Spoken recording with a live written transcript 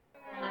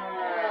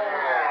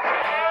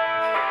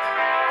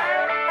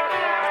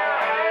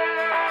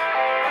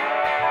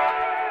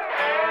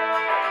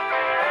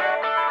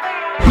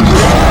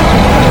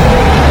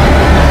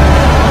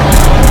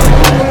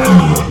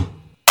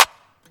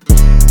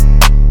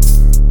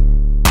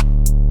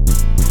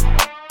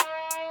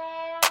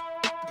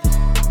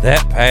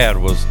That pad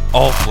was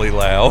awfully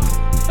loud.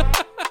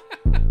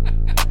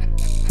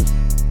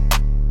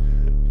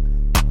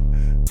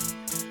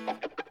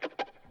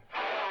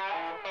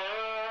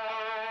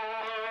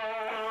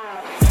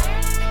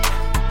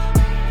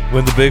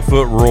 When the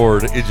Bigfoot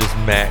roared, it just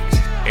maxed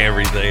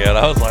everything out.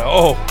 I was like,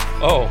 oh.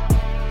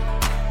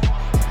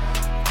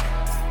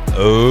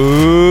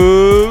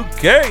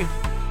 Okay.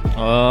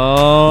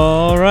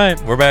 All right.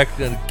 We're back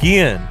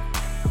again.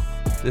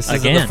 This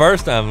isn't the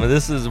first time.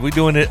 We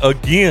doing it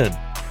again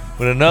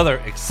with another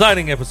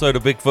exciting episode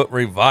of Bigfoot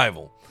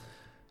Revival.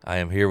 I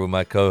am here with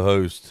my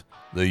co-host,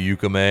 the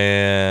Yucca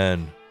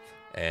Man,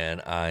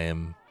 and I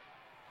am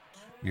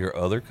your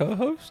other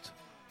co-host?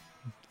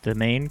 The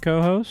main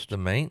co-host? The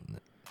main?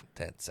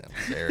 That sounds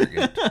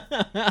arrogant.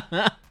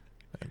 That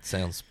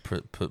sounds,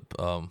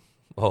 oh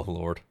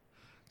Lord.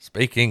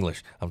 Speak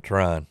English. I'm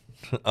trying.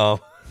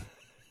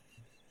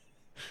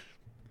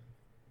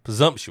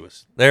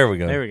 Presumptuous. There we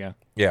go. There we go.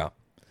 Yeah.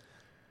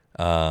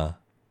 I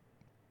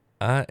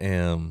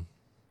am,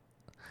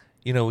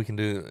 we can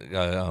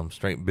do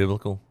straight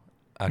biblical.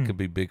 I could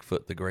be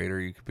Bigfoot the greater.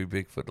 You could be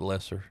Bigfoot the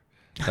lesser.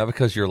 Not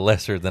because you're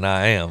lesser than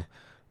I am.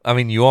 I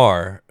mean, you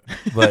are,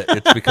 but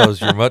it's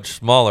because you're much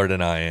smaller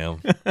than I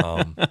am.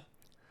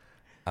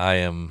 I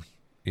am,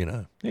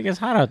 It gets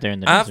hot out there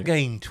in the I've desert.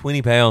 gained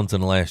 20 pounds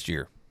in the last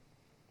year.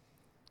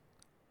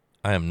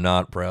 I am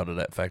not proud of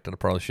that fact, and I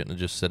probably shouldn't have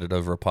just said it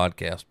over a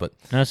podcast, but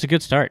No, it's a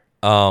good start.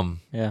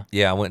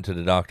 yeah, I went to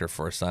the doctor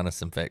for a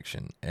sinus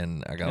infection,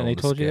 and I got on they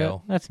the told you that?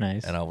 scale. That's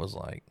nice. And I was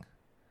like,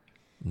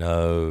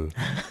 no,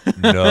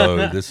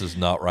 this is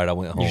not right. I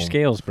went home. Your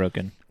scale's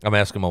broken. I'm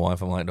asking my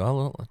wife, I'm like, do I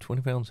look like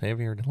 20 pounds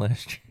heavier than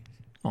last year?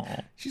 Oh,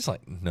 She's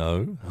like,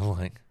 no. I'm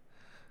like,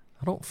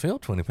 I don't feel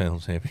 20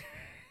 pounds heavier.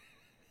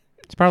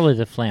 it's probably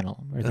the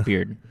flannel or the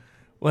beard.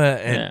 Well,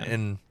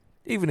 and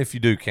even if you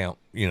do count,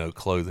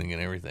 clothing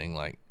and everything,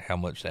 like how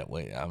much that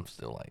weight, I'm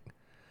still like,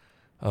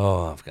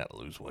 oh, I've got to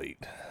lose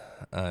weight.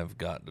 I've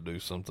got to do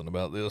something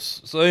about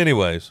this. So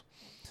anyways,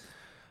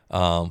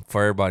 for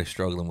everybody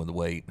struggling with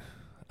weight,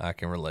 I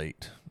can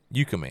relate.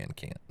 Yucca Man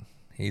can't.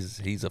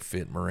 He's a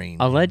fit Marine.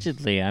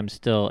 Allegedly, I'm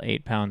still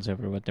 8 pounds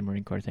over what the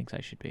Marine Corps thinks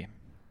I should be.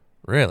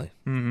 Really?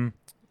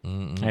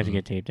 Mm-hmm. I have to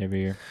get taped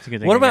every year. It's a good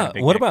thing What I got a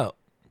big about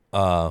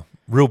neck.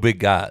 real big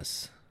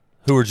guys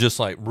who are just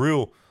like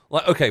real,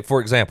 like, okay, for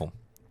example,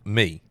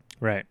 me,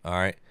 Right. all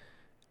right,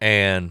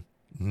 and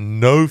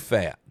no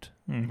fat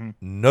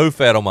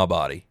on my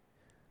body.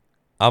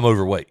 I'm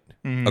overweight,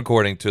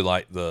 according to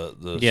like the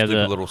stupid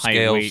the little height,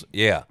 scales. weight.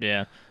 Yeah.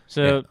 Yeah.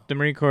 So the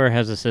Marine Corps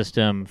has a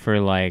system for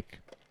like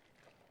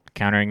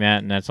countering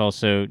that, and that's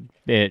also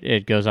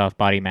it goes off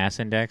body mass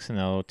index, and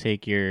they'll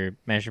take your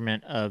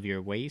measurement of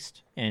your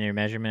waist and your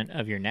measurement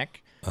of your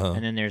neck,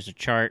 and then there's a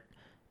chart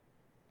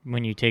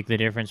when you take the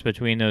difference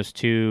between those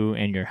two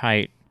and your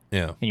height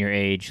Yeah. and your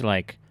age,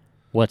 like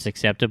what's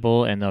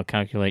acceptable, and they'll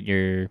calculate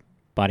your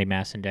body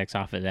mass index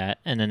off of that,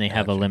 and then they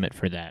have a limit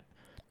for that.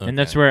 And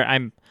that's where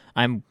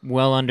I'm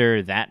well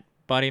under that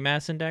body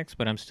mass index,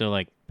 but I'm still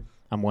like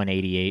I'm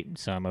 188,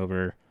 so I'm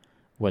over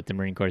what the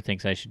Marine Corps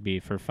thinks I should be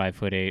for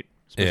 5'8".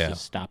 Supposed to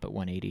stop at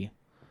 180.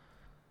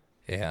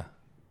 Yeah.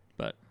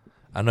 But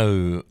I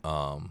know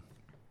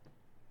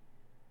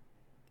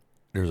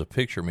there's a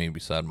picture of me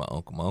beside my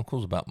uncle. My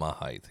uncle's about my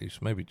height. He's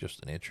maybe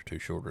just an inch or two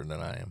shorter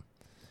than I am.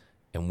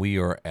 And we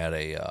are at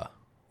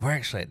we're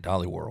actually at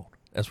Dolly World.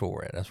 That's where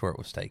we're at. That's where it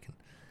was taken.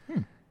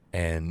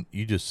 And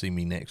you just see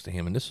me next to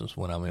him. And this was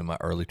when I'm in my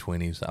early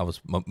 20s. I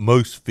was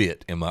most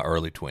fit in my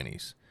early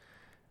 20s.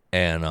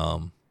 And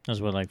that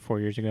was what, like 4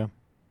 years ago?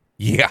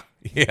 yeah.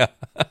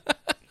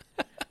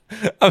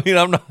 I mean,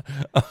 I'm not,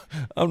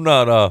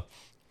 well,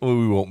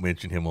 we won't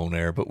mention him on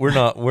there, but we're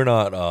not,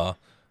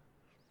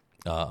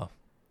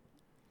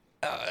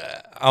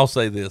 I'll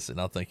say this,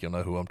 and I think you'll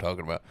know who I'm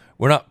talking about.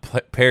 We're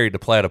not Perry the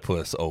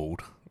Platypus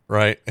old,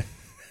 right?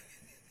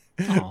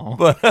 Oh,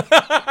 But,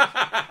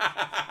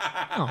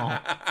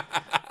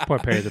 poor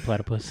Perry the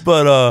Platypus.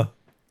 but,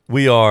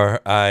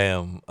 I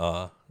am,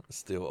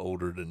 still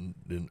older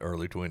than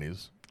early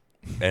 20s.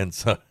 And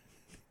so,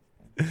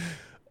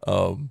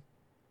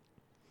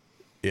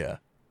 yeah.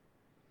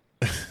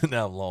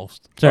 Now I'm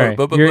lost. Sorry,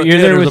 But you're yeah,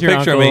 there there's with a your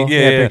picture uncle. of me.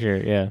 Yeah. Picture,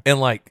 yeah. And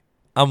like,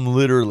 I'm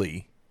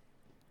literally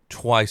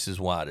twice as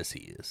wide as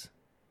he is.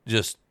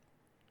 Just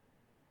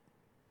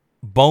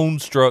bone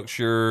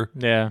structure,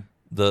 Yeah.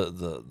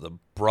 the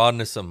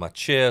broadness of my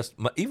chest,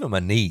 even my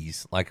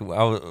knees. Like,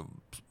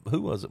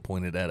 who was it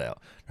pointed that out?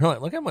 They're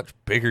like, look how much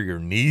bigger your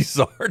knees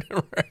are,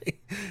 right?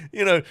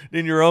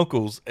 Than your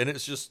uncle's, and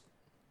it's just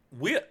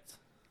width,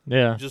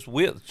 Yeah.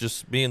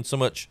 just being so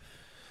much.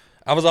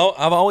 I've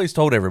always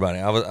told everybody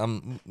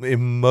I'm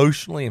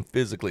emotionally and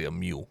physically a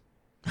mule.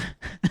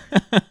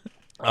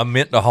 I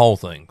meant to haul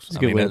things. That's a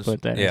good way to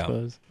put that, yeah. I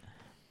suppose.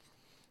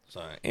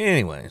 So,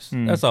 anyways,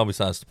 that's all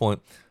besides the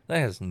point. That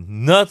has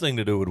nothing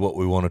to do with what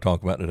we want to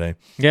talk about today.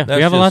 Yeah,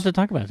 we have a lot to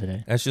talk about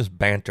today. That's just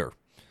banter.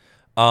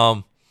 Yeah,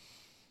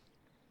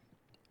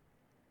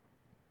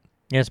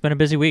 it's been a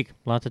busy week.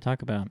 A lot to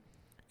talk about.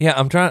 Yeah,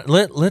 I'm trying.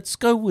 Let's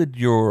go with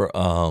your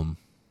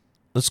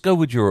let's go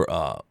with your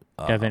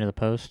Dive into the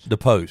post. the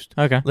post.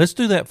 Okay. Let's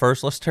do that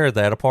first. Let's tear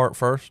that apart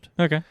first.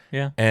 Okay.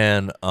 Yeah.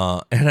 And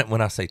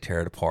when I say tear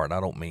it apart, I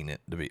don't mean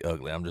it to be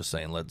ugly. I'm just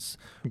saying we're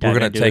Dive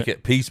gonna into take it.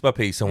 it piece by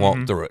piece and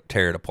walk through it,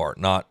 tear it apart,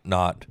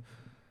 not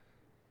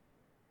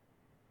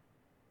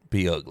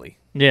be ugly.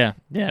 Yeah.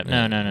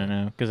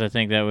 No. Because I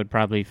think that would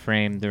probably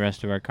frame the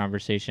rest of our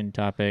conversation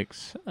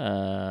topics.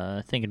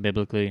 Thinking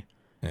biblically,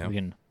 Yeah. we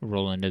can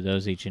roll into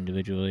those each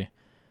individually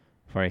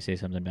before I say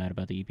something bad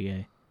about the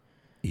EPA.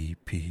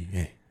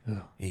 EPA.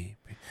 EPA.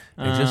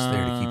 They're just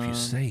there to keep you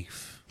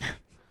safe.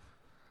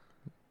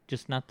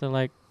 Just not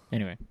the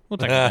Anyway, we'll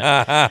talk about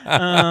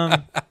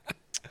that.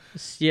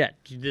 Yeah,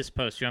 this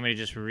post. You want me to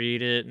just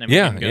read it? And then we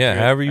can go through it?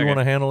 However you Okay. want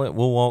to handle it,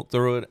 we'll walk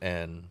through it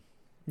and.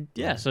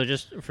 Yeah, so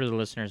just for the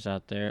listeners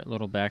out there, a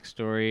little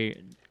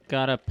backstory.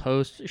 Got a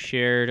post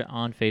shared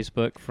on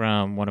Facebook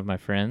from one of my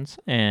friends,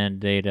 and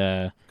they'd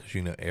Because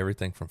you know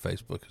everything from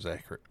Facebook is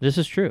accurate. this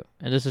is true,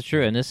 and this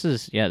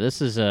is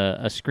a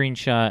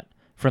screenshot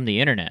from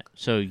the internet,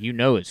 so you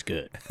know it's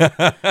good.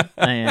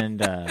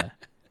 And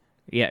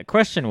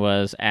question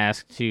was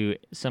asked to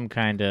some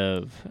kind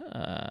of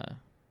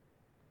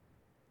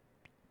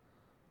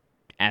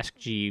Ask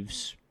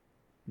Jeeves,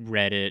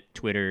 Reddit,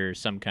 Twitter,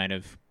 some kind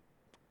of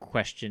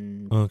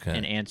question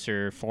and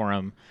answer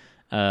forum.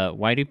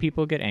 Why do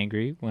people get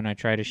angry when I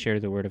try to share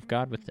the word of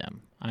God with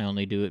them? I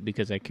only do it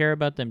because I care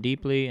about them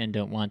deeply and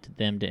don't want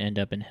them to end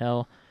up in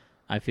hell.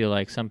 I feel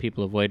like some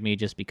people avoid me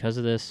just because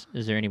of this.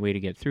 Is there any way to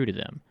get through to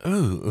them?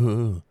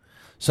 Ooh.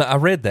 So I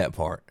read that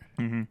part.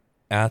 Mm-hmm.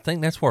 I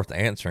think that's worth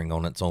answering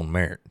on its own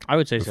merit. I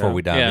would say so. Before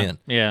we dive in.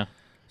 Yeah.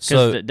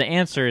 So Because the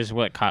answer is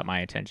what caught my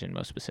attention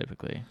most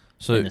specifically.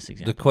 So in this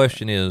example. the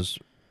question is,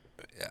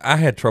 I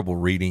had trouble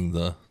reading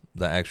the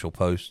actual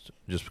post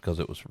just because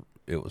it was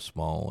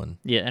small and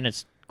Yeah, and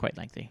it's quite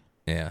lengthy.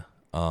 yeah.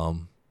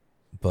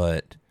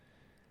 But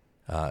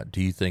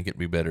do you think it'd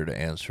be better to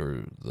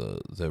answer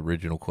the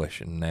original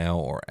question now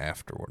or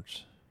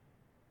afterwards?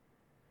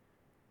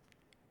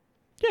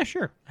 Yeah,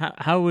 sure.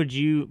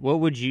 What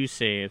would you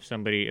say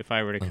if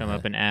I were to come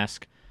up and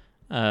ask,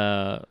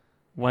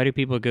 why do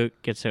people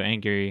get so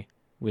angry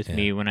with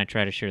me when I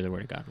try to share the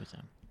word of God with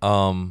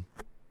them?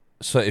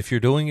 So if you're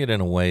doing it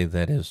in a way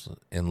that is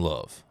in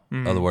love,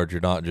 in other words,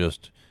 you're not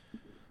just,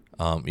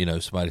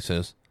 somebody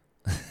says,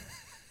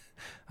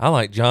 I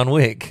like John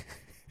Wick,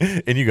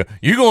 and you go,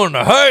 you're going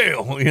to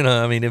hell.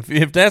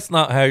 If that's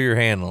not how you're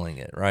handling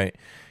it, right?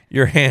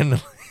 You're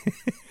handling.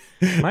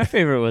 My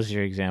favorite was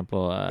your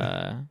example.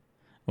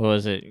 What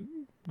was it?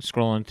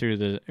 Strolling through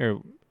the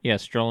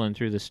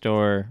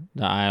store,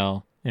 the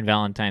aisle, in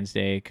Valentine's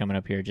Day coming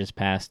up here just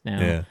past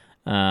now. Yeah.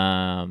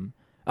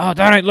 Oh,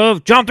 that ain't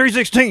love. John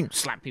 3:16.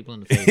 Slap people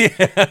in the face.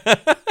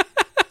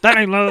 That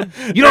ain't love.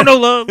 You don't know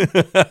love.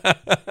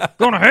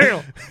 Going to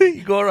hell.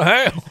 You going to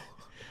hell.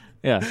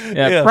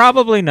 Yeah.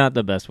 Probably not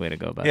the best way to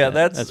go about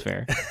that. That's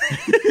fair.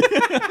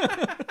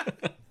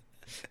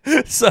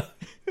 So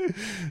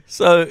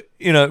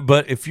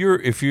but if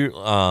you're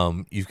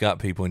you've got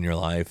people in your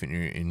life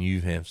and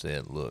you have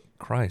said, look,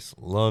 Christ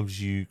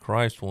loves you.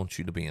 Christ wants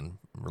you to be in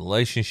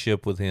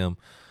relationship with him.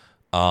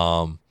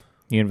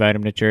 You invite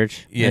them to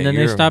church, and then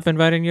they stop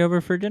inviting you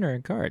over for dinner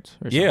and cards.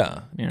 Or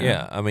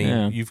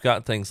something, You've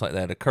got things like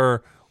that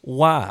occur.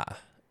 Why?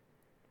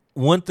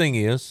 One thing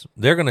is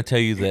they're going to tell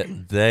you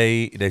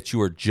that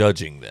you are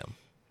judging them.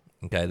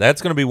 Okay,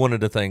 that's going to be one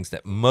of the things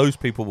that most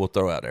people will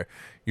throw out there.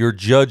 You're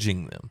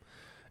judging them,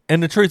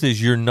 and the truth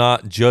is you're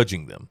not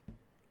judging them,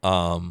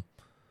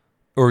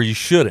 or you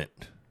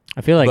shouldn't. I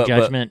feel like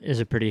judgment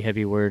is a pretty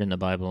heavy word in the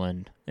Bible,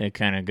 and it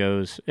kind of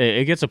goes.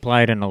 It gets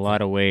applied in a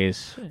lot of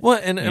ways. Well,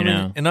 and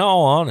in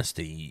all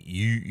honesty,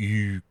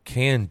 you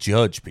can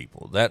judge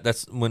people.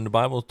 That's when the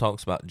Bible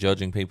talks about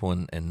judging people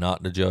and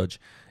not to judge.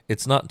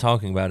 It's not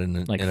talking about in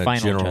a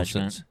general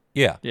judgment. sense.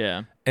 Yeah,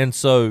 yeah. And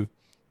so,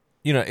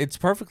 it's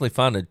perfectly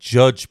fine to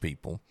judge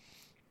people.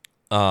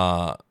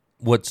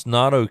 What's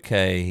not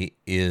okay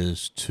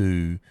is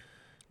to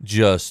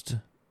just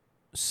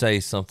say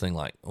something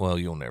like, "Well,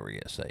 you'll never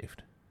get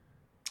saved."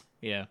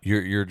 Yeah,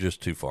 you're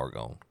just too far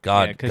gone.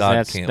 God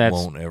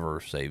won't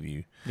ever save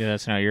you. Yeah,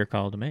 that's not your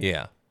call to make.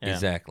 Yeah.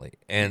 Exactly.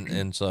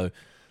 And so,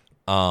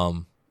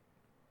 and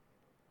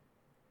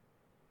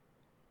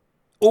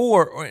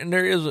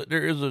there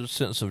is a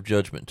sense of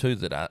judgment too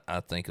that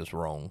I think is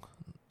wrong,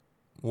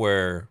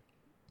 where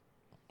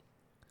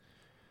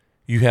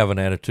you have an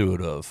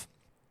attitude of,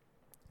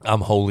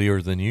 I'm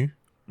holier than you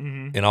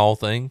in all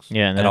things,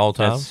 at all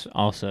times. That's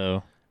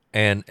also,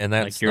 and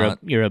that's like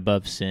you're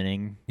above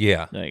sinning.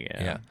 Yeah,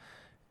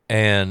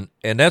 And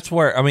that's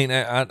where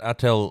I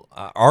tell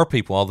our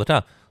people all the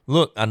time,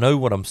 look, I know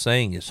what I'm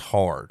saying is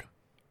hard,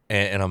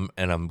 and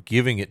I'm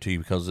giving it to you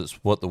because it's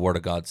what the Word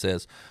of God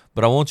says.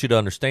 But I want you to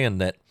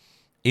understand that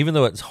even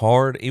though it's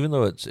hard, even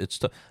though it's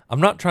I'm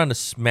not trying to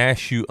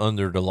smash you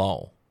under the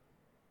law.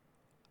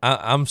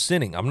 I'm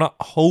sinning. I'm not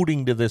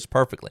holding to this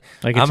perfectly.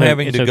 Like I'm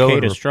having it's to okay go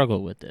to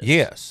struggle with this.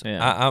 Yes,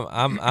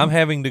 I'm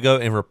having to go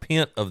and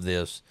repent of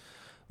this.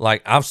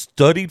 Like, I've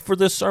studied for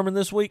this sermon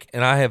this week,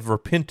 and I have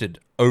repented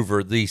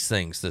over these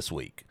things this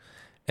week.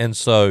 And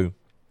so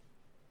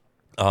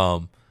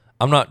I'm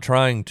not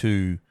trying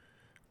to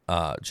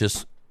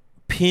just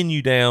pin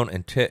you down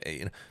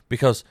and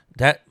because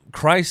that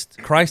Christ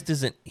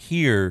isn't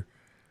here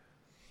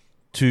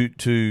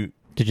to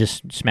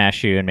just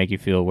smash you and make you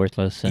feel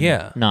worthless. And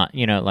Yeah. not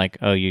like,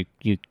 oh, you're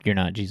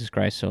not Jesus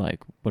Christ, so like,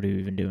 what are you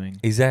even doing?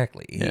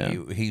 Exactly. Yeah.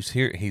 He's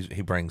here.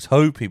 He brings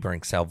hope. He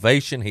brings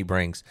salvation. He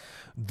brings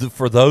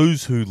for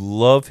those who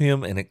love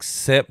him and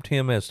accept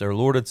him as their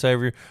Lord and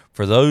Savior.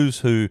 For those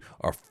who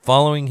are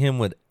following him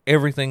with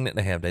everything that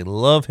they have, they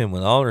love him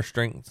with all their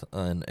strength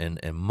and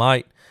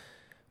might.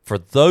 For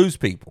those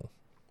people,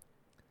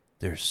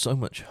 there's so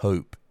much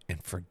hope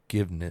and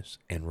forgiveness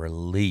and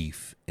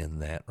relief in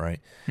that, right?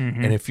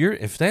 Mm-hmm. And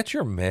if that's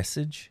your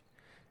message,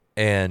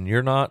 and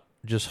you're not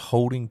just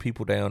holding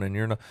people down, and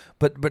you're not,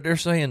 but they're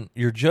saying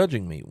you're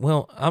judging me.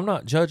 Well, I'm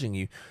not judging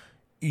you.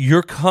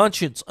 Your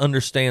conscience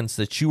understands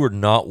that you are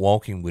not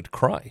walking with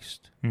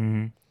Christ,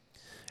 Mm-hmm.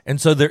 and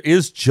so there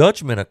is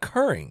judgment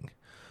occurring,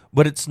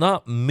 but it's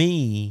not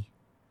me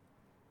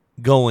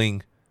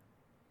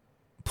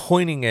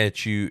pointing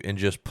at you and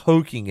just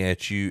poking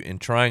at you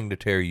and trying to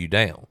tear you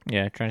down.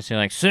 Yeah, trying to say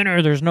like,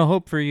 sinner, there's no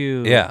hope for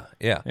you. Yeah.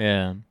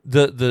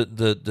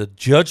 The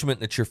judgment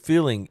that you're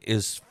feeling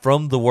is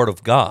from the Word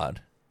of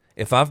God.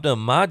 If I've done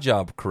my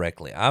job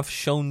correctly, I've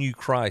shown you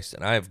Christ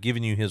and I have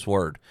given you His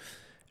Word,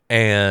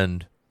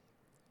 and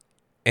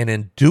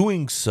in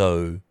doing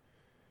so,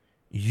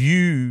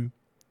 you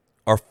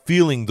are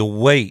feeling the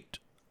weight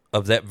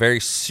of that very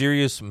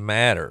serious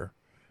matter.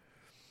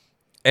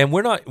 And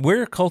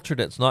we're a culture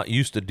that's not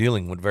used to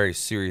dealing with very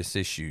serious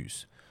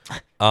issues.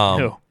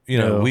 No.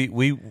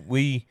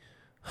 We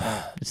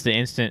It's the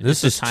instant.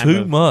 this it's is the time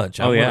too of, much.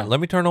 Oh, yeah. Let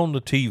me turn on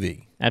the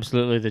TV.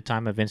 Absolutely, the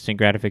time of instant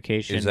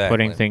gratification, Exactly.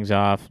 putting things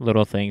off,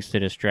 little things to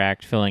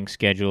distract, filling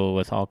schedule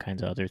with all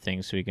kinds of other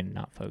things so we can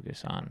not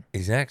focus on.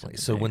 Exactly.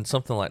 So Okay. when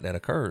something like that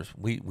occurs,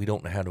 we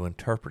don't know how to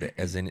interpret it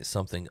as in it's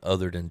something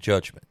other than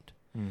judgment.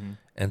 Mm-hmm.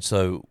 And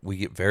so we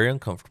get very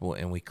uncomfortable,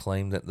 and we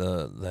claim that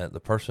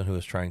the person who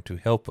is trying to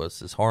help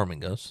us is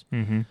harming us,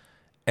 Mm-hmm.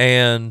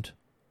 and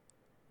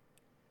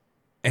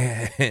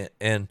they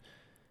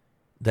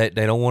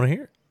don't want to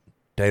hear it.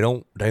 They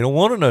don't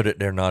want to know that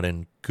they're not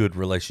in good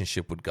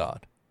relationship with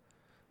God.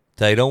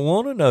 They don't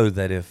want to know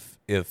that if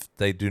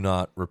they do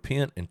not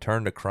repent and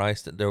turn to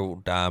Christ, that they will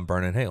die and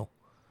burn in hell.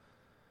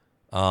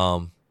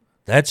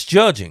 That's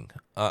judging.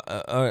 All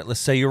right, let's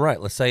say you're right.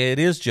 Let's say it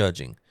is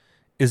judging.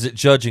 Is it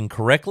judging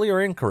correctly or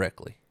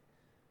incorrectly?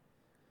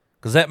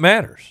 Because that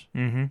matters.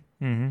 Mm-hmm.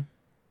 Mm-hmm.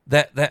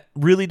 That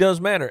really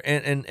does matter.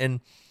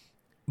 And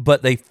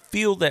but they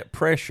feel that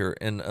pressure,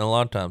 and a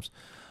lot of times,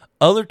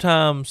 other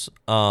times,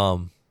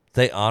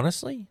 they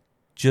honestly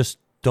just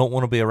don't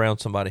want to be around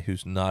somebody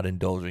who's not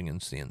indulging in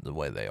sin the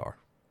way they are.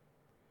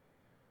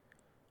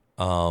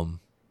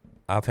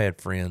 I've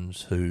had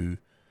friends who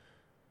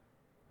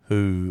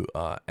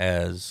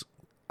as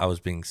I was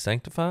being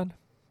sanctified,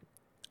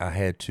 I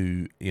had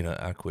to,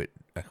 I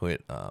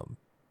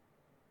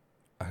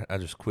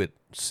just quit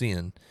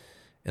sin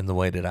in the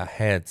way that I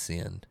had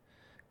sinned.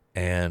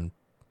 And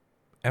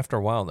after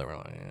a while, they were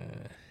like,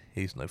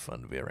 he's no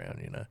fun to be around,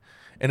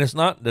 And it's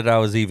not that I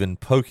was even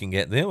poking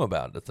at them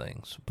about the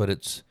things, but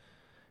it's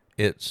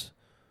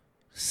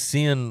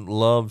sin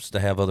loves to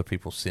have other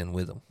people sin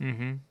with them.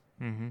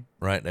 Mm-hmm. Mm-hmm.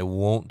 Right? They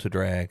want to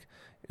drag.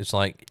 It's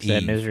like So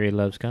that Eve. misery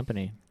loves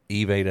company.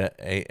 Eve ate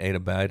a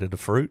bite of the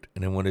fruit,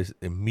 and then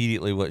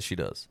immediately what she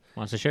does?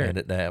 Wants to share. Hand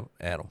it to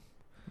Adam.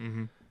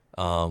 Mm-hmm.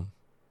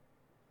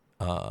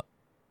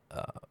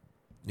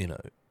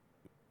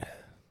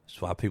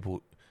 That's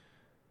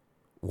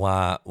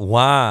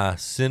why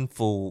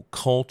sinful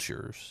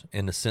cultures,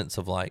 in the sense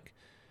of like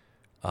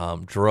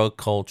drug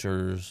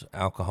cultures,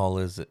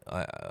 alcoholism,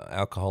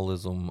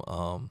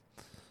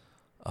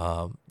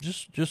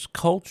 just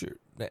culture,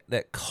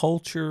 that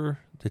culture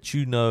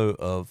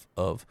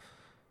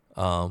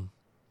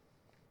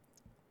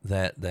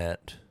that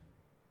that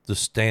the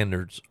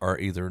standards are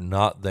either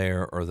not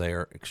there or they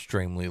are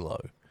extremely low.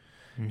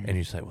 Mm-hmm. And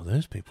you say, well,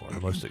 those people are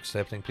the most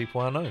accepting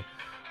people I know.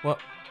 Well,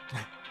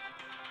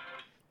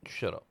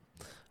 shut up.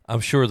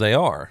 I'm sure they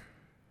are.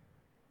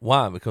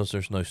 Why? Because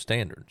there's no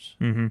standards.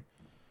 Mm-hmm.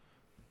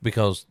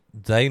 Because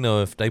they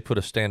know if they put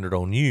a standard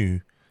on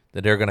you,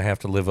 that they're going to have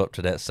to live up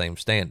to that same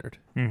standard.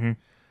 Mm-hmm.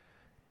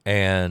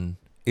 And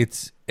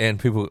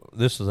people,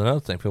 this is another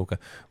thing. People go,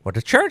 well,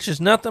 the church is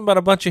nothing but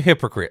a bunch of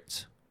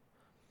hypocrites.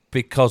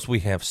 Because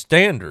we have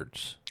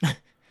standards.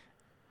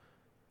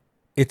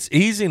 It's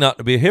easy not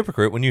to be a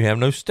hypocrite when you have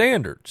no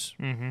standards.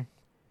 Mm-hmm.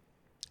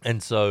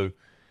 And so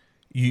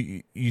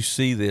you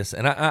see this,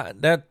 and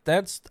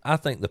that's I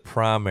think the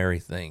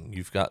primary thing.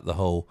 You've got the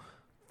whole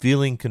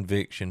feeling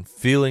conviction,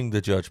 feeling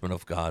the judgment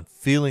of God,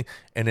 and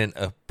then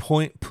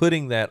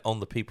putting that on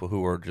the people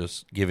who are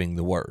just giving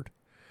the word.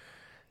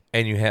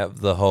 And you have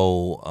the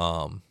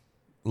whole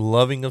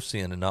loving of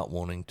sin and not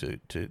wanting to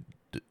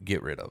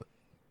get rid of it.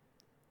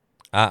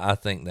 I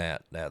think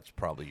that's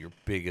probably your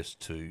biggest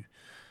two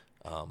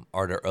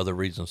Are there other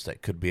reasons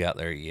that could be out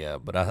there? Yeah,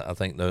 but I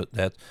think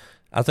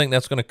I think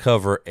that's going to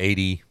cover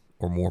 80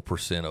 or more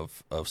 %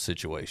 of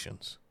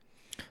situations.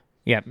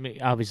 Yeah,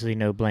 obviously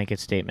no blanket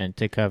statement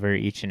to cover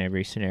each and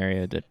every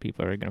scenario that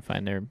people are going to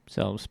find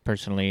themselves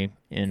personally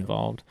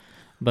involved.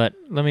 But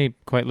let me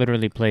quite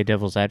literally play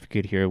devil's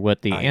advocate here.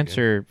 What the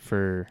answer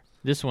for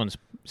this one's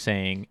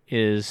saying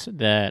is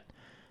that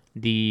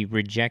the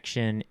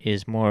rejection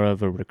is more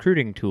of a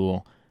recruiting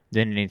tool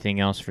than anything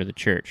else for the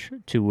church,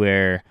 to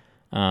where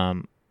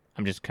I'm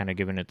just kind of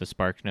giving it the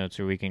spark notes,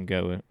 or we can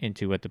go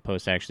into what the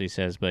post actually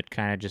says, but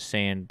kind of just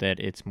saying that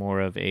it's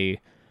more of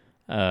a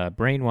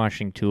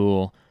brainwashing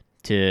tool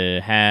to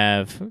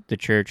have the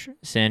church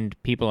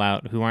send people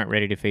out who aren't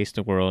ready to face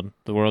the world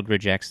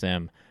rejects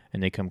them,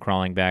 and they come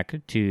crawling back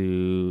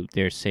to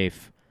their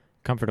safe,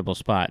 comfortable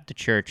spot, the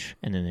church,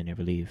 and then they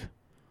never leave.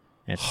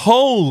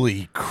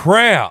 Holy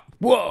crap!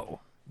 Whoa!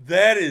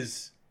 That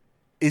is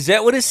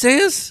that what it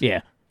says?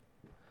 Yeah.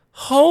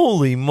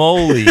 Holy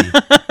moly!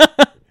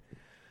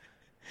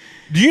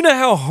 Do you know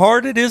how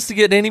hard it is to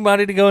get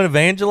anybody to go and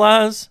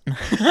evangelize?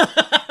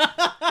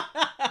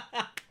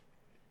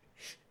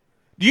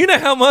 Do you know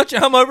how much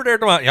I'm over there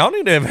talking about, y'all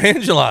need to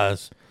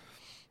evangelize?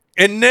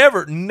 And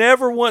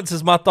never once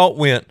has my thought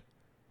went,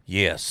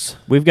 yes.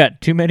 We've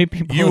got too many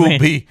people.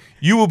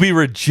 You will be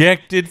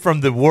rejected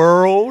from the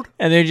world.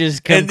 And they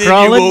just come and then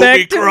crawling you will back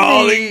be to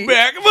crawling me.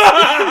 back.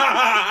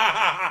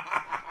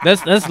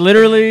 That's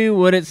literally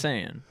what it's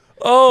saying.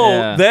 Oh,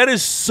 yeah. That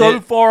is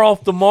so far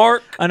off the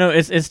mark. I know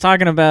it's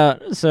talking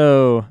about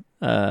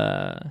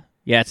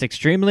it's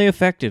extremely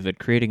effective at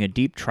creating a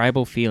deep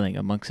tribal feeling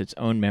amongst its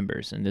own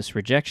members, and this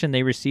rejection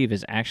they receive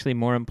is actually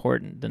more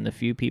important than the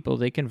few people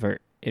they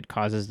convert. It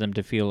causes them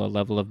to feel a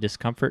level of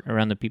discomfort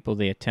around the people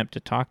they attempt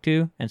to talk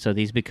to, and so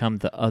these become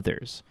the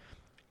others.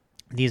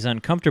 These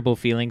uncomfortable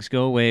feelings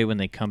go away when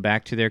they come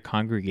back to their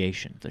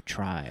congregation, the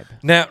tribe.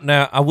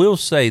 Now, I will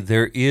say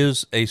there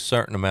is a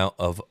certain amount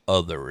of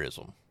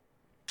otherism.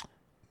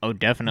 Oh,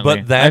 definitely.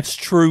 But that's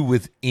true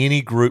with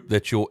any group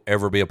that you'll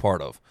ever be a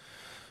part of.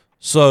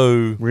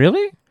 So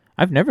really?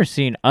 I've never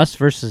seen us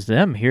versus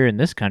them here in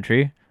this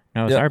country.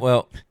 No, it's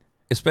well,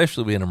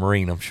 especially being a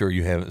Marine, I'm sure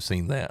you haven't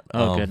seen that.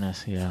 Oh,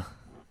 goodness, yeah.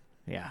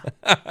 Yeah.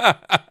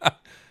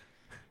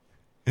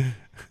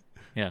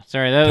 Yeah,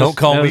 sorry. Don't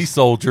call me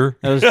soldier.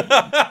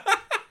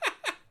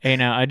 Hey,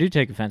 now, I do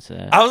take offense to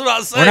that. I was about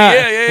to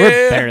say,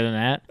 we're better than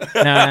that.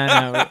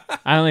 No.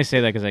 I only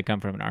say that because I come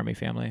from an Army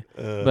family.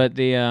 But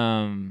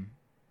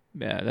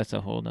that's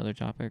a whole nother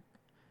topic.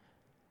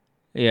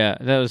 Yeah,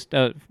 that was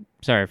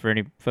sorry for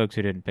any folks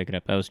who didn't pick it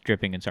up. That was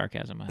dripping in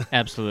sarcasm.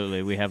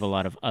 Absolutely, we have a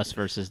lot of us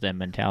versus them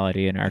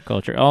mentality in our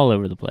culture all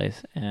over the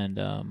place,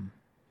 and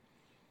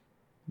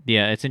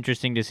it's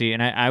interesting to see.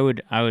 And I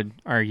would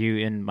argue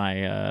in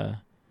my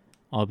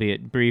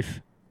albeit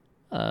brief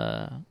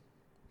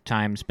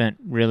time spent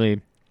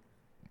really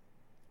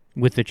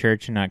with the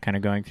church and not kind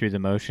of going through the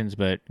motions,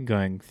 but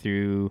going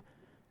through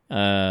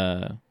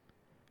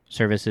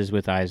services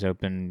with eyes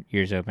open,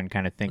 ears open,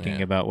 kind of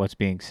thinking about what's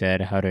being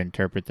said, how to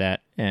interpret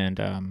that, and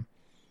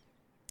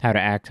how to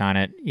act on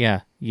it. Yeah.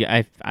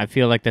 I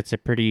feel like that's a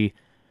pretty.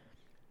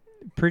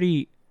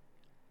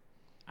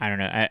 I don't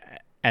know.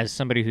 As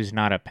somebody who's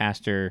not a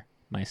pastor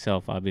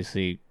myself,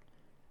 obviously,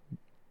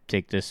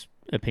 take this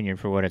opinion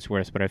for what it's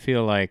worth, but I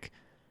feel like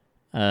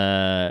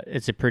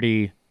it's a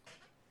pretty,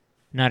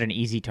 not an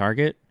easy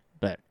target,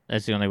 but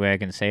that's the only way I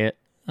can say it.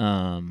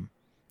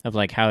 Of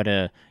like how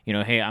to,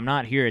 hey, I'm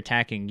not here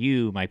attacking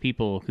you, my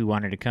people who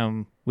wanted to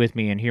come with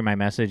me and hear my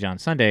message on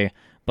Sunday,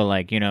 but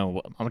like, I'm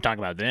gonna talk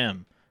about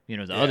them,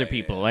 the other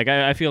people. Yeah. Like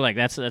I feel like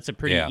that's a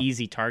pretty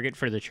easy target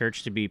for the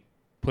church to be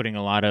putting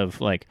a lot of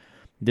like,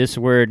 this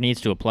word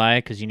needs to apply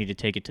because you need to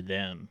take it to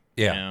them.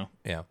 Yeah.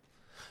 Yeah.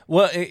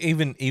 Well,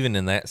 even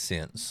in that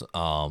sense,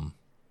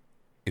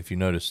 if you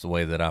notice the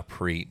way that I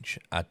preach,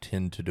 I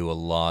tend to do a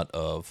lot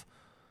of,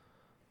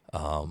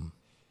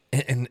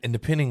 and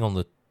depending on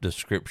the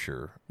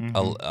scripture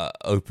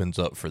opens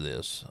up for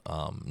this.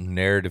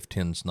 Narrative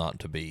tends not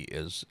to be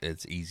as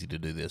it's easy to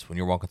do this. When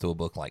you're walking through a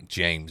book like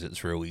James,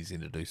 it's real easy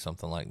to do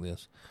something like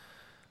this.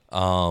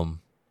 But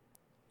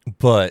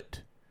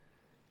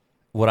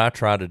what I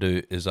try to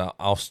do is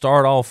I'll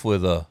start off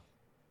with a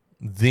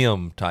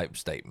them type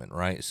statement,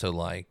 right? So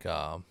like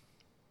the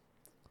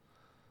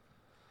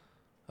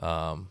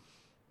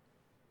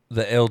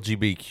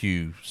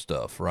LGBTQ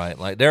stuff, right?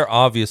 Like they're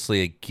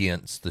obviously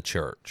against the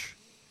church.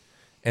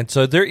 And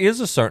so there is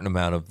a certain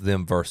amount of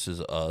them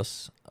versus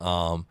us.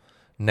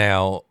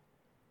 Now,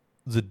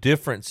 the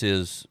difference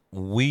is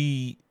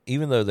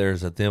even though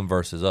there's a them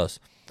versus us,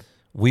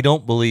 we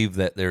don't believe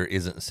that there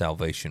isn't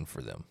salvation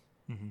for them.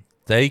 Mm-hmm.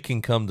 They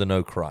can come to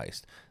know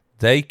Christ.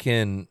 They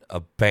can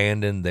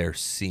abandon their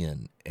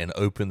sin and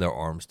open their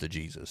arms to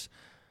Jesus.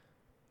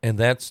 And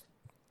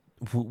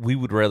we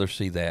would rather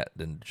see that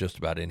than just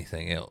about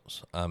anything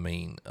else. I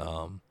mean,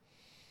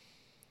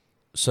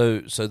 so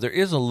there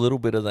is a little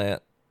bit of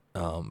that.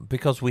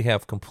 Because we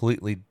have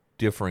completely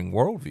differing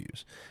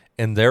worldviews,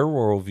 and their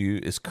worldview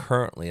is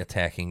currently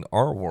attacking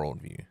our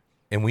worldview.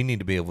 And we need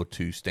to be able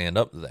to stand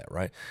up to that,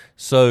 right?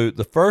 So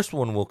the first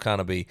one will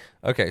kind of be,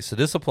 okay, so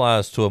this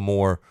applies to a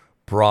more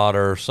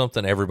broader,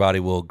 something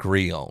everybody will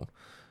agree on.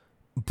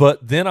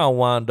 But then I'll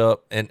wind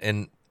up,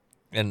 and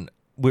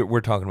we're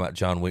talking about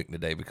John Wick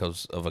today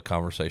because of a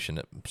conversation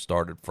that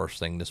started first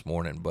thing this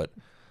morning. But,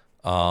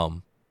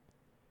 and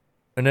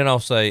then I'll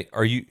say,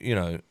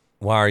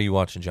 why are you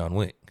watching John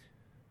Wick?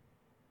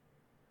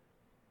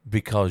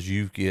 Because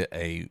you get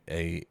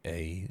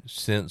a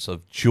sense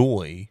of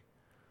joy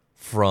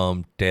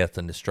from death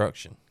and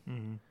destruction.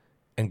 Mm-hmm.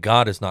 And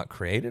God has not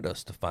created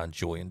us to find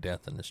joy in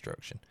death and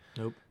destruction.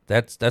 Nope.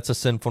 That's a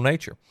sinful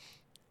nature.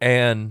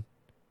 And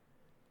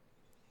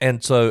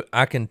so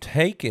I can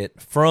take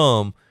it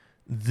from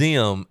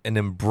them and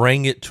then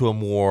bring it to a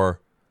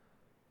more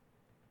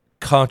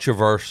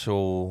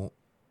controversial,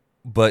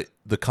 but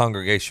the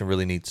congregation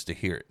really needs to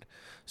hear it.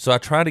 So I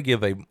try to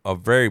give a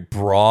very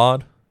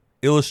broad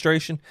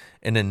illustration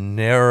and then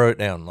narrow it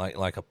down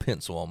like a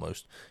pencil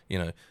almost.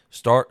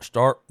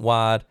 Start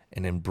wide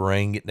and then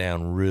bring it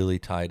down really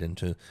tight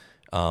into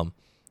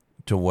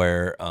to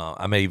where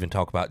I may even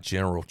talk about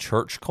general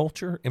church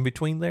culture in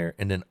between there,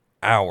 and then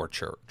our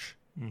church.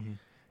 Mm-hmm.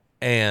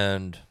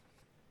 And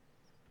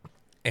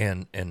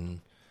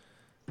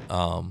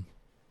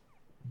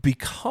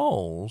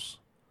because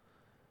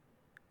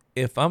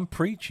if I'm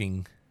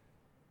preaching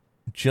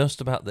just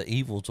about the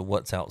evils of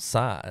what's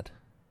outside,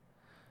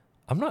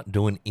 I'm not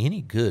doing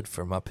any good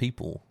for my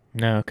people.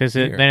 No, because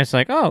then it's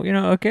like,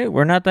 okay,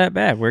 we're not that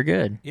bad. We're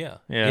good. Yeah,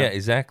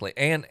 exactly.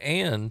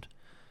 And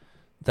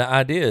the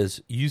idea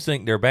is, you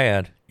think they're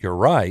bad, you're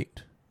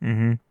right.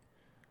 Mm-hmm.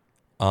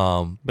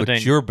 But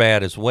then, you're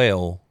bad as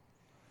well.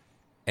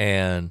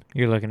 And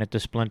you're looking at the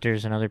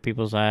splinters in other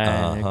people's eyes,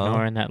 and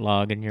ignoring that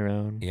log in your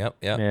own. Yep.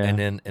 Yeah.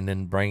 And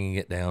then bringing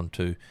it down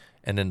to,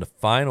 and then the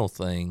final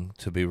thing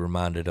to be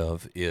reminded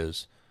of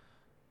is,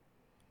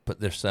 but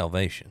there's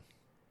salvation.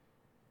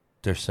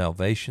 There's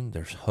salvation,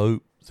 there's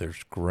hope,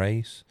 there's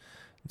grace,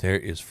 there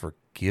is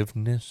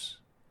forgiveness,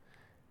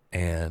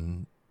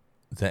 and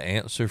the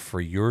answer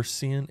for your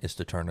sin is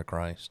to turn to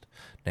Christ.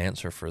 The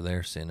answer for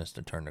their sin is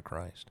to turn to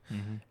Christ.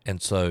 Mm-hmm. And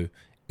so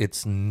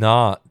it's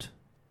not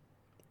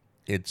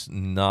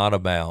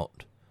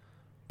about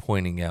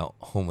pointing out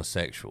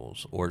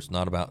homosexuals, or it's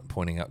not about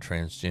pointing out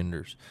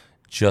transgenders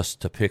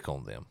just to pick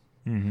on them.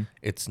 Mm-hmm.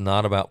 It's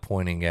not about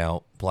pointing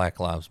out Black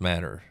Lives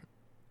Matter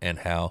and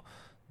how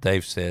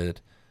they've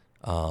said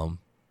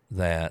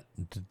that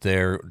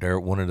their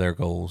one of their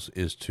goals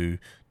is to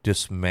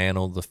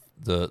dismantle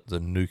the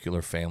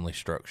nuclear family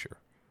structure.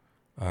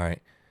 All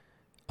right.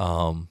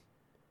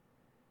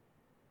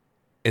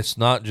 It's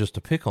not just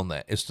to pick on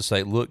that. It's to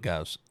say, look,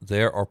 guys,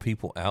 there are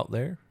people out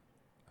there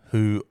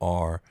who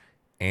are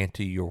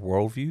anti your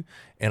worldview,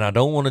 and I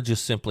don't want to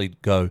just simply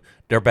go,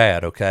 they're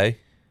bad, okay?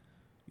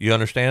 You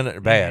understand that?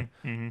 They're bad.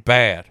 Mm-hmm.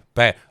 Bad.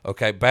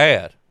 Okay,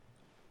 bad.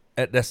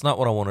 That's not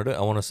what I want to do.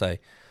 I want to say,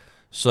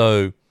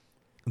 so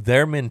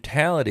their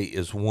mentality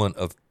is one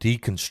of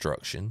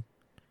deconstruction,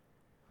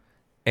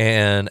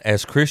 and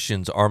as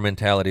Christians, our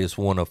mentality is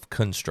one of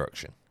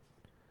construction.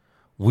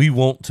 We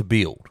want to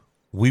build.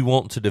 We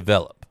want to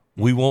develop.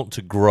 We want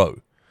to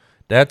grow.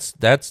 That's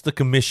the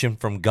commission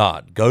from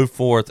God. Go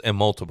forth and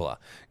multiply.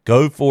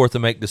 Go forth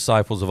and make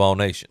disciples of all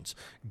nations.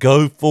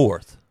 Go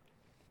forth.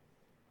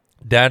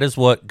 That is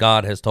what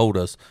God has told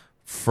us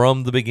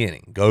from the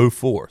beginning. Go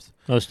forth.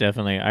 Most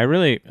definitely. I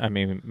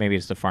mean, maybe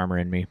it's the farmer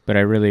in me, but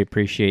I really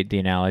appreciate the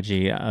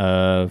analogy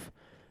of,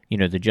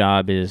 the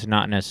job is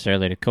not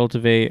necessarily to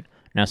cultivate,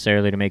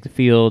 necessarily to make the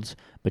fields,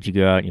 but you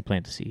go out and you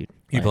plant the seed.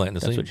 You plant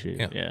the seed. That's what you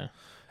do. Yeah.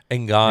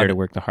 And God, there to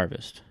work the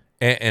harvest.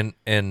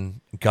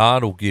 And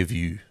God will give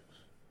you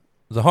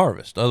the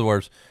harvest. In other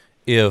words,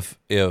 if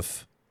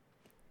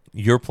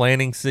you're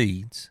planting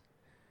seeds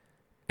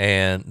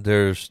and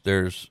there's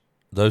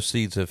those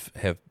seeds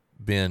have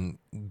been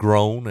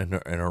grown and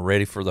are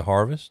ready for the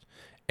harvest,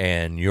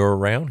 and you're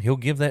around, He'll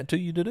give that to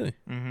you to do.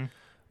 Mm-hmm.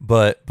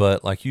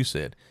 But like you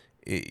said,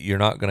 you're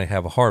not going to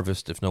have a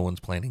harvest if no one's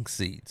planting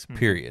seeds. Mm-hmm.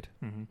 Period.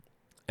 Mm-hmm.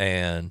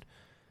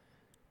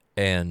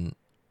 And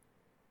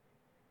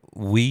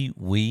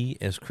we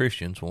as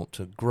Christians want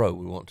to grow.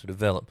 We want to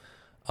develop.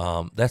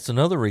 That's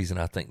another reason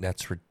I think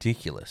that's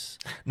ridiculous.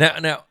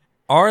 Now,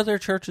 are there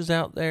churches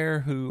out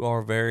there who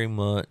are very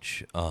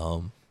much,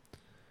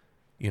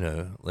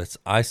 let's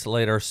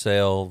isolate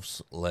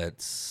ourselves.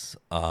 Let's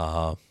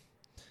us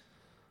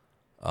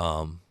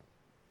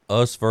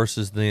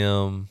versus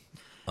them.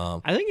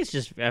 I think it's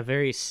just a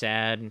very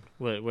sad.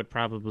 What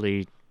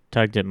probably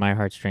tugged at my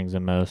heartstrings the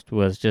most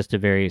was just a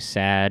very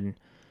sad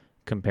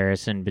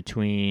comparison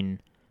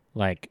between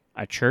like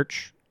a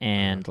church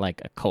and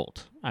like a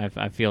cult.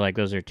 I feel like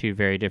those are two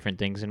very different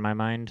things in my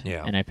mind.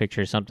 Yeah. And I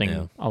picture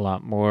something a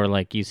lot more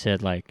like you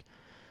said, like,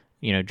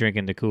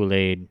 drinking the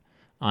Kool-Aid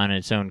on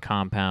its own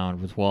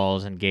compound with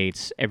walls and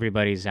gates.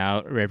 Everybody's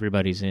out or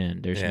everybody's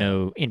in. There's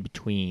no in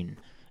between.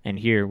 And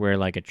here, where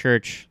like a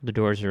church, the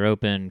doors are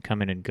open,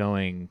 coming and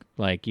going.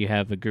 Like you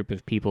have a group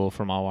of people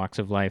from all walks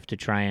of life to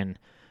try and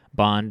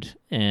bond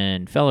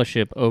and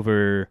fellowship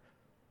over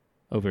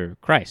over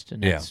Christ,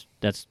 and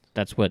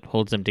that's what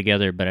holds them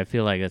together. But I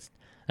feel like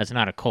that's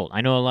not a cult.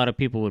 I know a lot of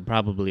people would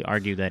probably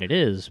argue that it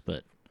is,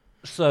 but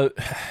so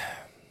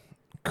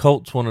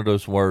cult's one of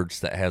those words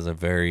that has a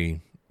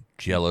very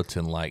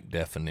gelatin-like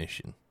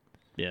definition.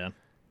 yeah.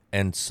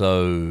 And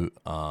so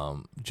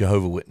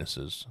Jehovah's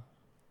Witnesses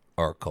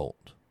are a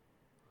cult.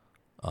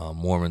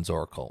 Mormons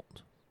are a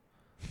cult.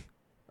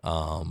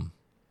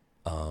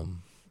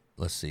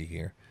 Let's see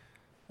here.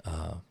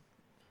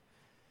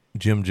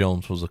 Jim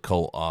Jones was a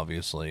cult,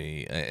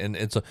 obviously, and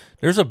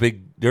there's a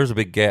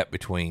big gap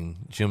between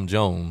Jim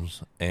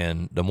Jones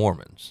and the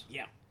Mormons.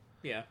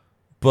 Yeah.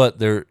 But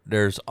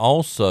there's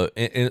also,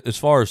 as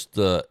far as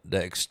the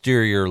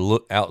exterior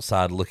look,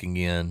 outside looking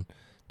in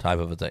type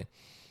of a thing.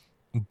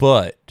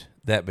 But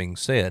that being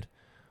said,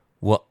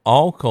 what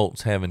all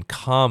cults have in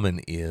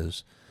common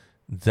is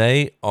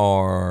they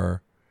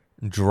are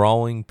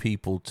drawing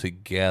people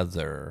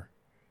together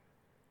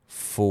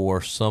for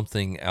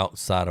something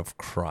outside of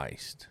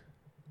Christ.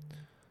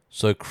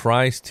 So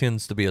Christ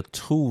tends to be a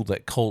tool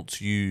that cults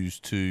use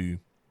to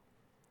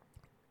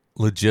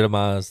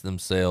legitimize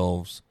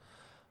themselves.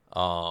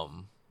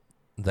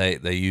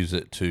 They use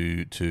it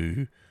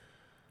to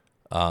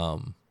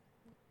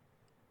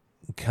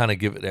kind of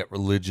give it that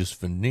religious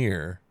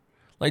veneer.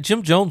 Like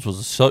Jim Jones was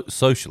a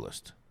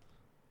socialist.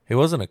 He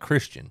wasn't a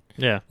Christian.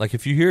 Yeah. Like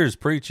if you hear his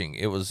preaching,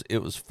 it was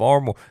far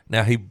more.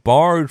 Now he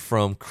borrowed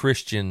from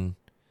Christian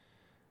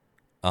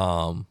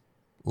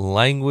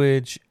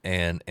language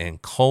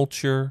and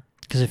culture.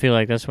 Because I feel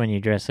like that's when you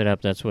dress it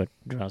up, that's what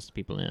draws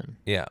people in.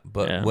 Yeah,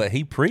 but what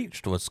he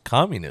preached was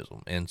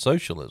communism and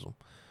socialism.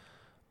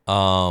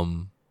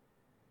 And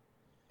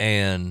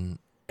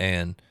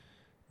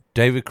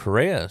David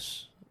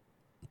Koresh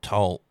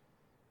taught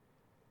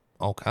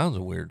all kinds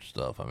of weird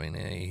stuff. I mean,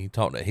 he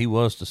taught that he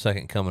was the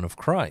second coming of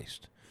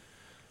Christ.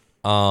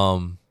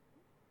 I'm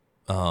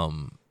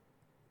trying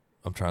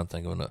to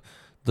think of another.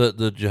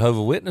 The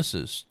Jehovah's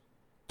Witnesses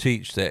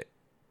teach that.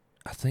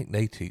 I think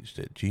they teach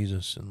that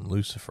Jesus and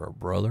Lucifer are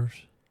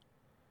brothers.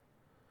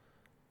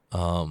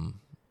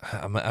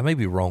 I may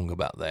be wrong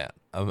about that.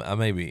 I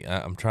may be.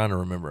 I'm trying to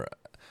remember.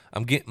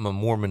 I'm getting my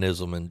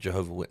Mormonism and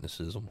Jehovah's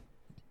Witnessism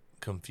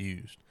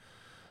confused.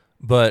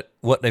 But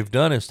what they've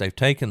done is they've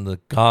taken the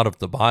God of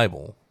the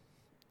Bible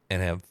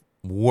and have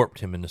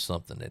warped him into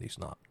something that he's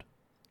not.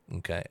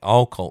 Okay?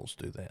 All cults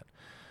do that.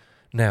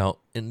 Now,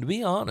 and to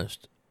be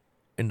honest,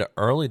 in the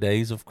early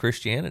days of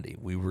Christianity,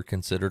 we were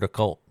considered a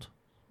cult.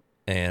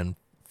 And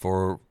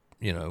for,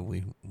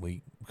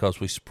 we because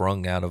we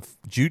sprung out of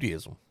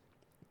Judaism.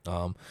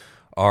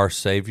 Our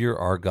Savior,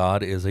 our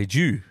God, is a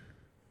Jew,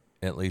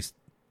 at least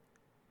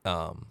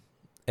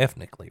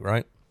ethnically,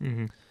 right?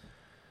 Mm-hmm.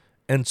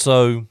 And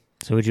so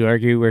would you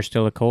argue we're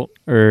still a cult,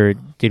 or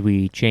did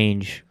we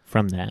change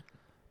from that?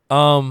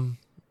 Or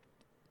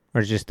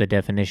just the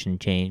definition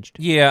changed?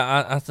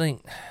 Yeah, I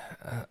think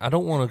I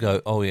don't want to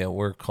go, oh yeah,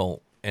 we're a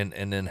cult, and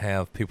then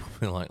have people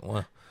be like,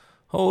 well,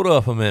 hold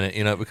up a minute,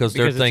 because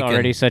they're thinking it's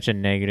already such a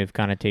negative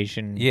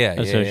connotation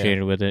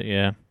associated with it.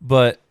 Yeah,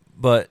 but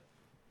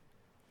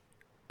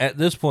at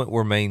this point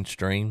we're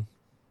mainstream.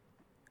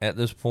 At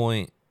this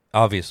point,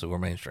 obviously we're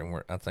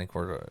mainstream. I think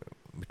we're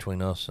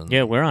between us and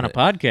we're on a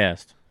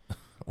podcast.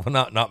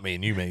 Well, not me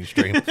and you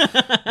mainstream,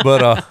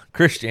 but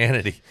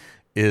Christianity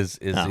is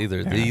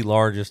either the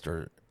largest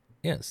or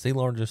it's the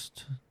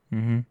largest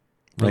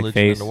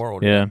religion in the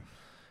world. Yeah,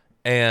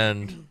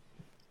 and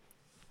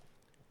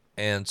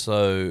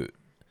so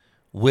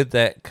with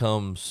that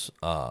comes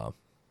what's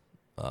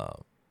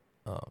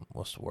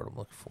the word I'm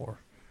looking for?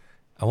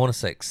 I want to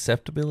say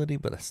acceptability,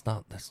 but that's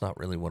not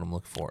really what I'm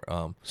looking for.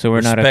 So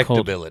we're not a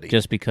cult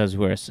just because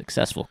we're a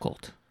successful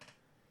cult.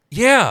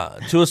 Yeah,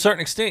 to a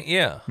certain extent,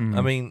 yeah. Mm-hmm.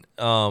 I mean,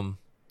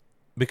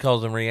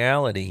 because in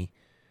reality,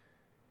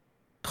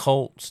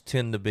 cults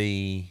tend to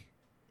be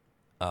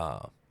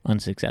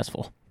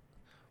unsuccessful.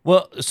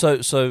 Well, so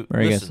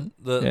listen,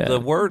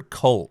 the word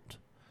cult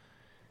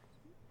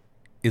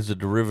is a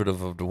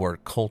derivative of the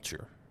word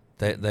culture.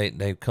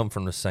 They come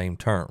from the same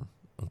term.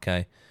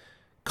 Okay,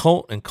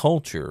 cult and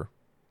culture.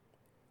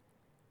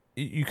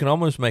 You can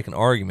almost make an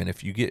argument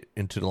if you get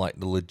into the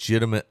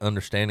legitimate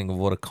understanding of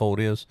what a cult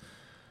is,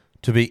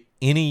 to be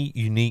any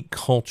unique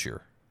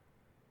culture.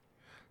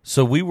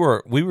 So we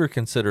were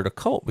considered a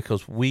cult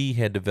because we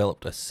had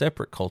developed a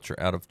separate culture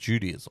out of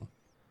Judaism.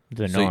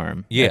 The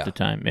norm at the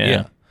time.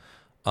 Yeah.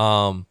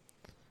 A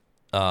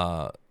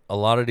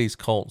lot of these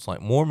cults,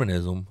 like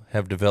Mormonism,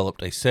 have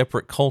developed a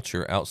separate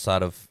culture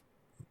outside of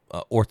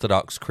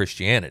Orthodox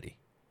Christianity.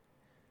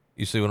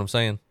 You see what I'm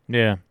saying?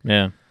 Yeah,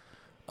 yeah.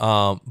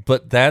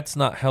 But that's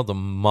not how the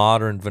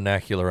modern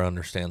vernacular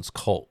understands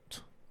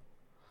cult.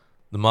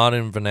 The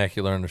modern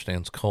vernacular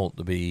understands cult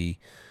to be,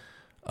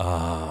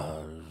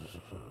 I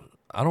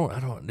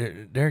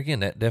don't. There again,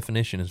 that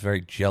definition is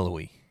very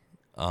jello-y.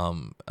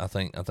 I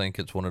think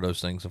it's one of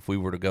those things. If we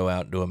were to go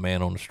out and do a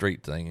man on the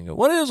street thing and go,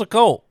 "What is a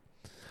cult?"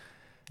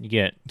 You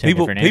get 10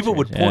 different answers. People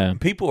would point. Yeah.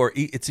 People are.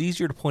 It's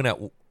easier to point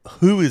out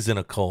who is in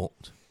a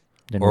cult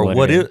Then or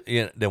what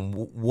than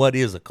what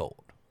is a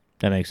cult.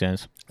 That makes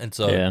sense. And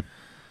so,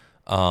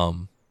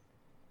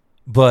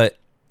 but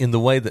in the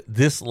way that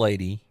this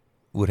lady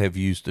would have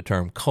used the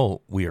term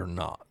cult, we are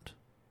not.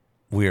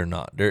 We are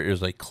not. There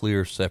is a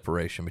clear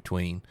separation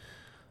between,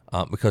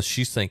 because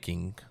she's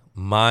thinking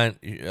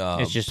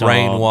it's just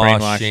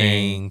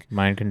brainwashing,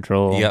 mind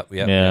control. Yep.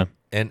 Yeah.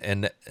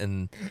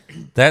 And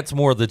that's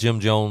more the Jim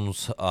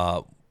Jones,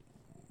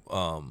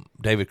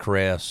 David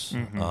Caress.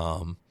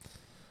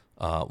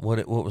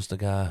 What was the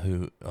guy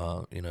who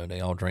they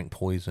all drank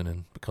poison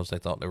and because they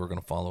thought they were going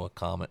to follow a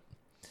comet.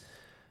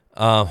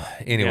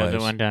 Anyways, the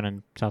one down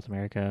in South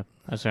America.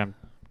 That's what I'm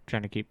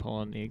trying to keep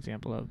pulling the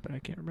example of, but I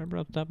can't remember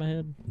off the top of my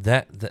head.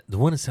 That the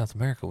one in South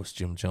America was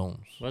Jim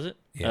Jones. Was it?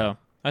 Yeah. Oh,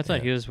 I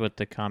thought he was with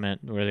the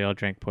comment where they all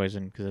drank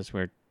poison because that's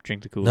where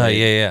drink the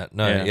Kool-Aid.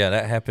 No, yeah.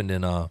 That happened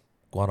in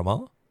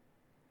Guatemala,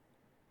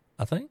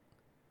 I think.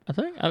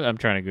 I'm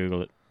trying to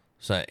Google it.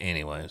 So,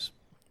 anyways,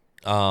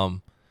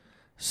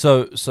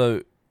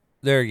 so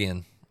there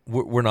again,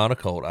 we're not a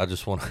cult. I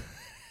just want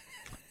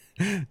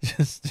to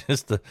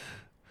just the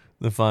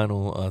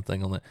final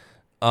thing on that.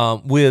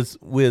 With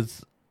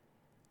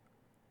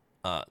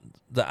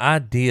the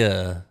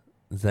idea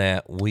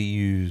that we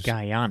use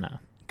Guyana.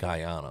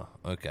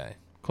 Okay.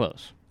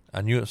 Close.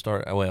 I knew it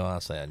started. Well, I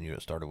say I knew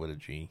it started with a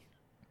G.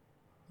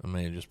 It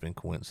may have just been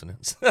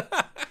coincidence.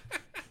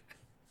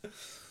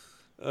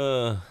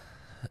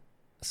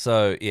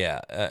 So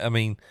yeah, I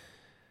mean,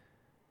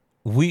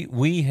 we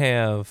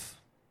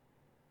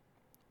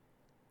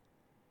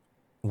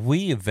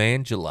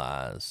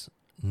evangelize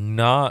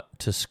not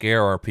to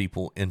scare our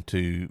people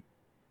into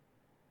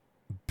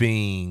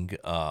being.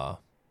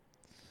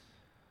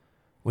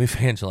 We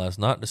evangelize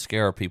not to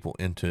scare our people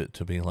into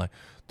being like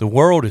the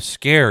world is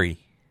scary.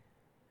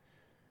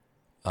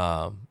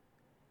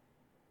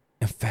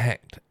 In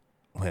fact,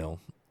 well,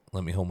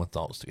 let me hold my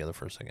thoughts together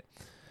for a second.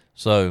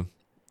 So,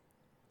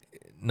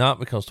 not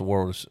because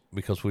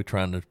because we're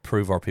trying to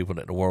prove our people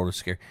that the world is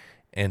scary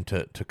and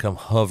to come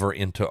hover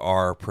into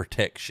our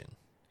protection.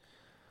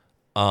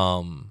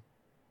 In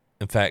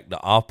fact,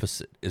 the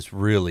opposite is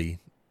really,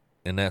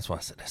 and that's why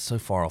I said that's so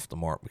far off the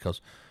mark, because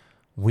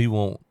we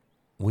want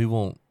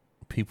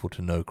people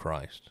to know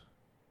Christ.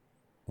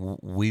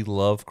 We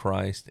love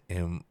Christ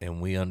and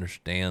we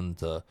understand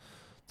the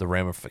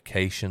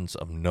ramifications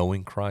of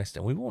knowing Christ,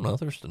 and we want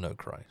others to know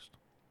Christ.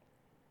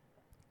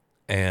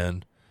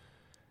 And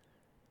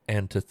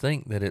to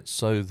think that it's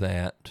so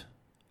that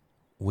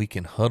we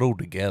can huddle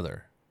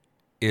together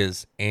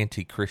is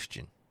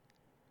anti-Christian,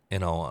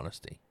 in all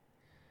honesty.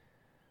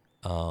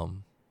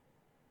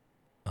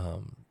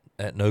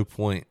 At no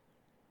point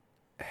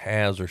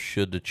has or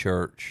should the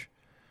church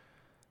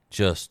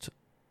just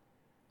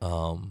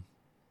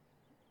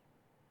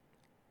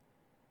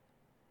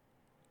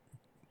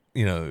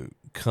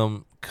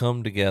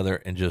come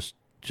together and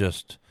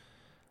just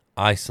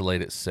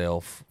isolate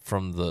itself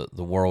from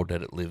the world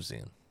that it lives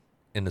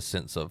in the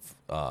sense of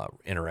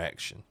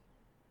interaction.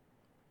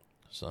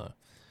 So,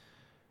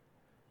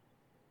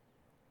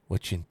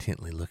 what you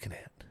intently looking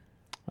at?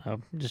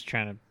 I'm just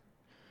trying to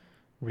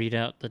read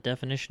out the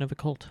definition of a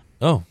cult.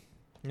 Oh,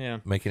 yeah.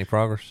 Make any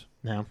progress?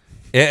 No.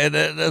 Yeah,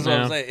 that's what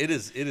I'm saying. It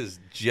is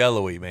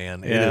jello-y,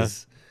 man. Yeah.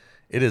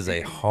 It is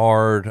a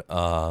hard.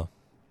 Like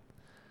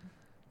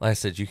I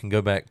said, you can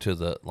go back to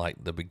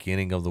the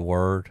beginning of the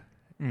word,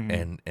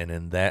 and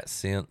in that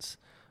sense,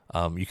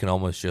 you can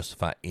almost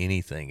justify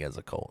anything as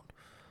a cult.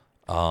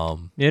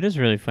 It is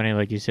really funny,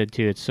 like you said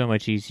too. It's so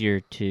much easier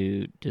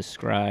to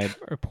describe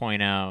or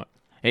point out,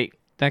 hey,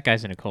 that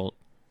guy's in a cult.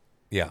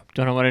 Yeah,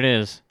 don't know what it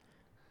is,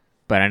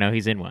 but I know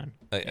he's in one.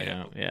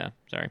 Yeah.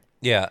 Sorry.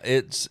 Yeah,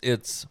 it's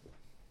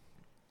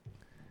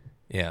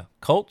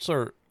cults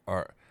are,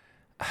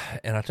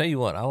 and I tell you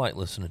what, I like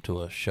listening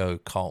to a show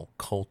called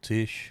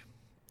Cultish.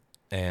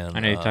 And I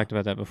know you talked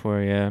about that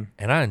before, yeah.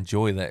 And I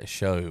enjoy that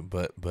show,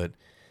 but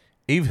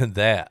even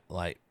that,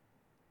 like,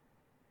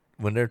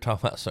 when they're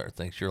talking about certain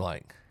things, you're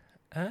like,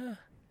 New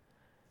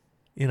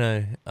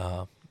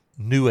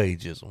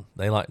Ageism.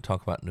 They like to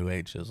talk about New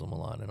Ageism a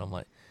lot, and I'm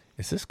like,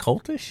 is this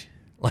cultish?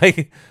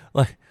 Like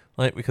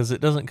because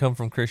it doesn't come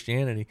from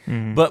Christianity.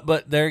 Mm-hmm.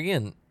 But there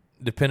again,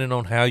 depending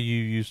on how you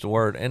use the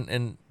word,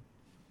 and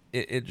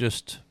it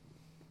just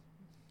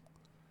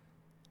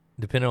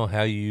depending on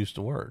how you use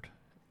the word.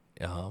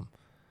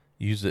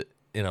 Use it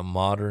in a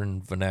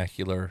modern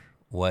vernacular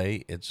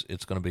way, it's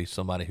going to be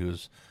somebody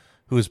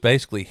who is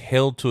basically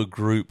held to a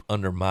group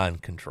under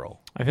mind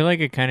control. I feel like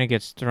it kind of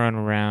gets thrown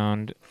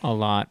around a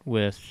lot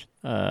with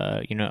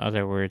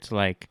other words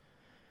like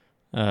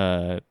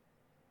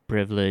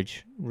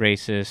privilege,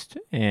 racist,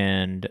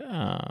 and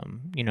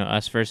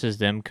us versus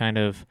them kind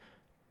of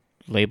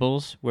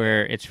labels,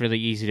 where it's really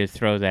easy to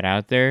throw that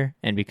out there,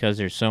 and because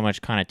there's so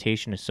much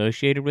connotation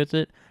associated with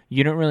it,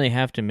 you don't really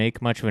have to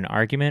make much of an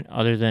argument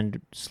other than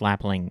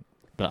slapping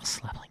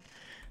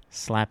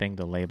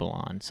the label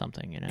on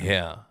something,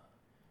 Yeah.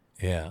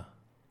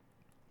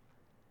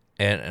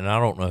 And I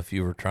don't know if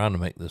you were trying to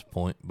make this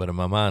point, but in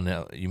my mind,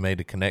 you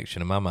made a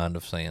connection in my mind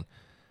of saying,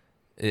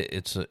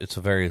 it's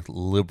a very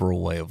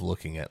liberal way of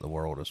looking at the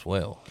world as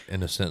well,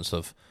 in the sense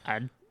of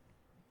I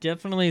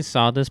definitely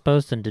saw this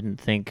post and didn't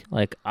think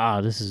like,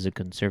 this is a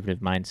conservative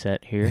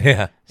mindset here.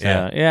 yeah,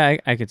 So, yeah,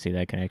 I could see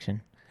that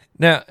connection.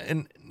 Now,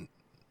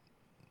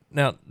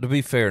 to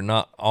be fair,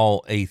 not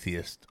all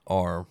atheists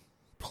are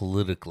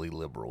politically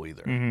liberal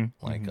either.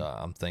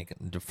 I'm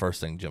thinking the first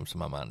thing that jumps to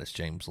my mind is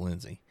James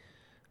Lindsay.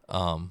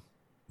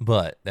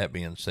 But that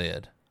being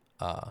said,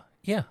 I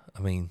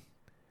mean,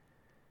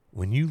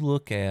 when you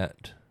look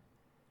at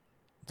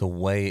the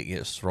way it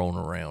gets thrown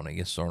around,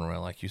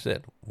 like you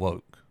said,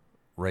 woke,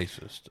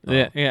 racist.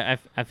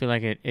 I feel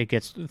like it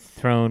gets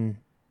thrown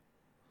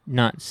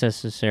not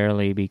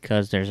necessarily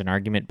because there's an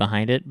argument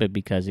behind it, but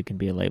because it can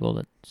be a label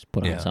that's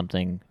put on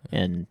something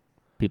and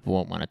people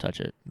won't want to touch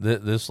it.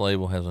 This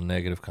label has a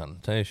negative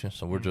connotation,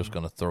 so we're just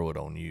going to throw it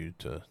on you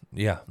to.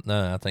 Yeah,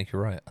 no, I think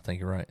you're right.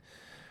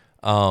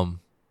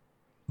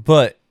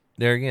 But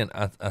there again,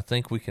 I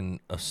think we can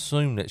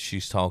assume that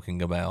she's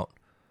talking about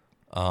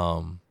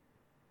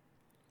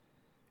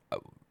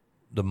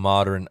the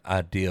modern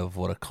idea of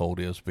what a cult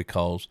is,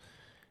 because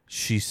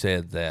she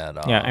said that.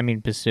 I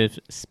mean,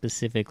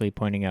 specifically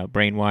pointing out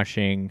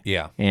brainwashing.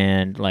 Yeah.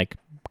 And like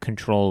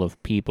control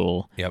of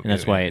people. Yep, and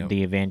that's why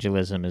the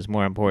evangelism is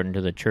more important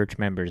to the church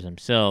members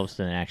themselves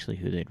than actually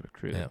who they'd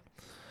recruit. Yeah.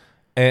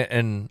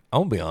 And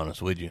I'm gonna be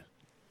honest with you.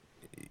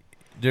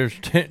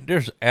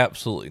 There's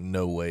absolutely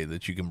no way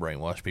that you can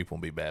brainwash people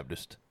and be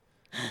Baptist.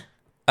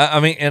 I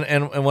mean,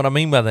 and what I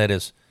mean by that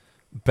is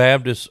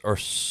Baptists are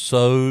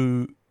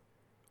so,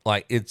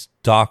 like, it's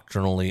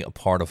doctrinally a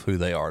part of who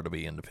they are to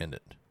be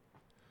independent,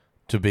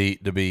 to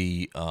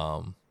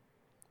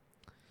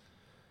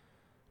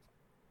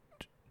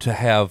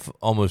have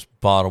almost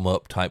bottom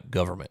up type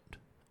government,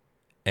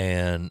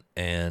 and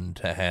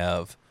to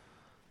have.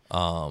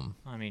 I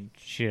mean,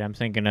 I'm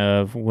thinking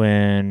of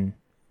when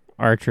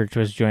our church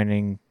was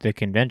joining the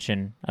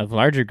convention of a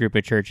larger group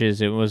of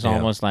churches. It was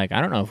almost like, I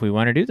don't know if we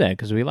want to do that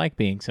because we like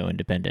being so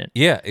independent.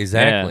 Yeah,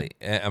 exactly.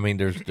 Yeah. I mean,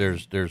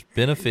 there's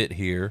benefit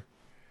here,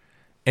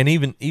 and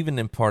even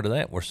in part of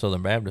that, we're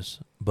Southern Baptists,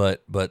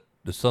 but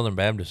the Southern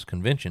Baptist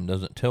Convention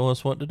doesn't tell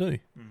us what to do,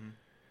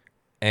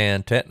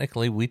 and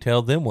technically we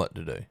tell them what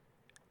to do,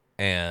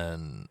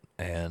 and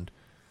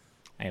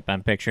if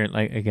I'm picturing,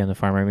 like, again, the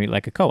farmer meet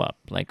like a co-op,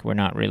 like we're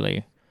not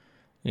really,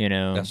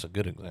 That's a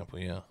good example.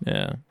 Yeah.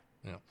 Yeah.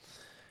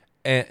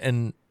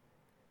 And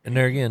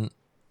there again,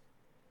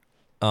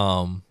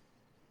 to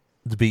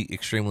be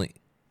extremely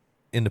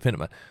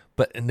independent,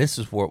 and this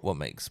is what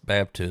makes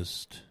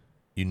Baptist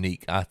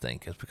unique, I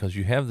think, is because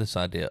you have this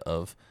idea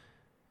of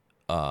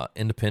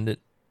independent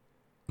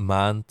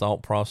mind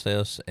thought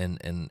process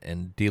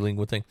and dealing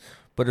with things,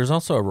 but there's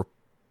also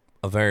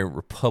a very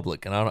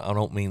republic, and I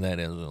don't mean that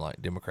as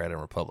like Democrat and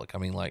Republic. I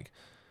mean like,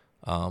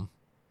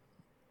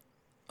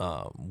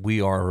 we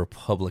are a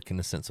republic in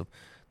the sense of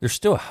there's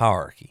still a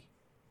hierarchy.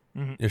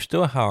 Mm-hmm. There's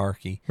still a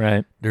hierarchy.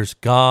 Right. There's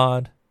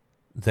God.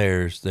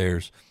 There's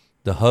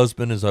the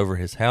husband is over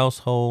his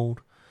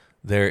household.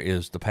 There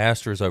is the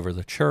pastor is over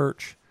the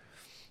church.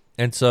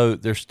 And so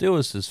there still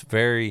is this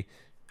very,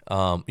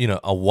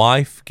 a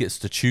wife gets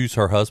to choose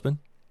her husband,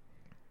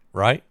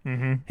 right?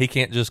 Mm-hmm. He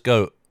can't just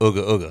go,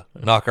 ooga,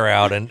 knock her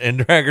out and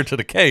drag her to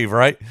the cave,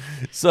 right?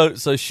 So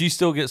she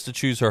still gets to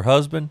choose her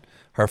husband.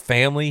 Her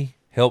family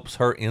helps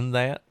her in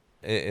that.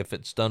 If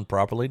it's done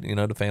properly,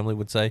 the family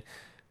would say,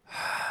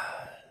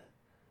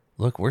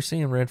 look, we're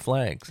seeing red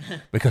flags,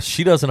 because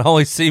she doesn't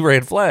always see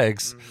red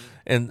flags.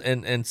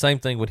 Mm-hmm. And same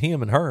thing with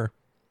him and her.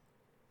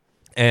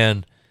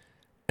 And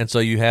so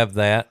you have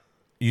that.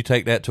 You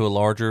take that to a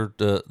larger,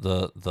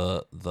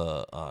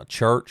 the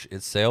church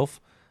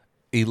itself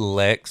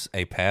elects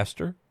a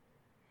pastor,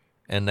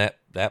 and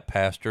that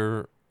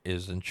pastor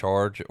is in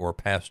charge, or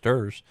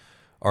pastors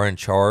are in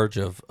charge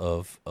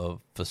of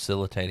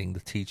facilitating the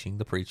teaching,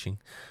 the preaching,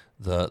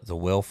 the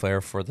welfare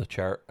for the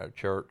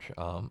church.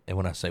 And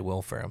when I say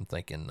welfare, I'm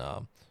thinking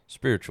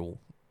spiritual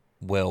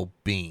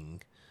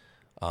well-being,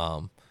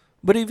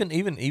 but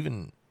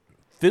even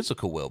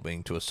physical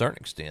well-being to a certain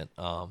extent,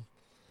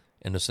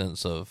 in the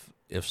sense of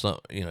if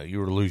you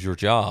were to lose your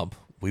job,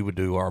 we would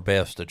do our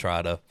best to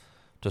try to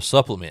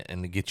supplement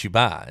and to get you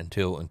by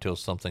until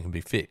something can be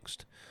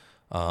fixed.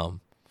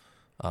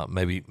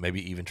 Maybe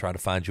even try to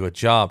find you a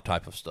job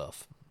type of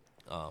stuff.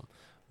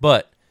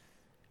 But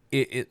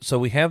so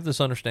we have this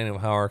understanding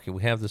of hierarchy.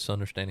 We have this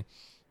understanding,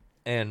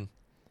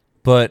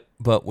 but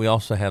we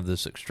also have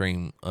this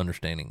extreme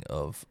understanding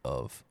of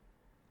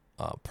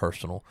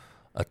personal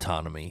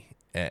autonomy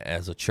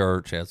as a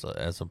church, as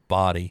a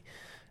body,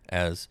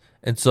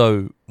 and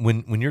so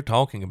when you're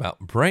talking about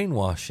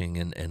brainwashing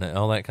and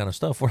all that kind of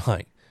stuff, we're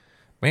like,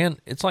 man,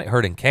 it's like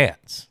herding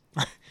cats.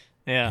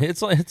 Yeah,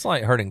 it's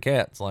like herding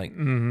cats. Like,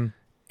 mm-hmm.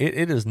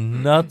 it is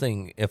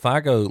nothing. If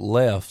I go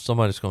left,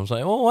 somebody's going to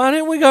say, well, why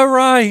didn't we go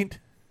right?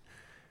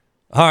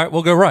 All right,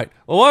 we'll go right.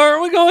 Well, why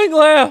are we going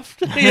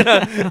left?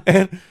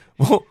 And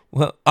well,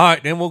 all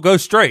right, then we'll go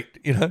straight.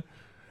 I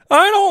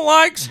don't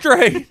like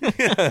straight.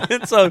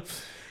 And so,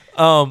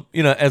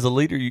 As a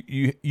leader,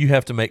 you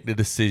have to make the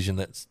decision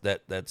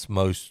that's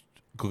most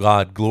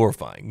God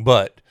glorifying.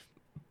 But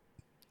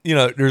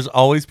there's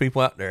always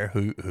people out there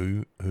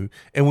who,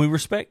 and we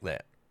respect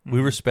that. We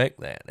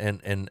respect that.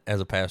 And as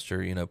a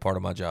pastor, part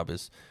of my job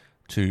is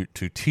to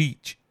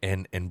teach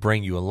and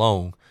bring you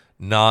along,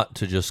 not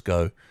to just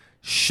go,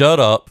 shut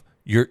up.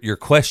 You're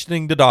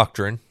questioning the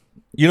doctrine.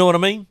 You know what I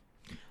mean?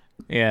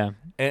 Yeah.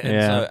 And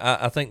so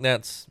I think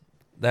that's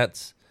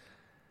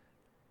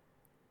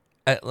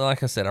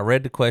like I said, I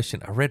read the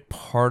question. I read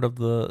part of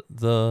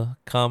the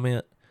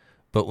comment,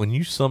 but when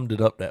you summed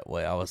it up that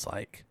way, I was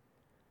like,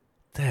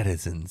 that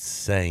is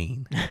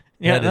insane.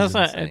 Yeah, that's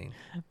insane.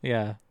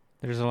 Yeah.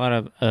 There's a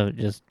lot of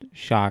just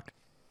shock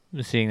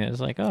seeing that. It's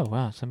like, oh,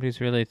 wow,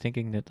 somebody's really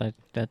thinking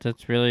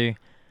that's really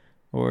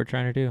what we're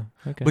trying to do.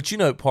 Okay.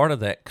 But, part of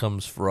that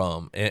comes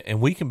from,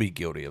 and we can be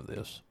guilty of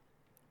this,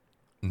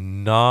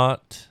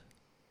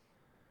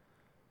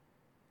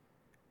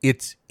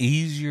 it's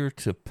easier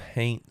to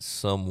paint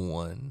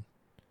someone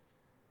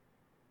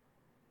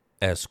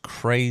as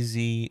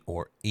crazy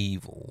or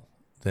evil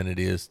than it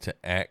is to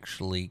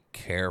actually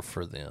care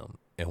for them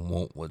and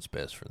want what's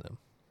best for them.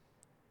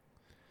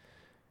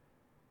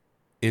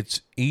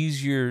 It's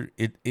easier,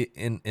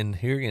 and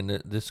here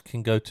again, this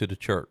can go to the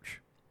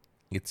church.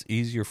 It's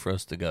easier for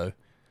us to go,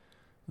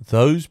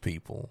 those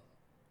people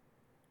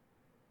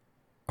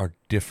are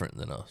different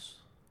than us,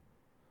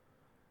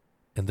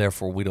 and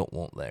therefore we don't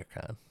want their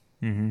kind.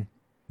 Mm-hmm.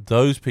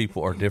 Those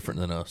people are different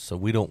than us, so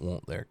we don't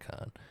want their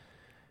kind.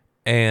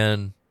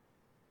 And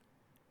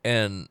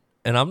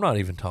I'm not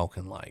even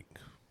talking like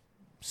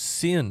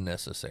sin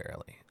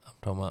necessarily. I'm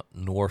talking about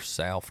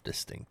north-south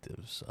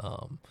distinctives,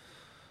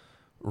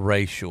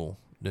 racial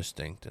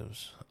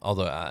distinctives.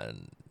 Although,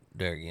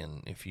 there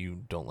again, if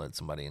you don't let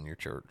somebody in your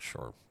church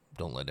or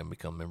don't let them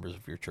become members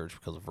of your church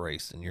because of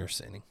race, then you're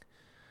sinning.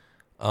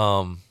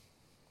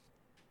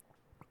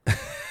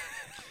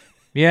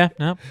 Yeah,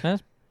 no,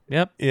 that's,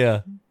 yep.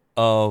 Yeah.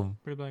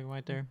 Pretty black and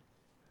white there.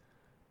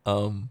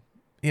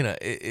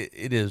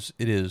 It is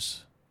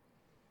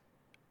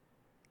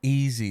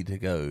easy to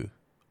go,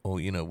 oh,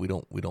 we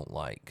don't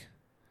like,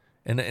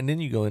 and then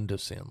you go into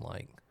sin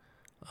like,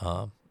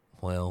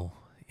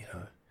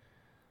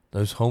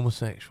 those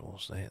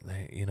homosexuals, they're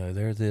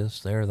this,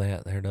 they're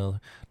that, they're the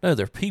other. No,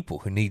 they're people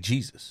who need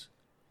Jesus.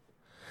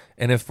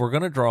 And if we're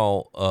going to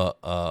draw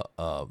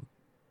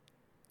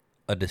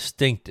a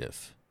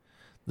distinctive,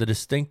 the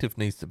distinctive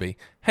needs to be,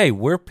 hey,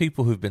 we're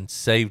people who've been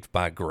saved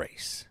by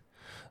grace.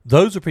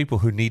 Those are people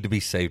who need to be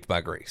saved by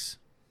grace.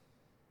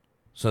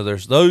 So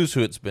there's those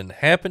who it's been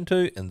happened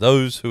to and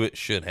those who it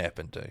should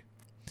happen to.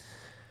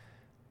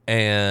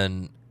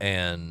 And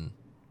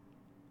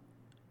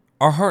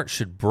our hearts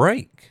should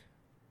break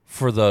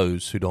for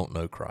those who don't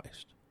know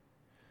Christ.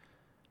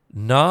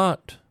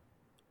 Not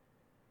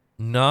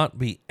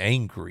be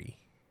angry.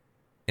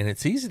 And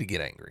it's easy to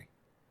get angry.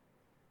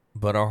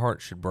 But our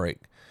hearts should break.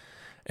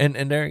 And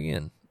there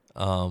again,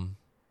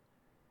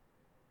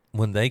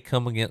 when they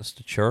come against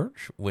the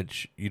church,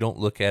 which you don't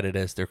look at it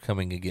as they're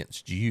coming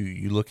against you,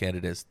 you look at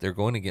it as they're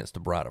going against the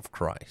bride of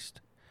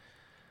Christ.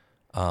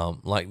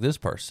 Like this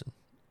person,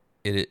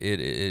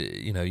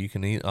 you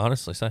can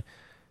honestly say,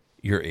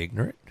 you're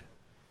ignorant.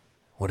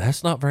 Well,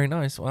 that's not very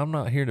nice. Well, I'm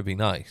not here to be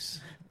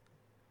nice,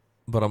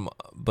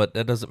 but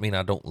that doesn't mean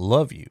I don't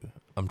love you.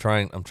 I'm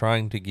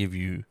trying to give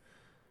you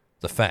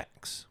the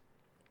facts,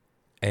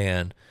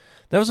 and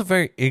that was a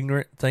very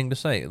ignorant thing to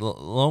say.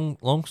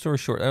 Long story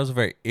short, that was a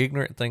very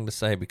ignorant thing to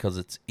say because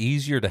it's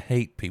easier to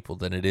hate people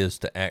than it is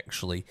to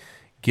actually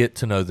get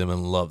to know them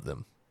and love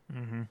them.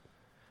 Mm-hmm.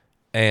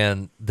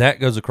 And that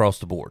goes across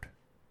the board.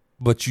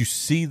 But you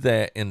see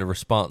that in the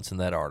response in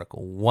that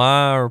article.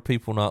 Why are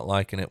people not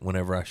liking it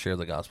whenever I share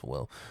the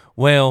gospel?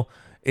 Well,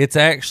 it's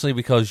actually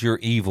because you're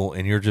evil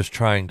and you're just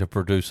trying to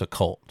produce a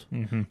cult.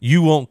 Mm-hmm.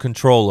 You want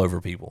control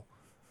over people.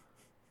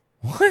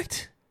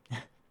 What?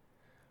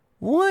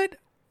 What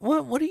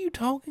are you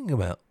talking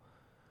about?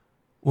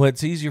 Well,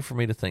 it's easier for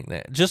me to think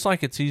that. Just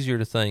like it's easier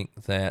to think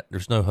that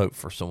there's no hope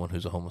for someone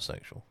who's a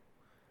homosexual.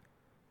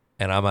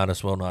 And I might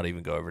as well not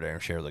even go over there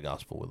and share the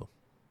gospel with them.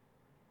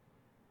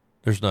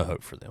 There's no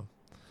hope for them.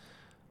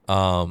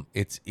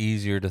 It's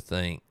easier to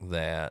think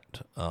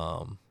that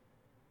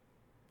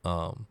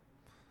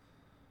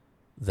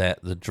that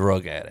the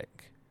drug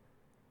addict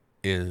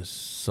is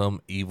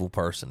some evil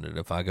person that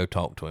if I go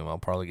talk to him, I'll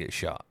probably get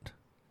shot.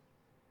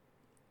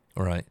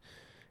 All right?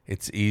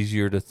 It's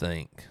easier to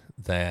think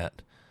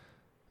that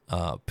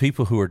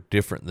people who are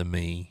different than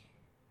me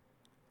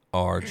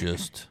are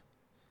just,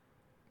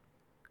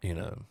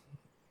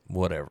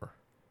 whatever.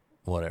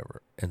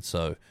 And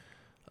so,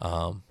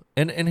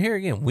 and here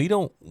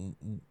again,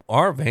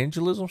 our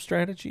evangelism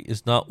strategy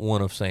is not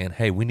one of saying,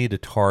 hey, we need to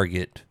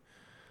target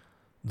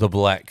the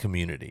black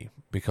community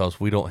because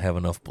we don't have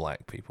enough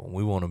black people.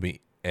 We want to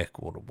be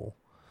equitable.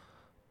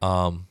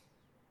 Our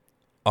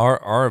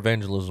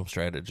evangelism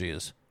strategy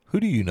is,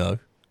 who do you know?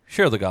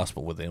 Share the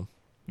gospel with them.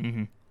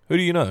 Mm-hmm. Who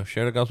do you know?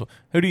 Share the gospel.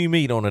 Who do you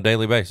meet on a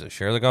daily basis?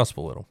 Share the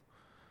gospel with them.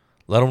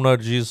 Let them know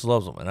that Jesus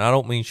loves them. And I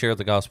don't mean share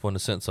the gospel in the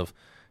sense of,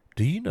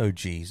 do you know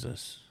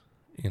Jesus?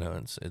 You know,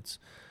 it's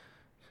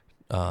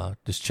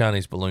this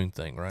Chinese balloon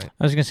thing, right?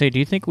 I was going to say, do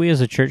you think we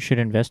as a church should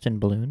invest in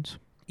balloons?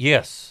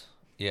 Yes.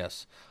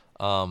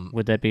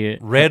 Would that be it?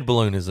 Red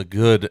Balloon is a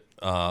good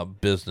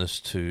business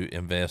to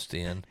invest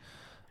in.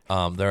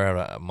 They're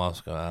out of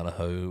Moscow,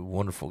 Idaho.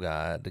 Wonderful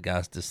guy. The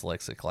guy's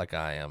dyslexic like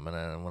I am.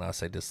 And when I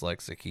say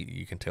dyslexic,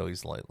 you can tell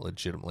he's like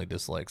legitimately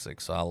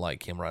dyslexic. So I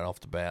like him right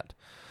off the bat.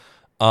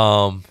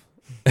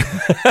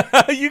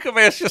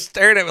 UCOMMAN's just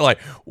staring at me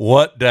like,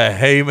 what the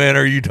hey man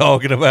are you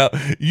talking about?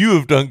 You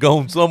have done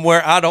gone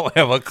somewhere. I don't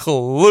have a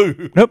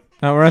clue. Nope,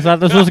 not where I thought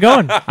this was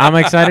going. I'm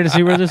excited to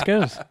see where this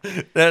goes.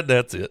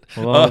 That's it.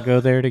 We'll all go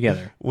there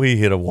together. We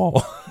hit a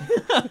wall.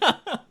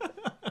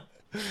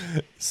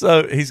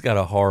 So he's got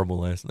a horrible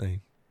last name.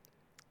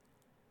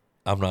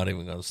 I'm not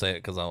even going to say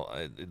it because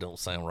it don't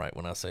sound right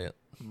when I say it.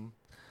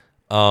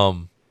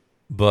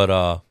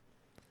 But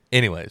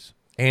anyways,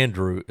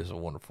 Andrew is a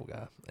wonderful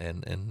guy,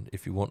 and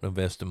if you want to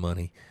invest in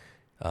money,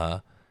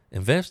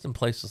 invest in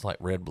places like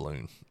Red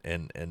Balloon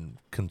and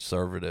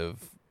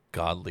conservative,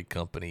 godly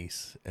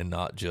companies, and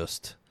not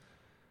just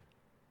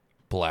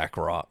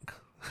BlackRock.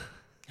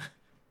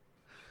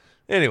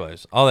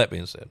 Anyways, all that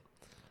being said,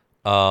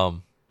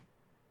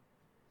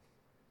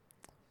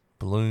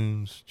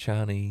 balloons,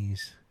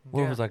 Chinese.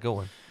 Where was I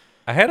going?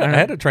 I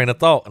had a train of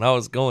thought, and I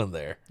was going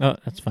there. Oh,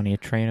 that's funny. A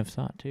train of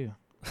thought too.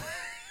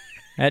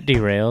 That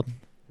derailed.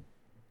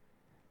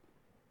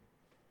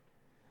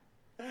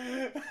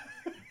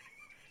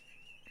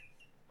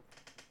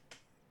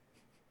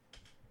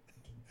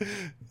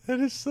 That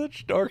is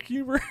such dark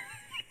humor.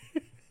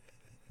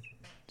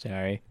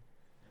 Sorry.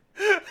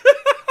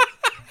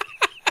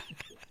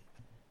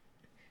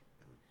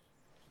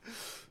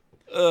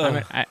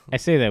 I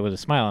say that with a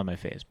smile on my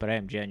face, but I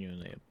am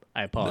genuinely.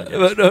 I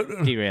apologize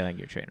for derailing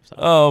your train of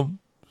thought.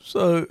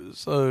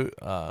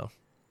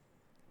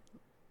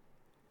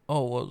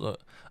 What was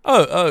it?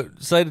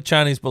 Say the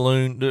Chinese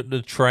balloon,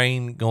 the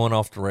train going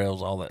off the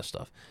rails, all that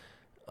stuff.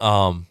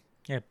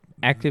 Yeah,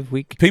 active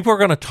week. People are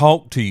going to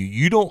talk to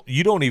you.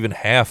 You don't even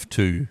have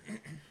to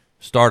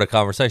start a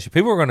conversation.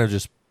 People are going to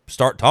just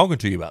start talking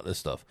to you about this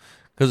stuff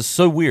because it's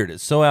so weird.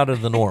 It's so out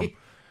of the norm.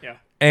 Yeah.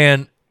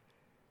 And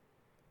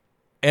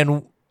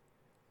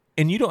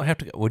you don't have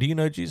to go, well, do you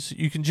know Jesus?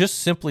 You can just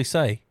simply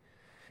say,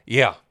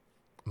 yeah,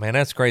 man,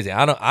 that's crazy.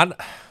 I don't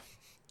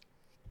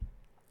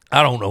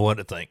know what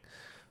to think.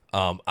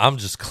 I'm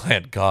just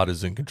glad God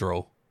is in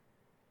control.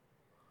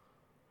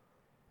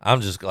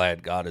 I'm just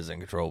glad God is in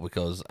control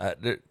because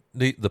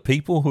the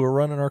people who are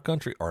running our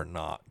country are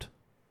not.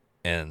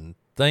 And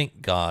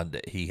thank God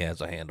that he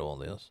has a handle on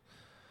this.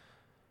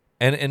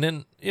 And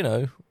then, you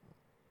know,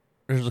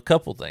 there's a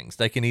couple things.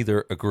 They can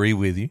either agree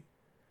with you.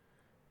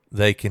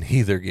 They can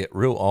either get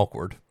real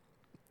awkward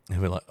and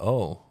be like,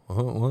 oh,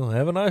 well,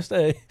 have a nice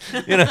day.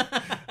 You know.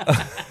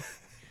 I've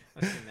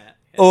seen that.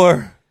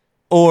 Yeah.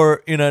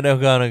 Or, you know, they're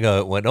going to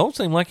go, well, it don't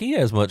seem like he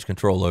has much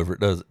control over it,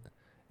 does it?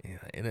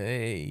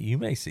 You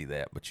may see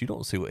that, but you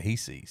don't see what he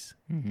sees.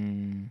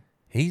 Mm-hmm.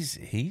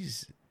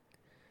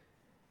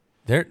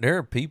 There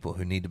are people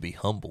who need to be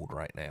humbled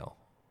right now.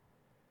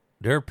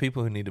 There are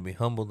people who need to be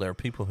humbled. There are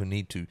people who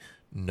need to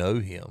know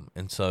him.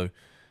 And so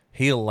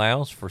he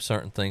allows for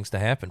certain things to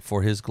happen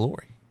for his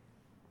glory.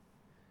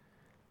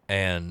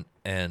 And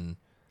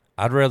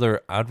I'd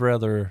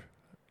rather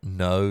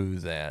know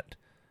that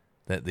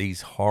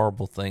these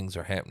horrible things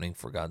are happening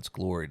for God's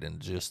glory than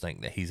just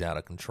think that he's out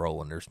of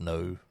control and there's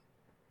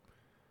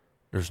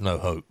no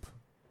hope.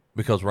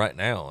 Because right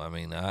now, I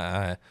mean,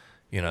 I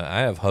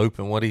have hope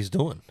in what he's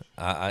doing.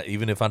 I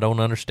even if I don't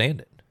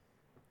understand it,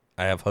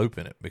 I have hope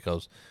in it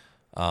because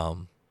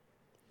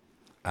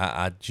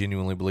I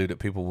genuinely believe that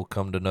people will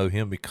come to know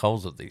him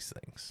because of these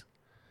things.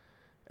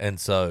 And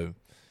so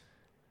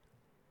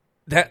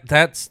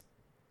that's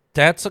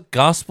a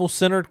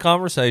gospel-centered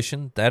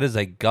conversation. That is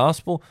a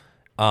gospel.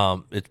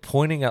 It's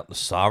pointing out the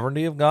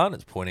sovereignty of God.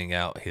 It's pointing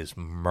out his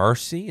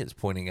mercy. It's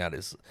pointing out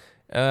his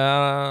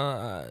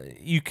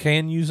you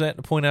can use that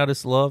to point out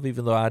his love,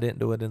 even though I didn't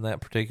do it in that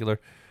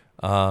particular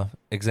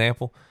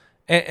example.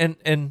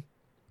 And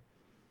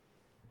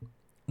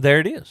there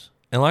it is.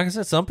 And like I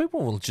said, some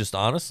people will just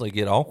honestly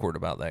get awkward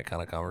about that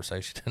kind of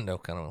conversation. And they'll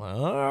kind of like,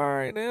 all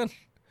right, then.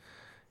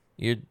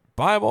 You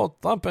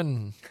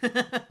Bible-thumping,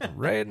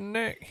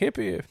 redneck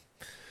hippie.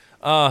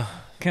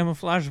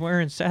 Camouflage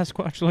wearing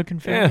Sasquatch looking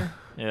fella.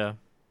 Yeah.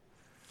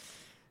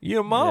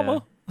 Your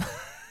mama. Yeah.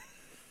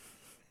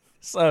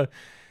 So,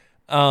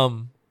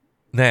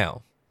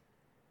 now,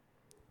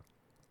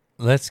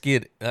 let's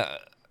get,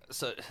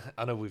 so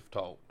I know we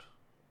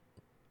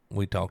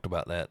talked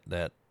about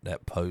that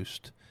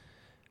post.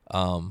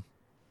 But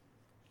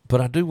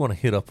I do want to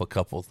hit up a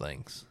couple of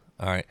things.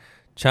 All right.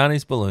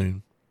 Chinese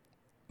balloon.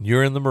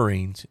 You're in the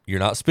Marines. You're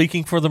not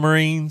speaking for the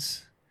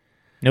Marines.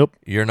 Nope.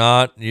 You're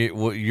not.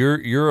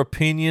 Your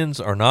opinions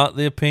are not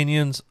the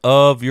opinions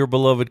of your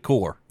beloved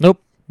Corps.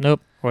 Nope.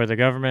 Or the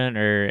government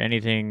or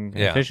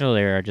anything official.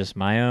 They are just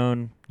my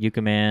own.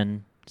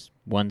 UCOMMAN,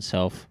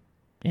 oneself.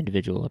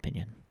 individual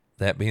opinion.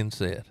 That being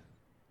said,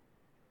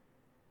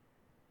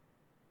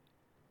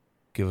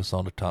 give us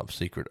all the top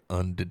secret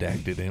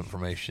undidacted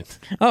information.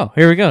 Oh,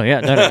 here we go.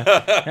 Yeah,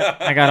 yeah,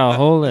 I got a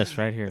whole list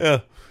right here. Yeah,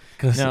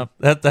 because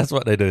that's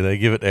what they do. They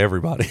give it to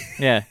everybody.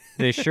 Yeah,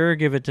 they sure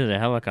give it to the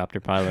helicopter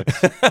pilots.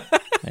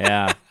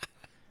 Yeah.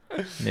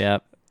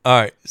 Yep.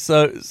 All right.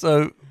 So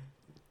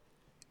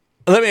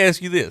let me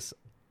ask you this.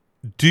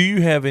 Do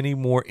you have any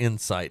more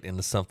insight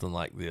into something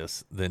like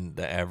this than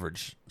the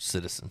average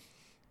citizen?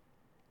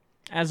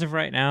 As of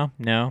right now,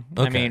 no.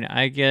 Okay.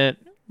 I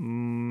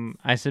mean,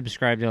 I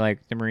subscribe to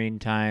like the Marine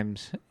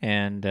Times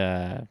and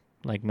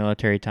like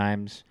Military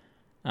Times.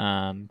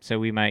 So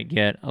we might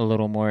get a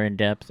little more in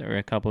depth or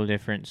a couple of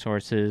different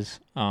sources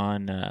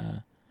on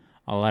a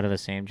lot of the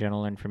same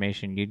general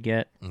information you'd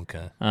get.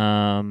 Okay.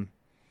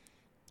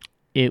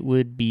 It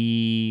would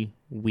be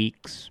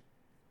weeks,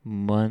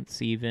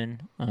 months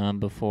even,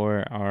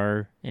 before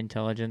our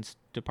intelligence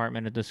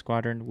department of the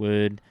squadron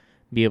would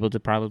be able to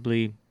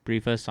probably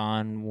brief us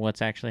on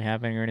what's actually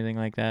happening or anything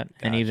like that.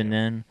 Gotcha. And even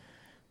then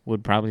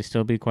would probably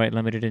still be quite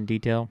limited in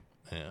detail.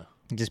 Yeah.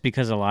 Just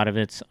because a lot of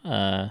it's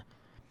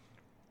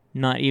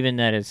not even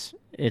that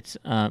it's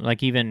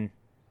like even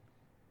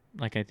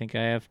like I think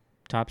I have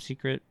top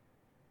secret.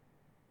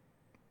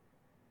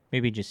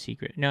 Maybe just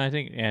secret. No, I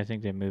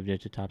think they moved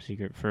it to top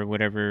secret for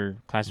whatever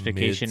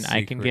classification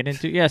I can get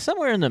into. Yeah,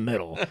 somewhere in the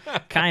middle.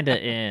 Kind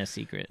of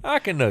secret. I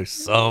can know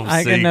some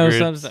I secrets. can know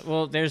some stuff.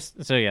 Well, there's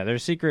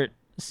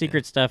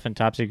secret stuff and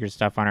top secret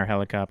stuff on our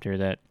helicopter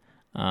that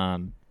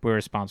we're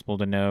responsible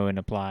to know and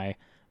apply.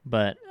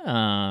 But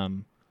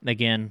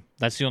again,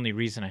 that's the only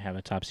reason I have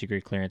a top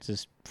secret clearance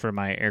is for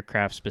my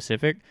aircraft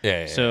specific.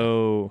 Yeah.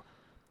 So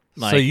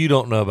so you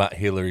don't know about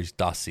Hillary's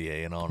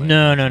dossier and all that?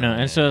 No.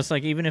 And so it's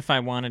like even if I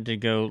wanted to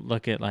go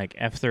look at like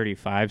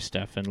F-35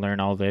 stuff and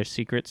learn all their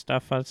secret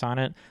stuff that's on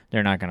it,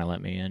 they're not going to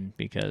let me in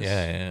because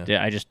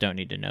I just don't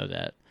need to know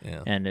that.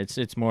 Yeah. And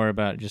it's more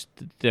about just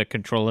the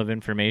control of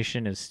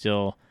information is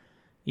still,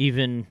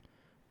 even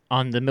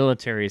on the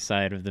military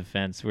side of the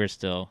fence, we're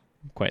still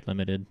quite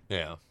limited.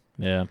 Yeah.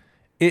 Yeah.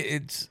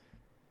 It's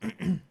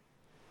to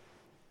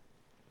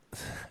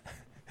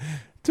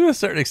a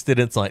certain extent,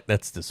 it's like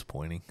that's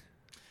disappointing.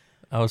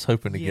 I was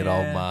hoping to get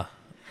all my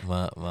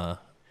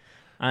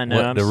I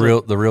know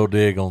the real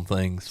dig on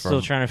things.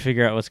 Still trying to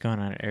figure out what's going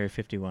on at Area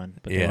 51,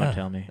 but they won't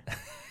tell me.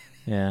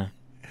 Yeah.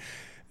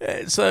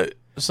 So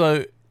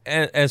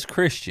as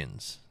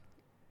Christians,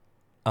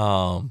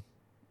 the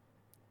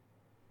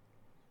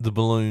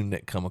balloon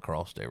that come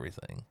across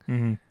everything.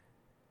 Mm-hmm.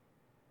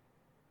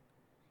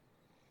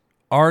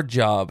 Our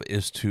job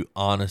is to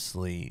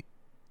honestly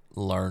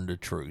learn the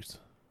truth.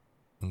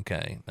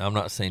 Okay, now, I'm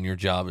not saying your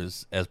job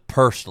is as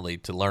personally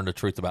to learn the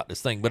truth about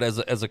this thing, but as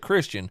a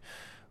Christian,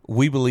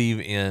 we believe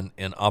in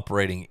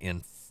operating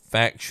in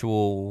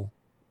factual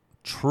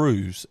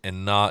truths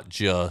and not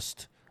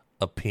just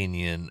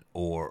opinion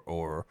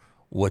or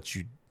what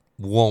you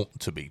want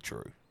to be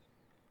true.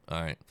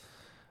 All right,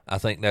 I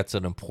think that's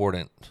an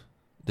important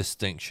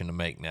distinction to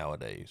make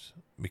nowadays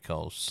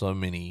because so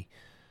many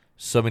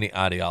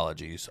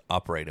ideologies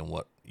operate in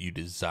what you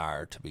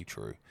desire to be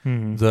true.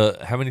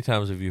 Mm-hmm. How many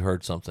times have you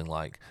heard something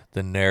like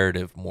the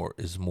narrative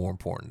is more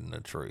important than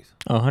the truth?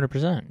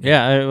 100%.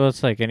 Yeah, well,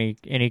 it's like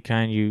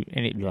anytime you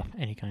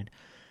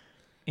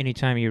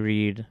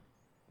read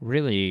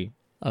really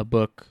a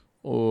book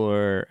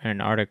or an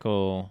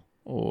article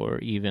or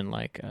even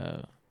like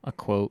a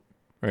quote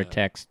or a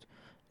text,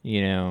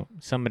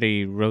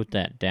 somebody wrote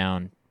that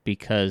down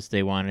because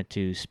they wanted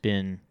to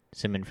spin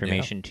some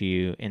information to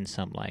you in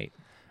some light.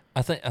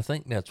 I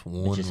think that's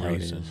one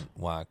reason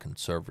why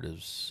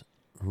conservatives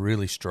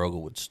really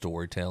struggle with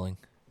storytelling.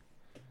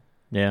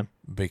 Yeah.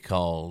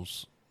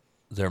 Because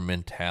their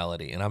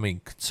mentality, and I mean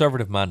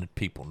conservative-minded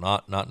people,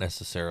 not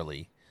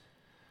necessarily.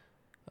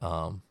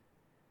 There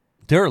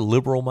are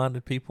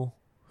liberal-minded people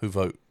who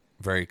vote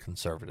very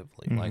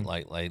conservatively, mm-hmm.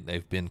 like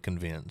they've been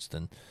convinced,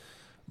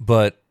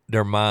 but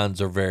their minds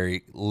are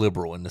very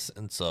liberal in the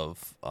sense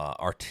of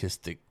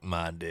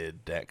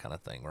artistic-minded, that kind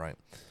of thing, right?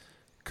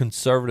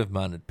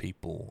 Conservative-minded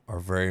people are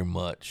very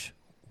much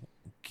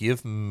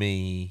give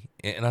me,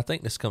 and I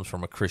think this comes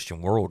from a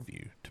Christian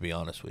worldview, to be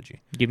honest with you.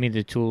 Give me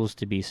the tools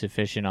to be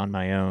sufficient on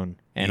my own,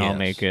 and I'll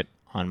make it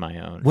on my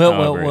own.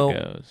 Well, it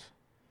goes.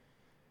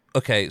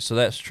 Okay, so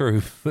that's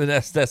true, but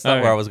that's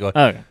not where I was going.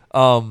 Okay.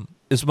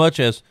 As much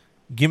as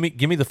give me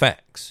the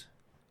facts,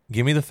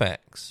 give me the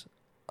facts.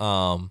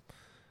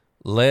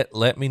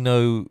 Let me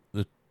know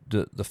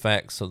the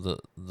facts of the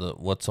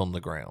what's on the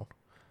ground.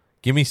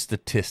 Give me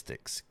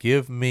statistics.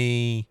 Give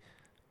me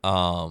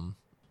where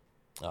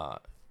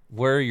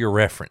are your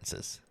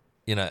references?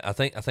 I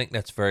think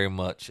that's very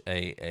much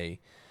a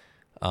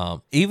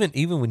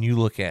even when you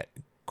look at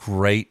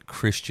great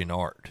Christian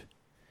art,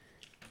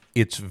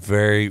 it's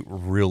very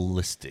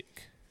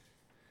realistic,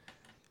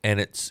 and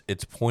it's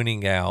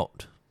pointing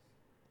out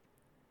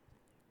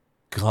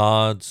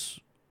God's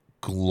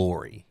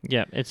glory.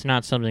 Yeah, it's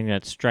not something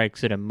that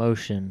strikes at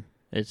emotion.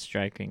 It's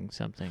striking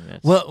something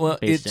that's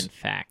based in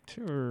fact.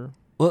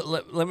 Well,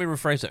 let me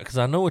rephrase that, because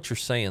I know what you're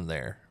saying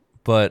there,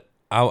 but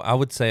I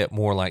would say it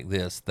more like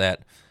this,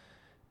 that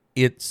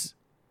it's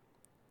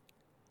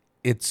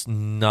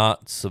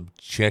not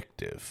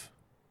subjective.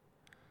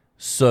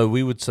 So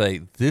we would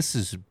say this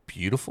is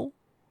beautiful,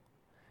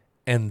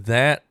 and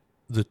that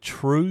the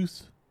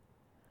truth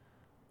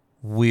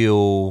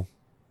will,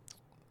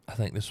 I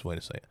think this is the way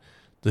to say it,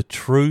 the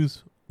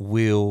truth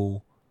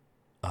will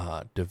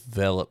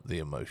develop the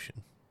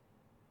emotion.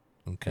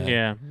 Okay.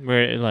 Yeah,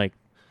 where like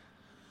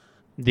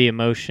the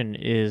emotion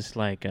is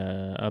like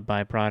a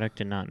byproduct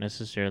and not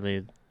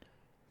necessarily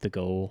the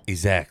goal.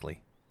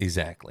 Exactly.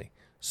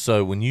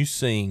 So when you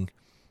sing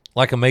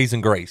like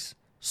Amazing Grace,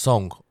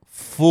 song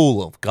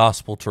full of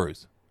gospel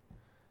truth,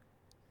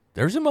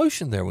 there's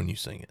emotion there when you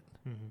sing it.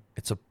 Mm-hmm.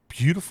 It's a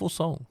beautiful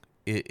song.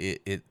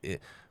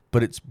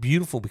 But it's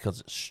beautiful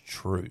because it's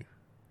true.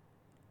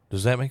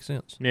 Does that make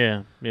sense?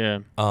 Yeah.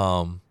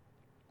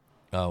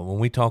 When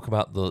we talk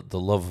about the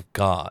love of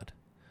God,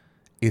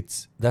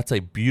 that's a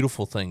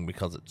beautiful thing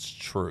because it's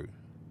true.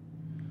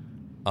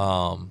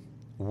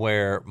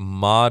 Where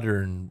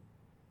modern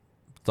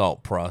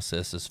thought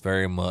process is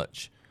very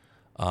much,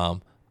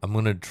 I'm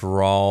going to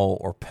draw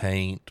or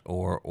paint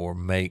or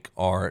make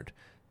art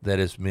that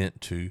is meant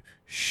to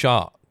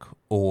shock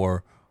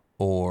or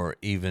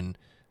even,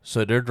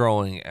 so they're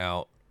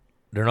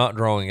not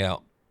drawing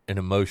out an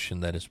emotion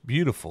that is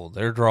beautiful.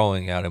 They're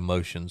drawing out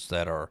emotions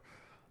that are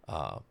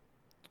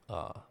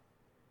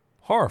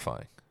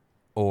horrifying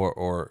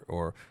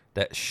or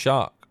that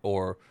shock,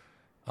 or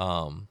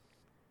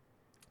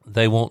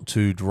they want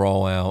to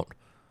draw out,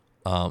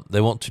 they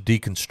want to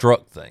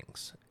deconstruct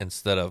things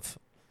instead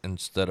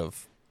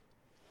of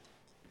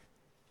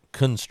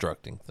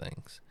constructing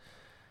things.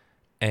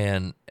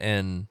 And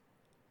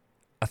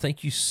I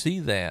think you see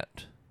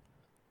that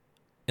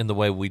in the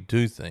way we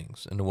do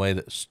things, in the way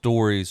that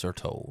stories are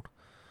told.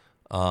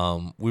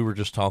 We were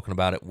just talking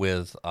about it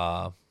with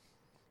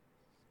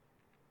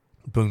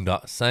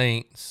Boondock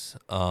Saints,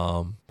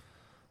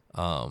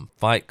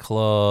 Fight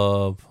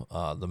Club,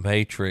 The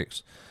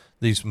Matrix.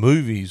 These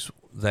movies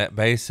that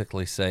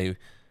basically say,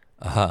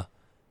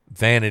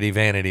 vanity,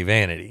 vanity,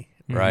 vanity,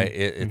 mm-hmm. right?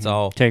 It's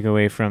all... Take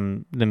away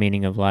from the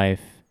meaning of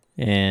life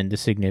and the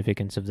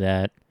significance of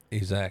that.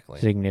 Exactly.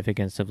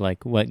 Significance of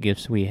like what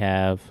gifts we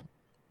have,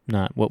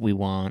 not what we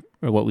want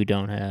or what we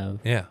don't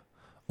have. Yeah.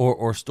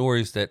 Or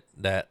stories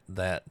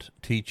that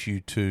teach you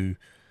to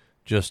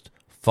just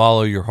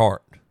follow your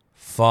heart,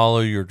 follow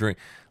your dream.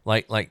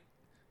 Like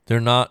they're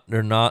not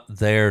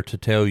there to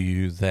tell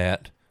you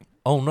that,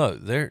 oh no,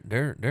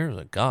 there's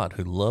a God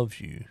who loves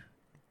you.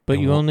 But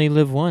you only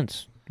live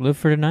once. Live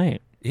for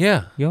tonight.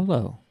 Yeah.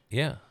 YOLO.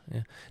 Yeah.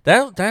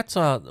 That's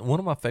one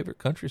of my favorite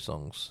country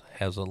songs.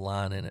 Has a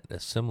line in it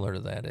that's similar to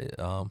that.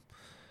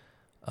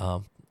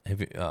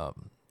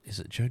 Is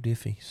it Joe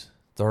Diffie's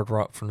 "Third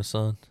Rock from the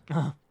Sun"?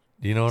 Do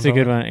you know what it's a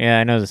good one. Yeah,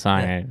 I know the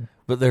song. Yeah.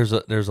 But there's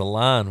a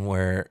line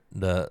where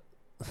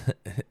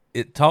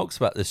it talks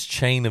about this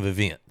chain of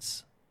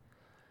events,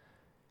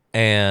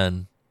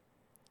 and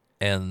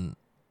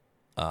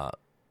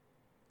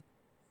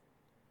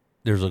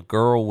there's a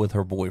girl with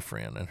her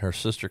boyfriend, and her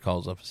sister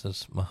calls up and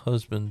says, "My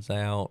husband's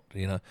out,"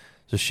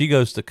 So she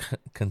goes to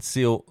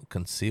console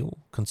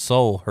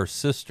her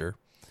sister,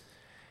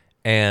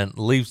 and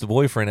leaves the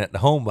boyfriend at the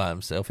home by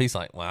himself. He's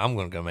like, "Well, I'm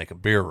going to go make a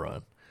beer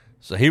run."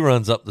 So he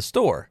runs up the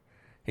store.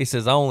 He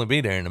says, "I'll only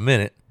be there in a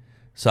minute,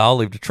 so I'll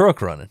leave the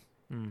truck running."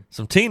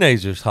 Some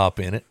teenagers hop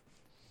in it,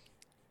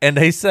 and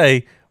they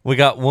say, "We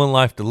got one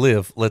life to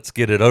live. Let's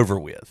get it over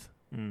with."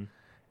 And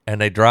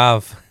they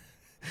drive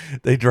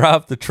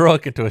the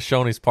truck into a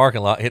Shoney's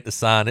parking lot, hit the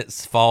sign, it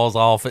falls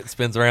off, it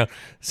spins around.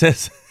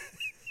 Says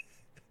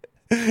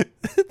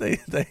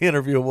they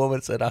interview a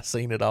woman, said, "I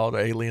seen it all. The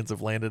aliens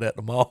have landed at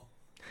the mall."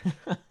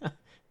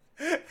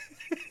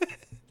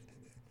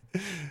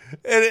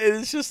 And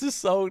it's just this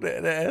song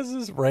that has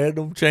this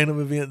random chain of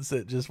events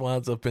that just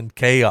winds up in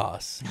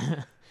chaos.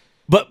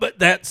 But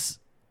that's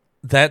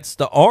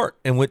the art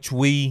in which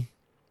we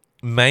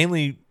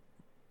mainly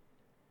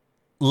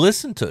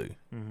listen to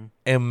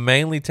and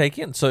mainly take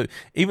in. So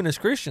even as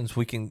Christians,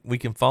 we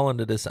can fall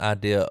into this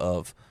idea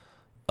of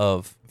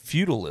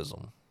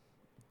feudalism,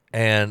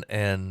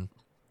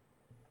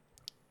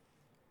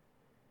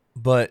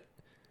 but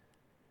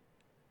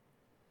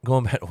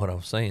going back to what I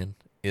was saying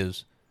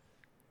is,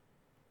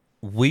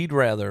 we'd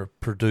rather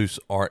produce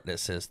art that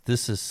says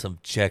this is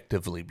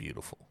subjectively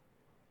beautiful,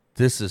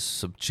 this is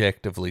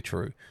subjectively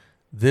true,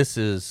 this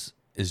is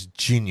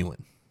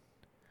genuine,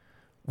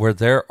 where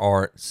their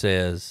art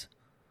says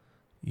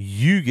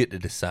you get to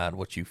decide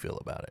what you feel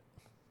about it.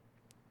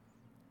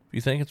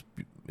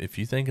 If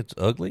you think it's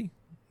ugly,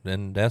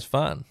 then that's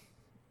fine.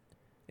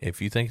 If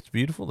you think it's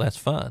beautiful, that's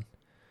fine.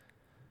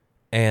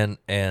 And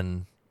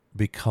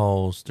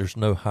because there's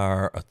no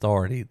higher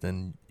authority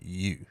than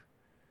you,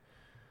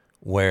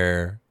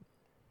 where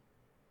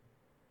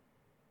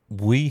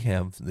we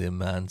have the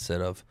mindset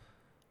of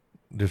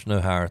there's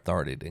no higher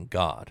authority than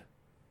God,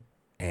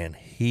 and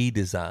He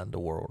designed the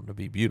world to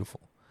be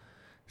beautiful.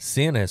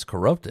 Sin has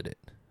corrupted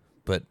it,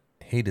 but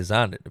He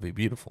designed it to be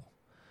beautiful,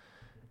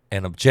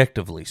 and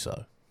objectively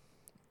so.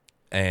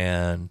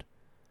 And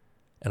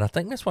I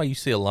think that's why you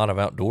see a lot of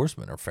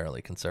outdoorsmen are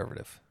fairly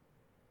conservative.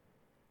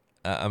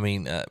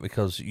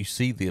 Because you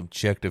see the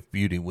objective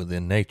beauty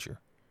within nature.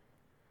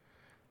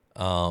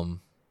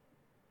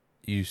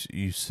 You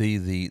see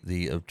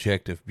the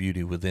objective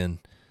beauty within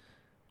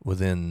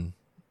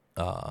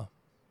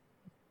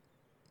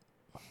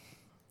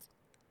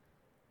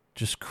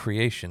just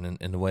creation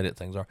and the way that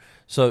things are.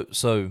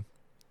 So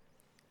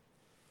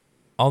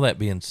all that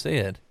being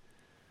said,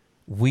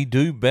 we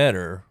do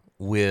better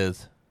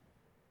with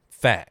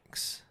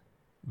facts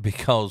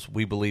because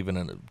we believe in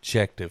an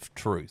objective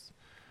truth,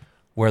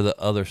 where the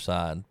other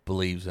side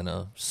believes in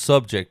a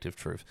subjective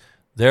truth.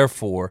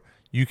 Therefore,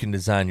 you can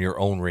design your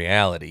own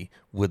reality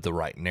with the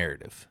right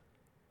narrative.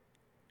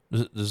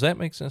 Does that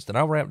make sense? Did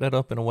I wrap that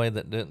up in a way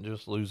that didn't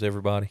just lose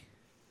everybody?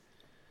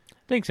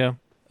 I think so.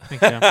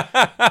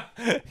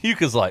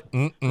 Yuka's like,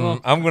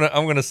 well, I'm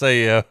gonna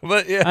say yeah,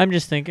 but yeah. I'm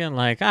just thinking,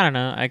 like, I don't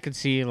know. I could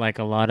see like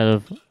a lot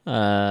of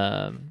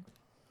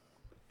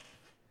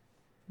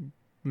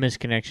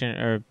misconnection,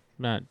 or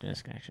not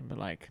misconnection, but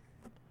like,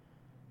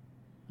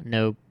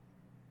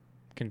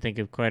 can think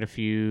of quite a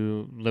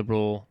few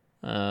liberal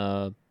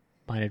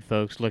minded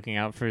folks looking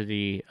out for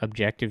the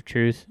objective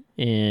truth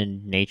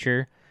in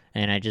nature,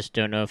 and I just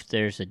don't know if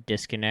there's a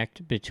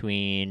disconnect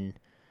between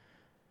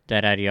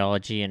that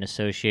ideology and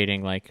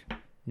associating like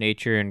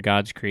nature and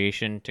God's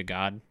creation to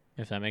God,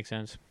 if that makes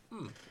sense.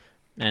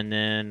 And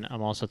then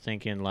I'm also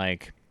thinking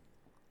like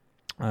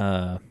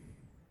I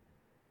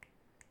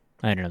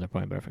had another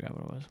point, but I forgot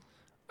what it was.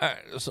 All right,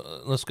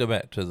 so let's go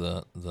back to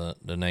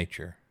the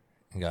nature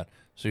and God.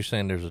 So you're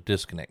saying there's a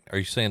disconnect. Are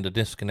you saying the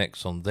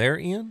disconnect's on their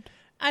end?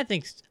 I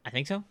think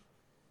so.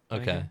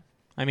 Okay.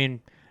 I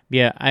mean,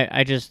 yeah,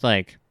 I just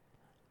like,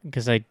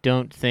 because I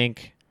don't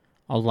think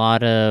a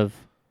lot of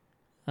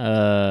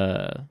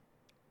other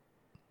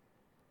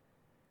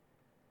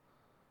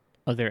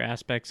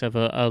aspects of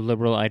a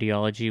liberal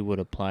ideology would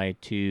apply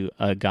to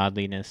a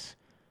godliness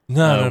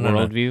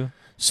worldview.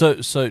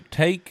 No. So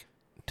take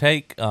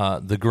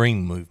the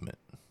green movement,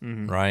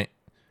 right?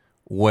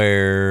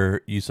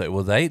 Where you say,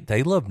 well,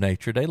 they love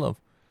nature.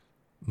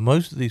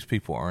 Most of these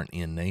people aren't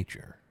in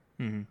nature.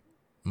 Mm-hmm.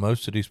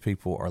 Most of these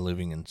people are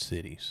living in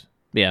cities.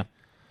 Yeah.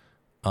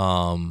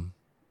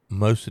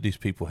 Most of these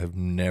people have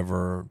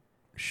never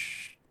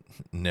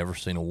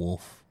seen a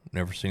wolf,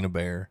 never seen a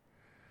bear,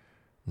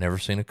 never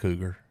seen a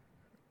cougar.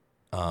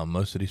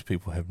 Most of these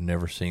people have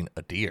never seen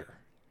a deer.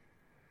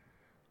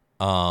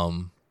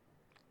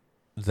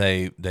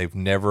 They've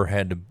never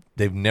had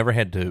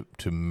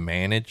to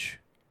manage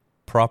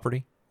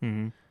property.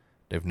 Mm-hmm.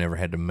 They've never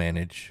had to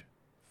manage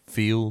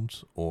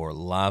fields or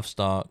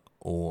livestock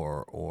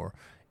or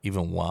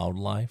even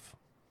wildlife.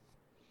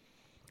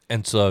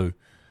 And so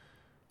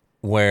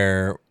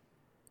where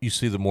you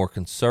see the more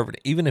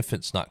conservative, even if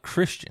it's not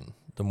Christian,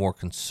 the more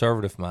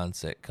conservative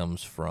mindset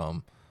comes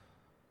from,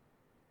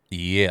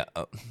 here's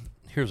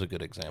a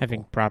good example.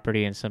 Having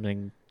property and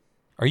something.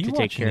 Are you to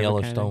watching take care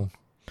Yellowstone?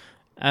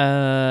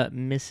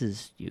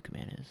 Mrs.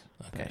 Yukaman is.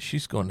 Okay,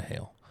 she's going to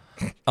hell.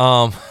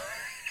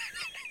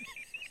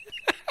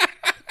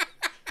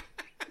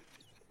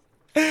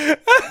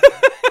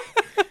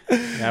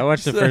 I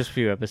watched the first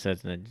few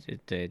episodes and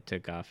it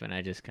took off, and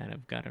I just kind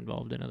of got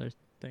involved in other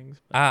things.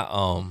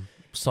 I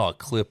saw a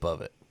clip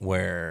of it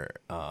where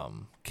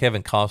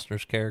Kevin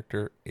Costner's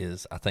character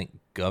is, I think,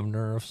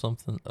 governor of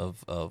something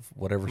of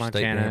whatever state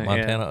they're in.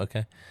 Montana. Yeah.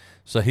 Okay,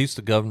 so he's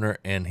the governor,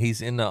 and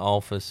he's in the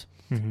office,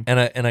 and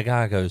a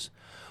guy goes,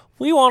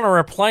 "We want to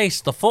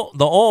replace the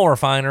oil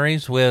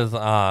refineries with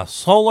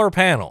solar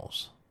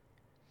panels,"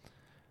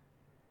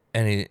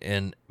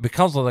 and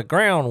because of the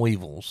ground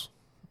weevils.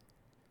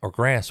 Or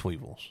grass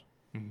weevils.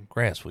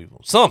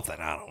 Something,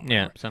 I don't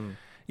know.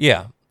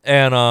 Yeah.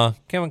 And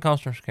Kevin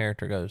Costner's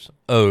character goes,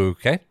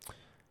 okay,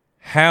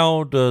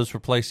 how does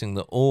replacing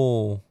the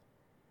oil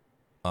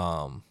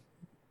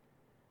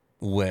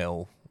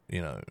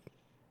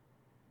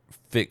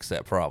fix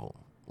that problem?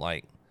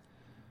 Like,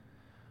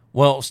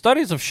 well,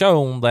 studies have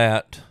shown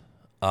that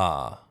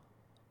the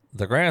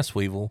grass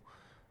weevil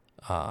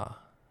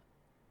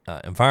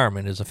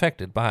environment is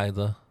affected by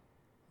the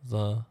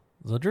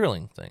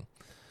drilling thing.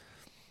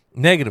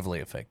 Negatively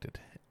affected.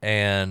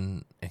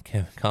 And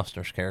Kevin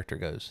Costner's character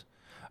goes,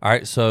 all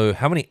right, so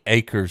how many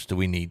acres do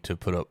we need to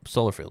put up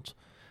solar fields?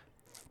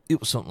 It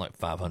was something like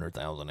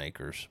 500,000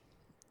 acres.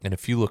 And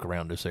if you look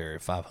around this area,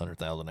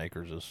 500,000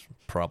 acres is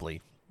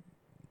probably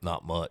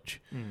not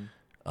much.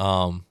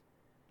 And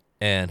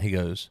he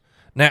goes,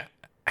 now,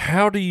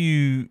 how do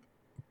you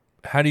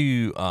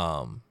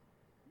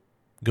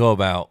go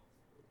about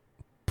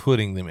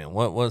putting them in?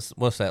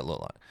 What's that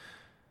look like?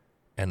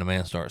 And the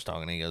man starts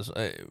talking. He goes,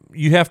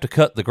 you have to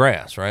cut the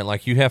grass, right?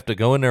 Like, you have to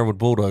go in there with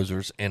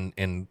bulldozers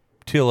and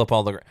till up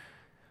all the grass.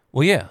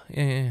 Well, yeah.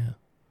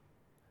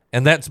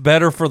 And that's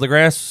better for the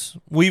grass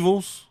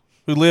weevils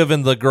who live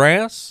in the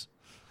grass?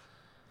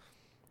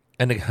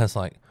 And the guy's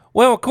like,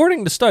 well,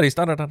 according to studies,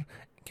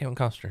 Kevin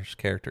Costner's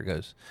character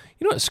goes,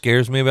 "You know what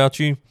scares me about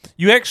you?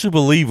 You actually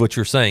believe what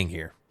you're saying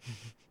here.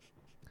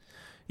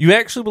 You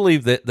actually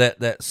believe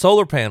that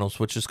solar panels,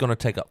 which is going to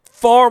take up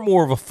far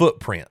more of a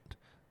footprint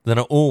than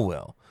an oil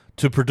well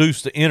to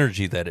produce the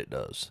energy that it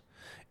does,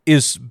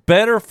 is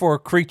better for a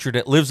creature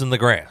that lives in the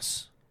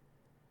grass."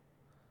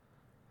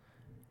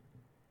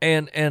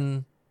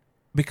 And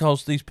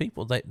because these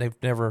people they've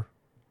never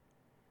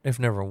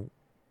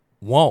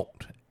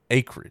walked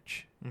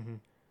acreage. Mm-hmm.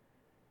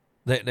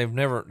 They've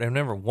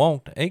never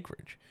walked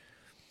acreage.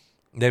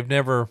 They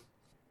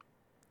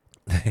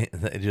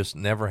just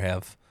never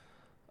have.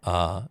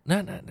 No.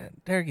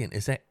 There again,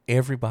 is that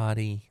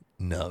everybody?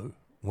 No,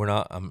 we're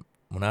not.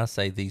 When I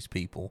say these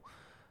people,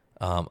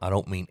 I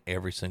don't mean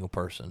every single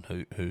person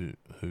who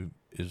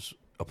is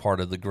a part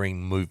of the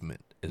green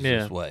movement is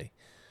this way.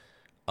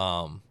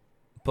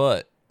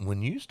 But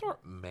when you start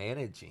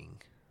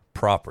managing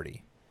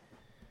property,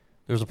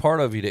 there's a part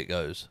of you that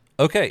goes,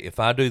 okay, if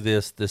I do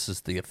this, this is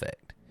the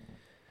effect.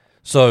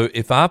 So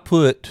if I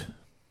put,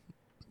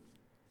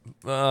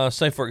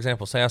 say for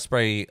example, I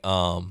spray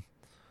a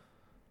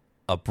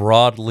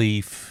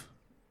broadleaf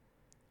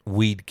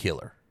weed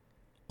killer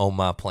on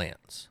my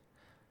plants,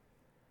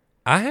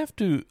 I have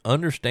to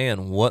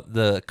understand what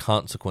the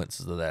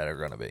consequences of that are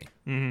going to be.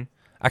 Mm-hmm.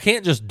 I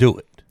can't just do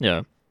it.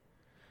 Yeah.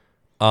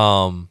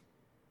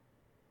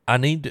 I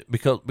need to,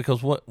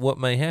 because what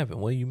may happen?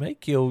 Well, you may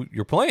kill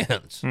your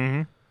plants.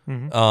 Mm-hmm.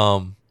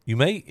 Mm-hmm.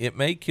 It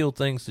may kill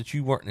things that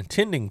you weren't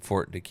intending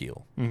for it to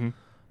kill.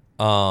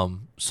 Mm-hmm.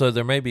 So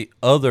there may be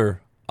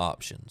other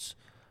options.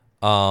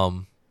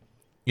 Take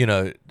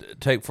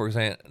for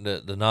example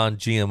the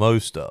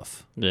non-GMO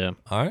stuff. Yeah.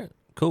 All right,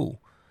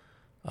 cool.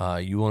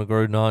 You want to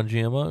grow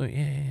non-GMO?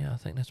 Yeah, I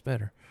think that's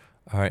better.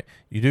 All right.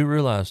 You do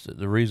realize that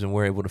the reason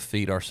we're able to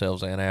feed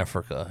ourselves and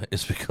Africa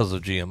is because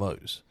of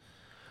GMOs,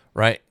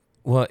 right?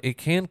 Well, it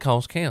can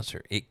cause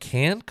cancer. It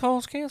can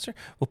cause cancer.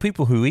 Well,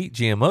 people who eat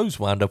GMOs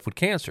wind up with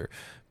cancer.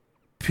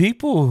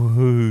 People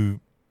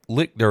who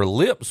lick their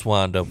lips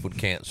wind up with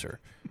cancer.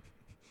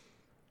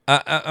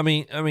 I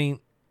mean,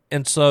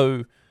 and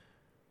so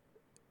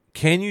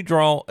can you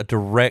draw a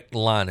direct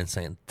line in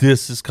saying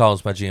this is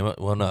caused by GMO?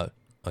 Well, no.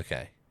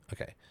 Okay.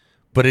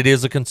 But it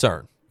is a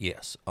concern.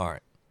 Yes. All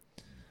right.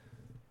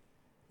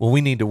 Well, we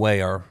need to weigh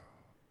our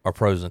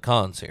pros and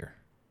cons here,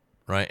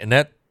 right? And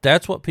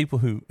that's what people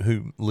who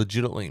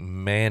legitimately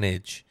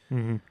manage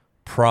Mm-hmm.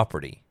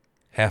 property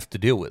have to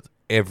deal with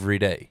every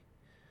day.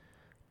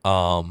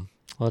 Well,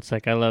 it's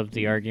like I love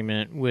the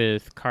argument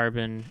with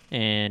carbon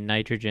and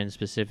nitrogen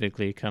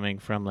specifically coming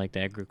from like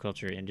the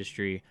agriculture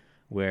industry,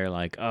 where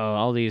like, oh,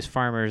 all these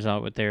farmers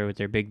out with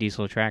their big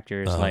diesel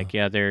tractors, like,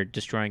 yeah, they're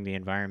destroying the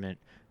environment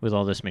with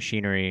all this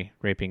machinery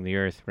raping the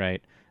earth,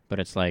 right? But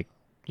it's like,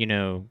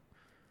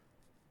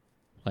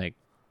 like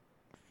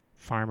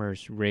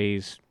farmers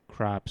raise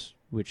crops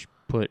which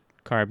put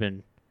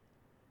carbon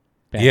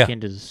back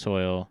into the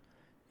soil,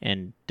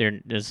 and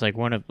there's like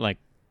one of like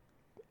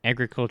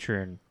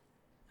agriculture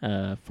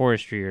and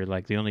forestry are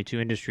like the only two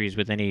industries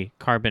with any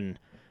carbon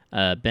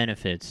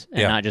benefits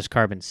and not just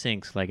carbon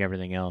sinks like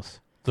everything else.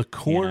 The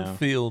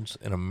cornfields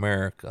in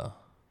America,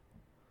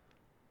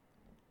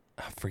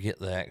 I forget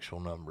the actual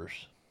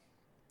numbers,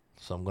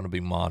 so I'm going to be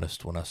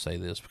modest when I say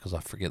this because I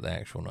forget the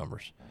actual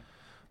numbers.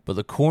 But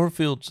the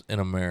cornfields in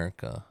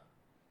America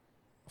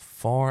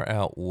far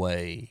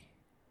outweigh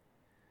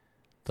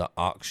the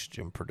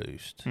oxygen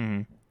produced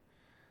than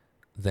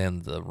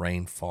the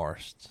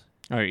rainforests.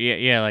 Oh,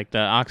 yeah, like the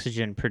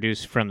oxygen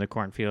produced from the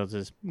cornfields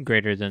is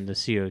greater than the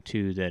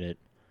CO2 that it,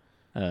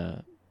 CO2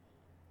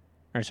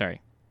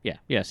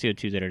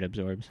 that it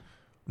absorbs.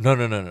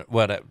 No.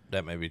 Well,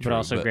 that may be true. But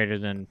also greater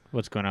than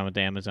what's going on with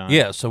the Amazon.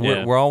 Yeah, so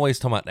we're always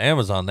talking about the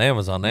Amazon.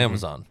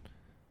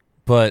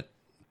 But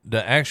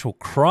the actual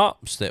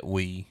crops that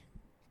we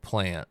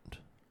plant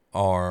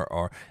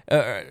are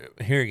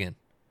here again,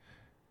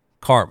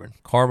 carbon.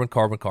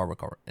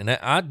 And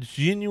I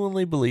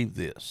genuinely believe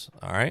this,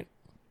 all right?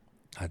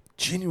 I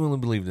genuinely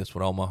believe this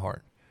with all my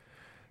heart.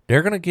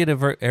 They're going to get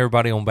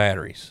everybody on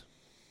batteries.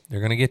 They're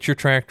going to get your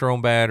tractor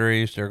on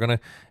batteries.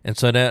 And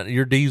so that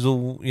your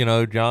diesel,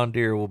 John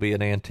Deere will be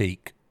an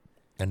antique.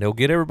 And they'll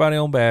get everybody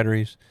on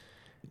batteries.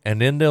 And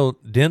then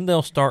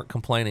they'll start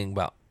complaining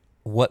about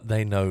what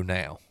they know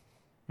now.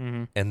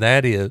 Mm-hmm. And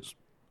that is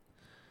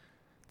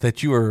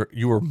that you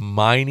are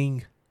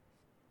mining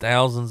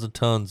thousands of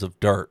tons of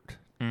dirt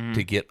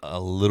to get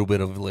a little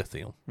bit of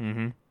lithium.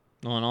 Mm-hmm.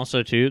 Well, and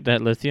also too, that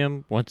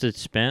lithium, once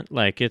it's spent,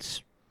 like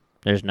there's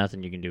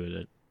nothing you can do with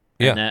it.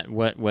 Yeah. And that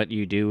what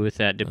you do with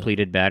that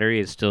depleted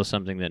battery is still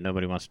something that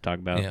nobody wants to talk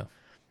about. Yeah.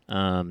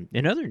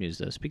 In other news,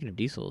 though, speaking of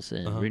diesels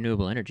and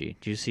renewable energy,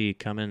 do you see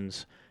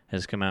Cummins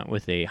has come out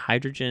with a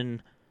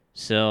hydrogen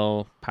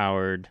cell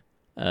powered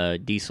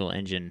diesel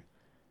engine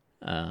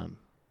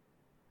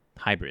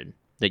hybrid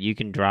that you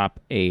can drop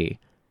a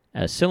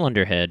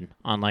cylinder head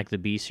on like the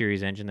B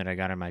series engine that I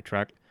got in my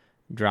truck,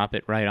 drop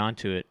it right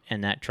onto it,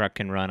 and that truck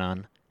can run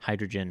on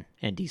hydrogen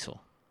and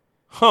diesel.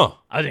 Huh.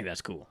 I think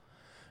that's cool.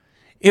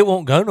 It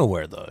won't go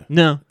nowhere though.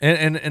 No.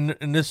 And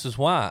this is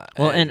why.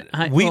 Well, and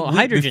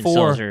hydrogen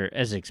cells are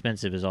as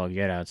expensive as all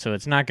get out, so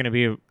it's not going to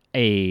be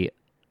a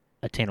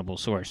attainable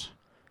source.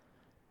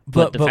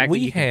 But the fact that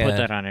you can put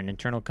that on an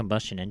internal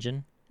combustion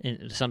engine,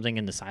 something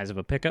in the size of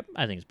a pickup,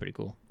 I think is pretty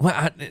cool.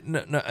 Well,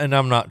 no, and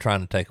I'm not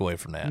trying to take away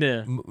from that.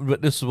 Yeah.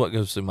 But this is what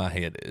goes through my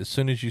head. As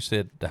soon as you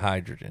said the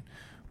hydrogen,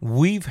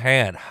 we've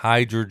had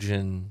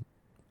hydrogen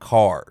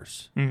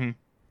cars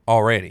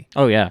already.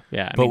 Oh yeah.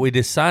 But we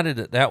decided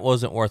that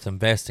wasn't worth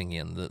investing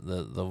in.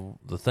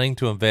 The thing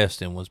to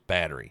invest in was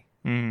battery.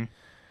 Mm-hmm.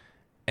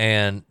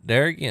 And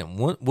there again,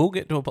 we'll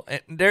get to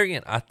there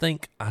again.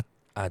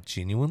 I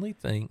genuinely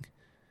think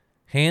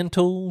hand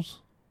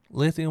tools,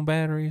 lithium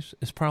batteries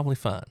is probably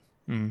fine.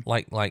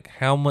 Like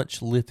how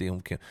much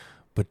lithium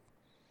but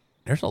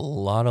there's a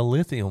lot of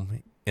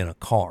lithium in a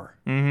car.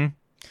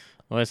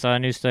 Well, I saw a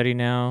new study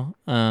now.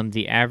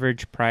 The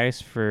average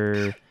price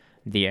for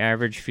the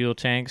average fuel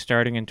tank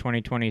starting in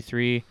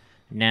 2023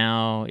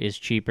 now is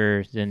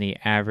cheaper than the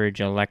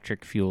average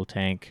electric fuel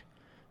tank,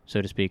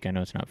 so to speak. I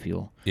know it's not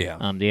fuel. Yeah.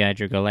 The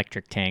average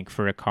electric tank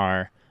for a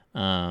car,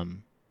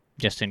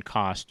 just in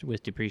cost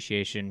with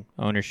depreciation,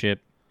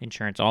 ownership,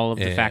 insurance, all of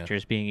the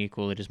factors being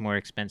equal, it is more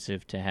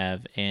expensive to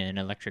have an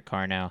electric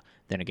car now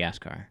than a gas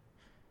car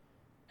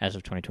as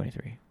of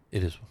 2023.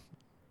 It is.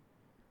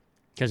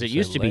 Because it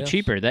used to be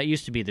cheaper. That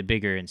used to be the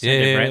bigger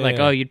incentive, right?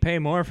 Like, you'd pay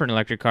more for an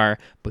electric car,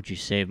 but you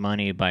save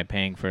money by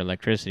paying for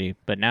electricity.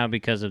 But now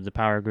because of the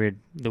power grid,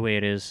 the way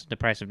it is, the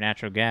price of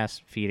natural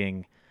gas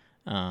feeding,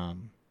 most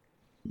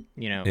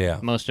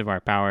of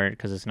our power,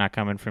 because it's not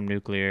coming from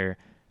nuclear,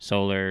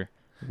 solar,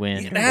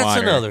 wind, that's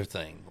water. Another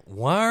thing.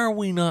 Why are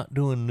we not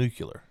doing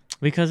nuclear?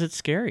 Because it's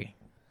scary.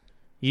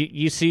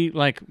 You see,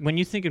 like, when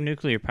you think of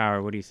nuclear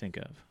power, what do you think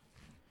of?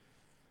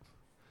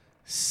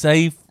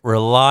 Safe,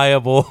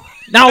 reliable.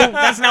 No,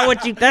 that's not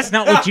what you think. That's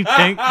not what you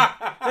think.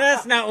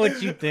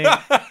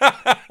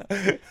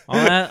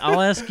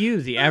 I'll ask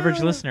you, the average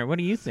listener, what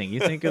do you think? You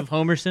think of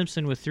Homer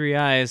Simpson with 3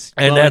 eyes,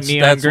 and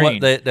that's green.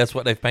 That's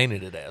what they've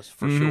painted it as,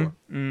 for sure.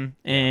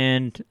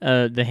 And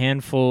the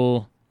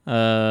handful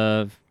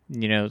of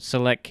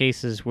select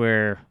cases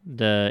where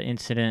the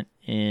incident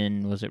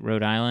in, was it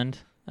Rhode Island?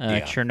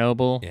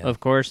 Chernobyl, of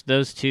course.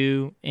 Those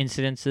 2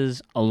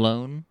 incidences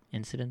alone.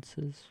 Incidents?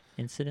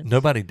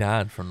 Nobody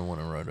died from the one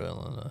in Rhode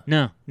Island.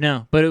 No.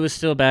 But it was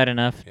still bad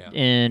enough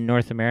in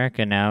North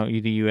America now,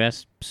 the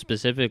U.S.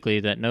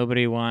 specifically, that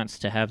nobody wants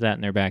to have that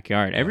in their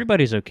backyard.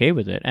 Everybody's okay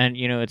with it. And,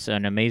 it's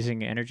an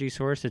amazing energy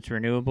source. It's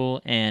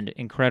renewable and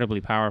incredibly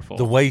powerful.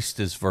 The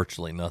waste is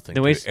virtually nothing.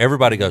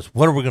 Everybody goes,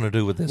 what are we going to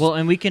do with this? Well,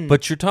 and we can...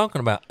 But you're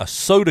talking about a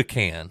soda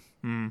can.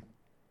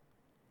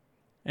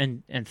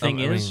 And thing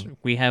is,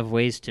 we have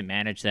ways to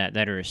manage that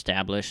are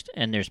established,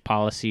 and there's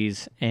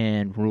policies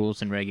and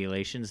rules and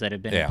regulations that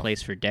have been in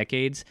place for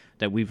decades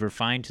that we've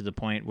refined to the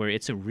point where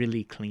it's a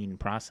really clean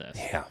process.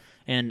 Yeah.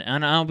 And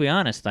I'll be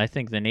honest, I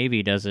think the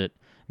Navy does it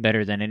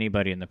better than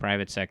anybody in the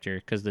private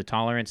sector because the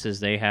tolerances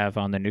they have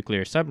on the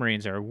nuclear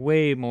submarines are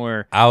way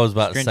more. I was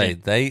about to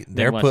say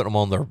they're putting them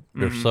on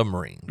their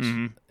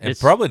submarines and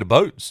probably the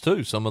boats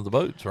too. Some of the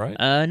boats, right?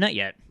 Not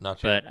yet.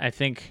 Not But yet. I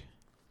think.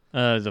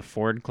 The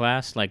Ford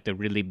class, like the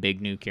really big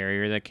new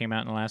carrier that came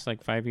out in the last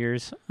 5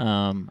 years,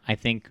 I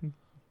think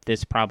this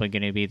is probably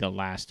going to be the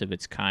last of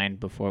its kind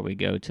before we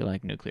go to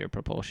nuclear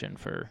propulsion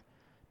for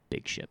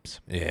big ships.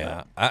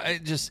 Yeah,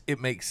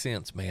 it makes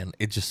sense, man.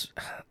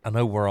 I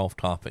know we're off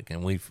topic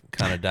and we've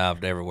kind of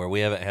dived everywhere. We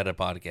haven't had a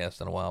podcast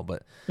in a while,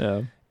 but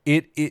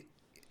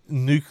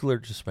nuclear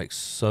just makes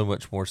so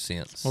much more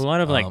sense. A lot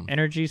of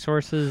energy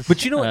sources.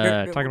 But you know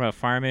what? Talking about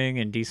farming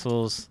and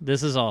diesels,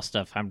 this is all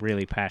stuff I'm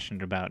really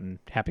passionate about and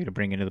happy to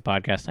bring into the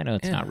podcast. I know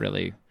it's not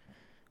really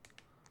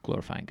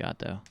glorifying God,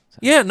 though. So.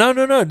 Yeah,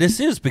 no. This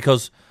is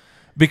because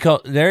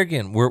there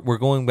again, we're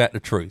going back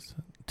to truth.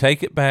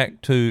 Take it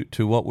back to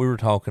what we were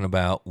talking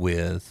about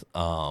with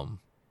the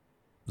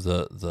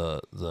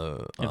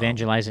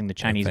evangelizing the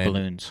Chinese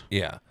balloons.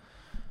 Yeah.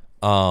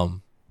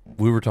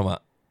 We were talking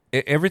about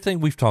everything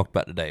we've talked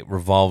about today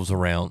revolves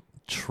around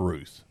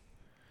truth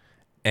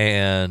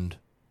and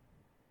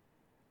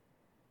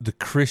the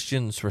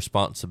Christian's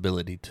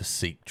responsibility to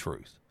seek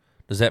truth.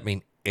 Does that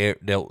mean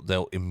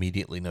they'll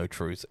immediately know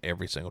truth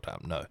every single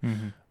time? No.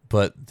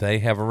 But they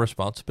have a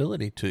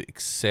responsibility to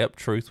accept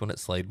truth when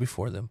it's laid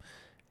before them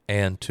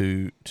and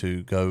to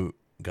go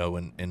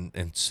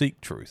and seek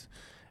truth.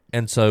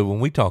 And so when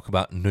we talk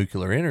about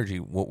nuclear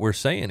energy, what we're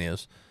saying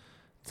is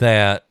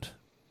that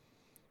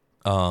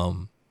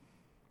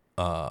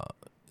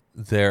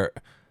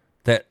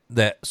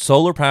that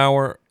solar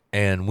power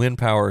and wind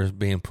power is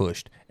being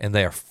pushed, and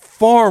they are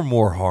far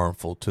more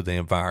harmful to the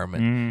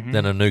environment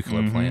than a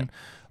nuclear plant.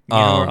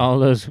 All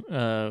those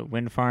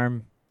wind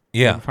farms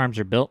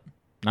are built,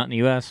 not in the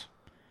U.S.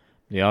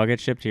 They all get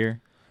shipped here.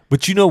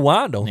 But you know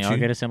why, don't you? They all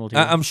get assembled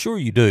here. I'm sure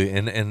you do,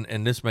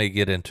 and this may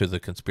get into the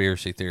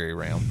conspiracy theory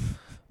realm,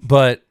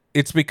 but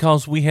it's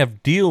because we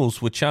have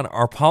deals with China.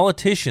 Our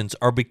politicians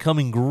are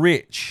becoming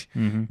rich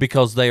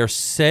because they are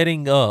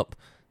setting up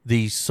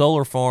these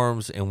solar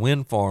farms and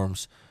wind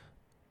farms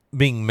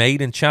being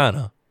made in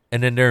China,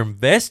 and then they're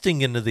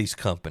investing into these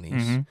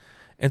companies.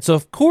 And so,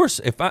 of course,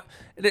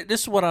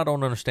 this is what I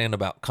don't understand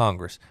about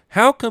Congress.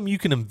 How come you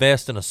can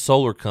invest in a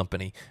solar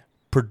company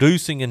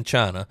producing in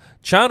China?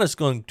 China's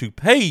going to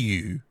pay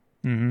you,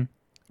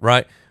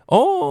 right?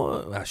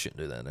 Oh, I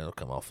shouldn't do that. That'll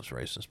come off as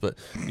racist. But,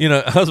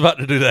 I was about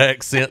to do the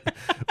accent.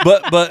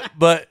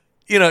 but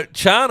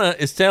China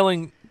is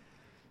telling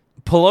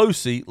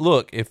Pelosi,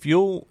 look, if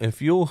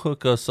you'll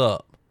hook us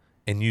up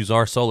and use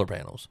our solar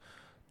panels,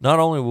 not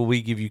only will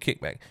we give you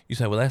kickback. You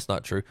say, well, that's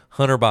not true.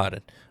 Hunter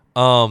Biden.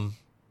 I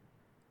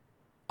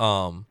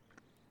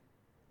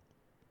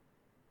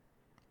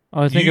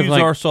think you of use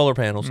our solar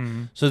panels.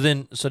 So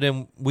then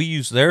we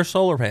use their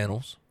solar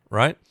panels,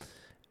 right?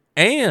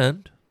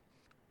 And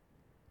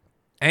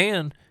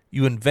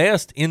you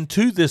invest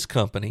into this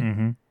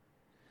company.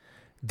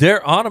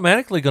 They're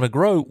automatically going to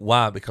grow.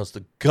 Why? Because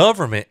the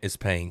government is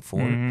paying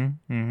for it.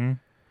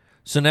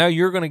 So now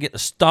you're going to get the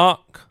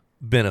stock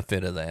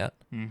benefit of that.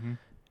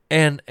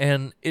 And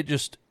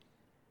it's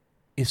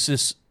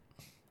this.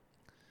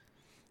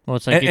 Well,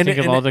 it's like you think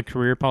of all the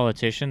career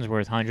politicians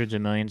worth hundreds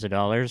of millions of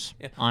dollars.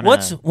 Yeah.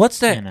 What's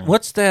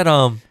that?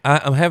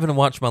 I'm having to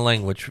watch my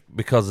language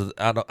because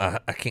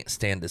I can't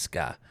stand this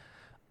guy.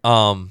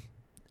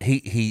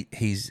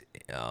 He's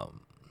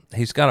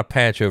got a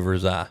patch over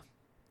his eye.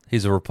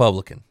 He's a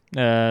Republican.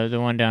 The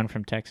one down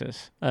from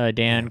Texas,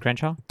 Dan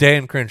Crenshaw.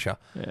 Dan Crenshaw.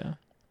 Yeah,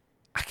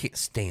 I can't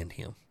stand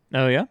him.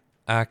 Oh yeah,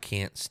 I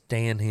can't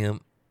stand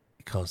him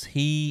because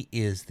he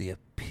is the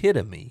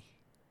epitome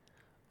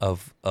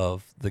of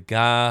the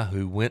guy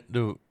who went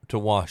to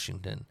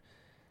Washington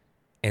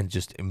and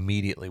just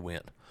immediately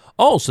went,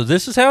 oh, so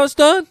this is how it's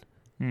done?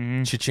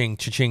 Cha-ching,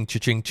 cha-ching,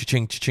 cha-ching,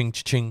 cha-ching, cha-ching,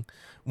 cha-ching.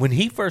 When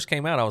he first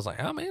came out, I was like,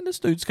 oh, man, this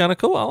dude's kind of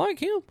cool. I like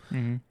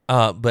him.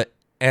 But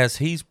as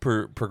he's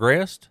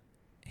progressed,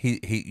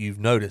 you've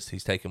noticed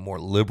he's taken more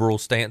liberal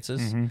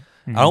stances.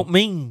 I don't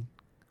mean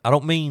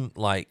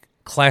like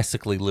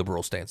classically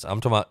liberal stances.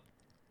 I'm talking about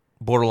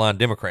borderline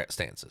Democrat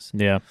stances.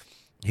 Yeah.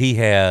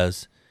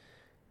 He's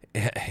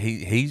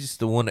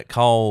the one that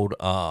called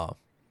the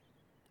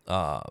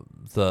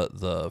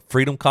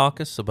Freedom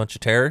Caucus a bunch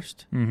of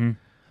terrorists.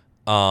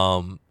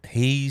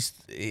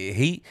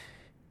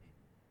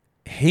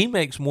 He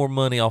makes more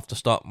money off the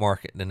stock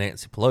market than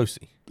Nancy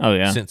Pelosi. Oh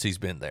yeah, since he's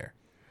been there.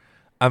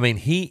 I mean,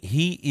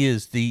 he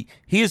is the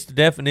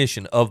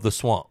definition of the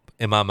swamp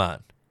in my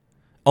mind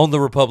on the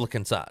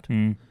Republican side.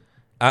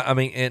 I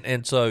mean,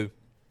 and so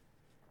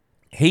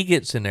he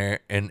gets in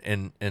there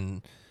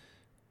and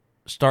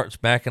starts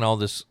backing all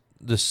this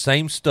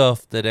same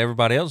stuff that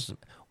everybody else.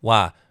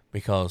 Why?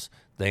 Because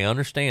they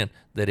understand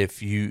that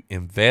if you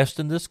invest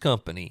in this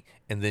company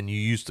and then you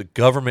use the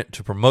government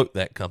to promote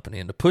that company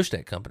and to push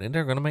that company,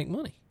 they're going to make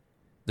money.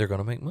 They're going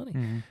to make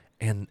money.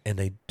 And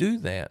they do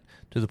that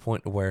to the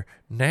point where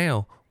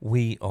now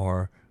we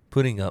are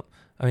putting up,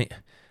 I mean,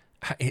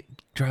 it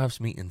drives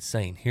me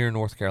insane. Here in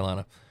North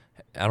Carolina,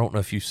 I don't know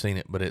if you've seen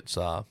it, but it's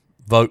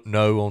vote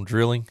no on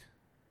drilling.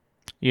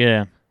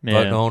 Yeah.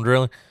 Vote no on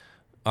drilling.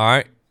 All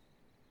right.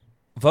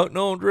 Vote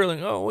no on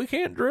drilling. Oh, we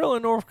can't drill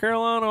in North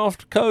Carolina off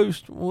the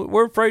coast.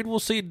 We're afraid we'll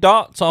see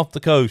dots off the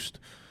coast.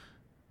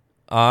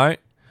 All right.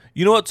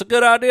 You know what's a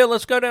good idea?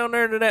 Let's go down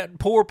there to that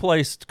poor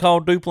place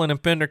called Duplin in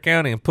Pender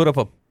County and put up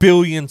 1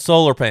 billion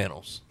solar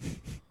panels.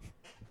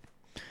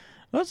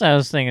 What was I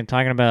was thinking,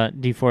 talking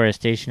about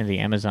deforestation of the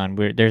Amazon?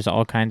 There's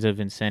all kinds of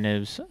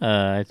incentives.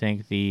 I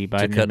think the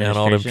Biden to cut down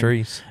all them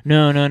trees.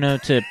 No.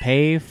 To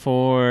pay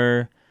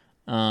for,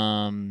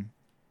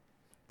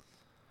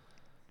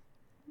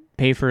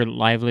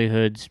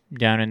 livelihoods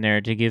down in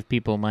there, to give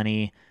people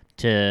money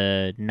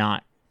to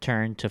not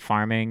turn to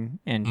farming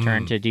and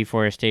turn to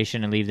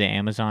deforestation and leave the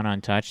Amazon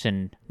untouched,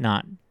 and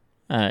not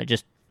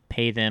just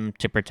pay them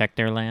to protect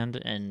their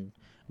land and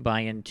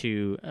buy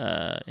into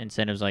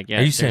incentives like.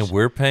 Are you saying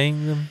we're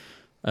paying them?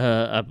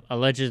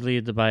 Allegedly,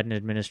 the Biden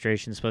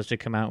administration is supposed to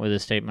come out with a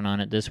statement on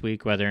it this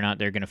week, whether or not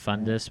they're going to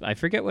fund this. I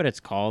forget what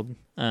it's called,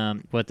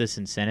 what this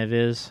incentive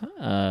is.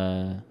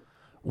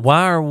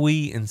 Why are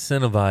we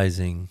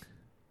incentivizing?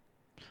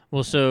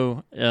 Well,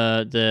 so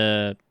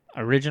the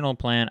original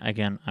plan,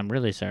 again, I'm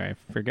really sorry, I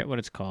forget what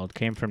it's called,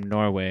 came from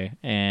Norway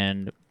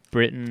and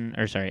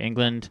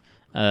England,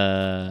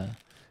 Germany.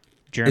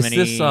 Is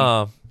this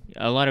a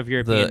lot of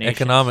European nations.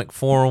 Economic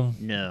Forum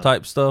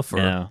type stuff? Or?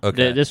 No.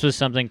 Okay. This was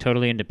something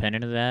totally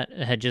independent of that.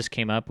 It had just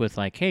came up with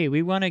like, hey,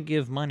 we want to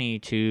give money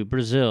to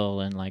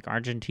Brazil and like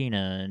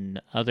Argentina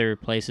and other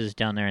places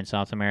down there in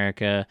South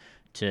America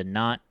to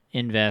not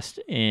invest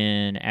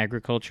in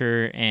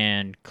agriculture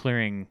and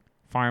clearing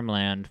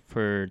farmland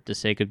for the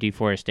sake of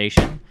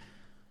deforestation.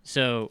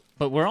 So,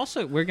 but we're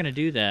going to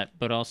do that,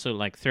 but also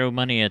like throw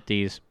money at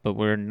these, but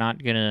we're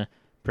not going to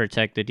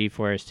protect the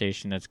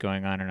deforestation that's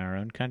going on in our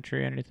own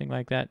country or anything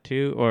like that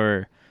too,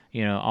 or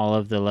all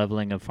of the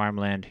leveling of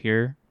farmland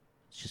here.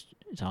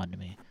 It's odd to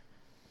me.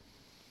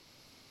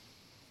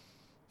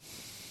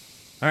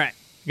 All right,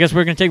 guess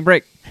we're gonna take a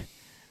break.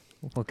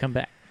 We'll come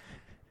back.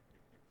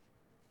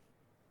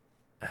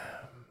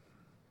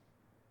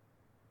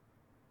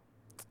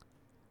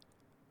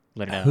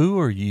 let it out. Who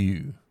are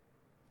you?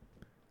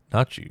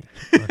 Not you.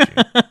 Not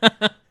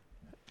you.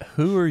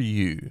 Who are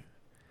you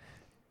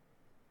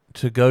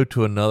to go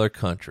to another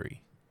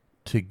country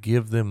to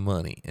give them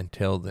money and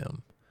tell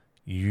them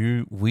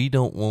we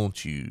don't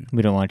want you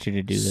We don't want you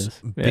to do this.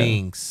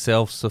 being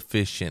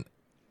self-sufficient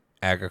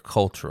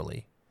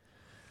agriculturally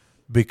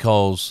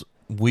because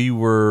we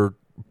were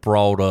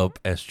brought up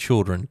as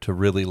children to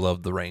really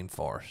love the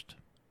rainforest.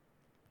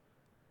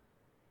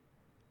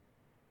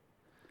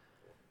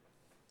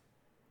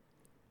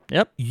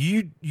 Yep.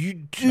 You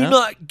do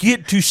not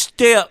get to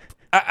step.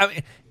 I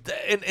mean,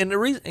 and the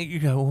reason you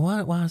go,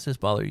 why does this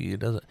bother you? It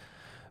doesn't,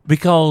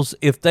 because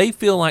if they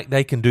feel like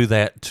they can do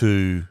that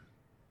to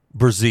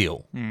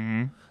Brazil,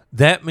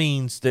 that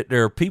means that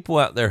there are people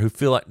out there who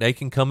feel like they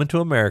can come into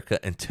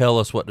America and tell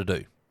us what to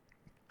do.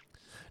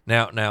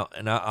 Now,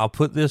 and I'll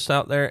put this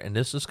out there, and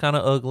this is kind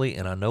of ugly,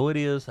 and I know it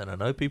is, and I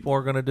know people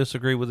are going to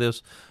disagree with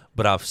this,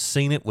 but I've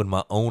seen it with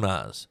my own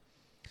eyes.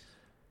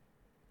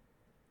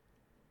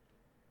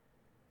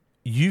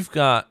 You've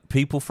got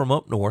people from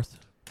up north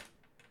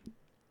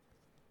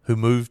who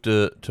moved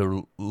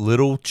to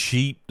little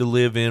cheap to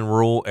live in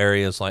rural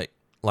areas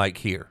like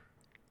here.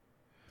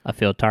 I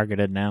feel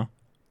targeted now.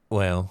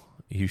 Well,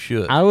 you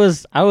should. I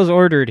was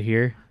ordered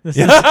here.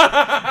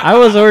 I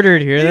was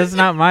ordered here. That's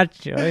not my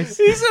choice.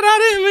 He said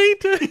I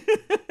didn't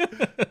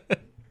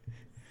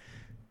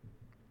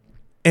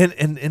mean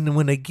to. and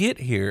when they get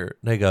here,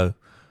 they go,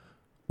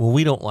 well,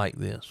 we don't like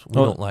this. We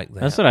don't like that.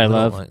 That's what I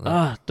love.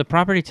 Like the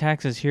property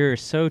taxes here are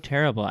so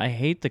terrible. I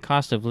hate the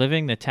cost of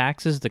living, the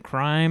taxes, the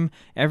crime,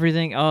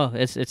 everything. Oh,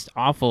 it's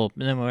awful.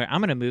 And then I'm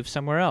going to move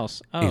somewhere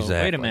else. Oh,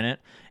 Exactly. Wait a minute.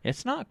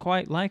 It's not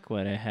quite like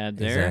what I had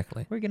there.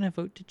 Exactly. We're going to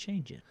vote to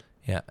change it.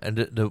 Yeah, and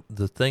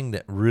the thing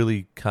that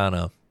really kind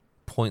of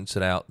points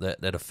it out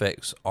that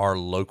affects our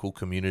local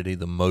community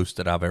the most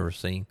that I've ever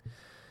seen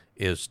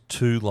is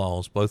two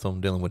laws, both of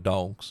them dealing with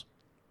dogs.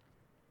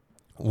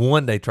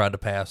 One they tried to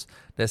pass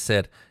that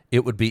said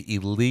it would be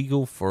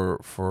illegal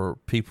for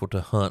people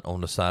to hunt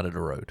on the side of the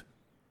road.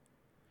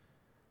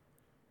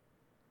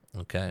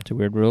 Okay. It's a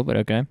weird rule, but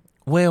okay.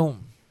 Well,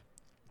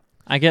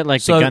 I get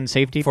like the gun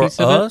safety piece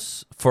of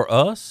it. For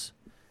us,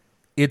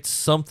 it's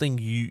something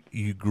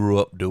you grew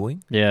up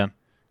doing. Yeah.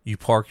 You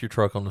park your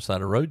truck on the side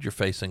of the road. You're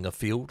facing a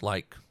field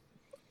like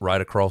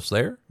right across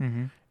there,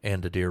 and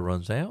the deer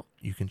runs out.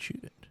 You can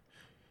shoot it.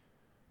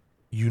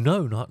 You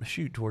know not to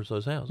shoot towards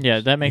those houses.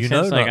 Yeah, that makes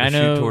sense. Not Like to I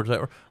know, shoot towards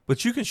that,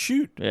 but you can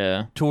shoot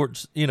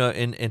towards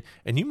and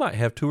you might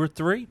have 2 or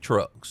 3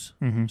 trucks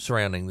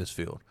surrounding this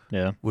field.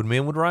 Yeah, with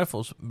men with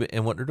rifles,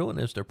 and what they're doing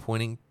is they're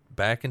pointing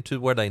back into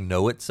where they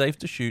know it's safe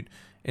to shoot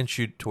and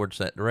shoot towards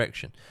that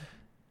direction.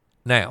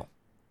 Now,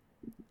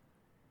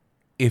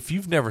 if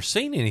you've never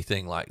seen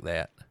anything like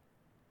that,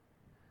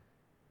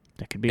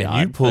 that could be and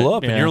odd, you pull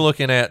up yeah. and you're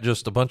looking at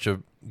just a bunch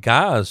of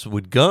guys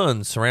with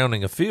guns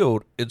surrounding a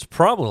field, it's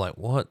probably like,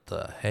 what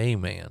the hey,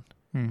 man?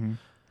 Mm-hmm.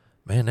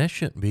 Man, that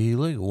shouldn't be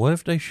illegal. What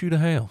if they shoot a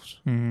house?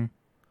 Mm-hmm.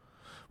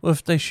 Well,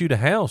 if they shoot a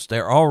house,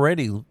 they're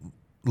already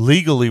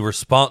legally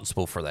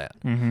responsible for that.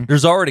 Mm-hmm.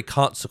 There's already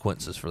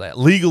consequences for that,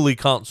 legally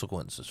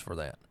consequences for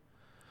that.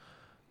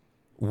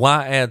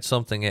 Why add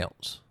something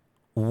else?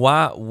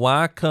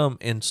 Why come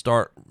and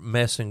start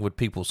messing with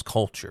people's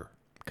culture?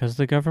 Because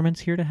the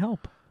government's here to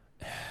help.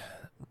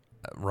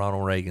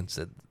 Ronald Reagan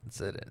said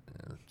it.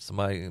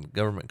 Somebody in the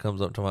government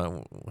comes up to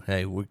me,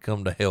 hey, we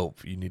come to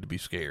help. You need to be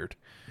scared.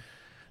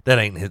 That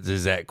ain't his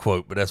exact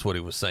quote, but that's what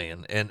he was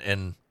saying.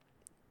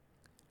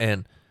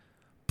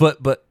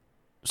 But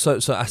so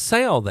I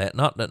say all that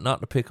not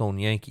to pick on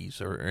Yankees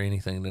or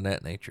anything of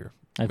that nature.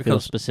 I feel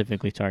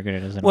specifically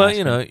targeted as an well,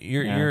 Alaskan.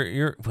 you know,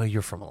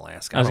 you're from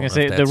Alaska. I was don't gonna know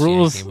say if the that's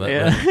rules.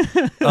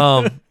 Yankee,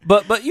 Yeah.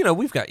 but you know,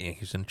 we've got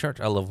Yankees in the church.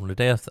 I love them to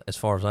death. As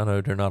far as I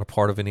know, they're not a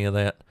part of any of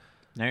that.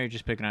 Now you're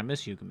just picking on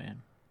Miss Yuka,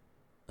 man.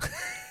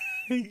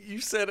 You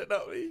said it,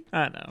 not me.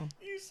 I know.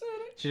 You said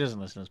it. She doesn't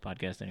listen to this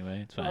podcast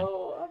anyway. It's fine.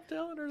 Oh, I'm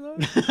telling her though.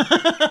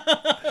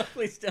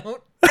 Please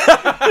don't.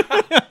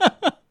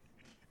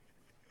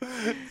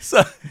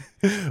 So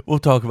we'll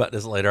talk about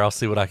this later. I'll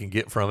see what I can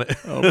get from it.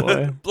 Oh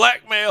boy.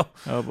 Blackmail.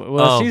 Oh boy.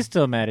 Well, she's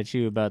still mad at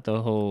you about the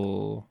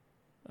whole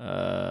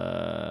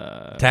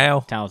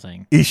towel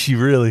thing. Is she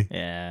really?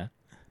 Yeah.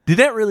 Did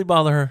that really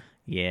bother her?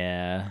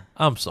 Yeah.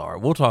 I'm sorry.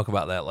 We'll talk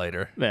about that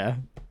later. Yeah.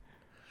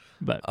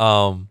 But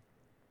well,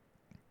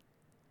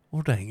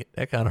 dang it,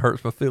 that kind of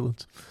hurts my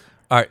feelings.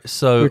 All right,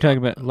 so we're talking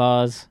about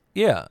laws.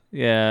 Yeah.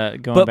 Yeah,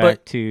 going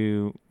back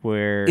to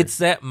where it's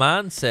that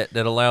mindset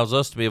that allows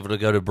us to be able to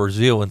go to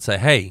Brazil and say,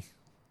 "Hey,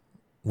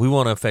 we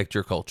want to affect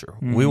your culture.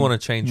 Mm-hmm. We want to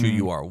change who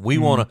you are. We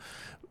want to."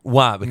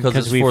 Why? Because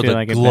it's for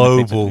the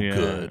global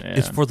good. Yeah.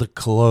 It's for the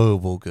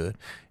global good.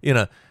 You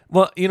know.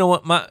 Well, you know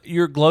what?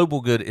 Your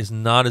global good is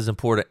not as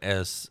important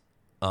as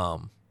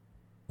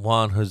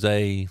Juan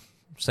Jose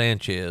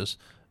Sanchez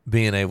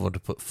being able to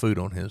put food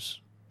on his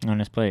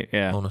plate.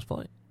 Yeah, on his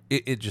plate.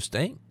 It just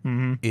ain't.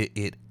 Mm-hmm.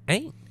 It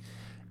ain't.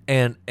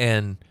 And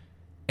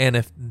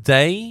if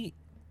they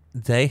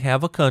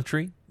have a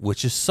country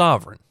which is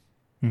sovereign,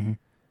 mm-hmm.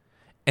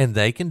 and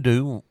they can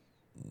do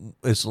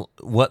it's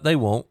what they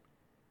want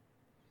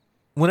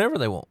whenever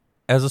they want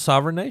as a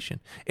sovereign nation,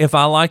 if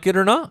I like it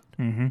or not.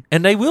 Mm-hmm.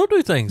 And they will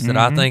do things that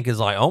I think is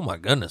like, oh my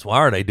goodness, why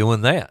are they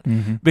doing that?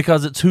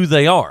 Because it's who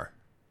they are.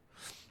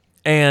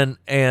 And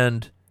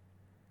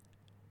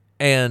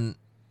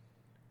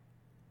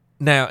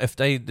now if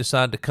they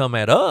decide to come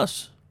at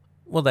us,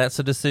 well, that's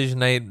a decision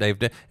they've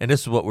done. And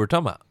this is what we're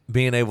talking about,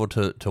 being able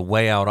to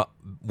weigh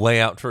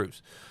out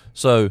truths.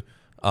 So,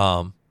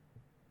 well,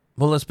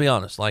 let's be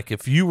honest. Like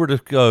if you were to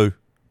go,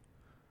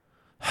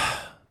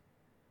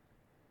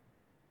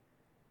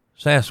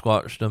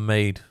 Sasquatch done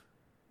made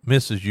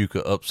Mrs.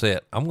 Yucca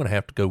upset, I'm going to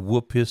have to go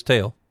whoop his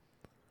tail.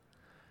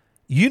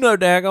 You know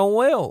daggone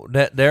well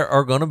that there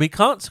are going to be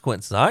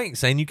consequences. I ain't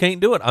saying you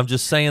can't do it. I'm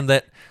just saying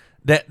that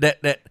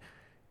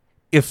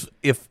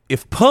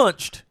if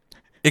punched,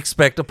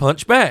 expect a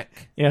punch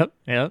back. Yep.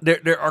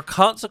 There are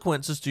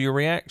consequences to your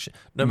reaction,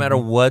 no matter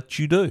what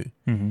you do.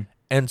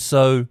 And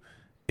so,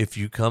 if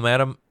you come at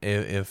them,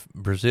 if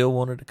Brazil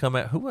wanted to come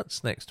at,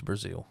 what's next to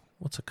Brazil?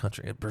 What's a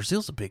country?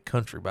 Brazil's a big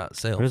country by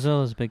itself.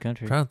 Brazil is a big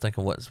country. I'm trying to think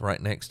of what's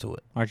right next to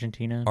it.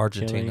 Argentina.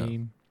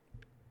 Chile.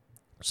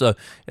 So,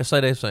 if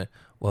they say,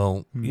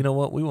 well, you know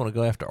what? We want to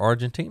go after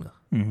Argentina.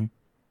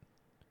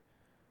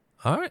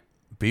 All right.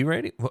 Be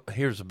ready. Well,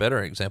 here's a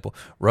better example.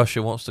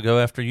 Russia wants to go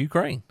after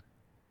Ukraine.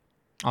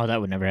 Oh, that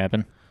would never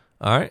happen.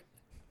 All right.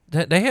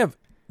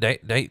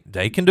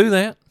 They can do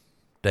that.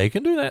 They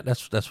can do that.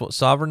 That's what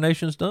sovereign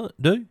nations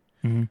do.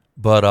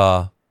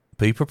 But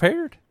be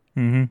prepared.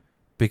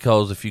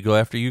 Because if you go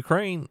after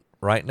Ukraine,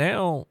 right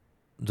now,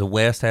 the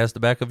West has the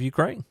back of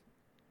Ukraine.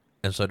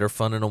 And so they're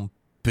funding them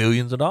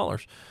billions of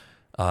dollars.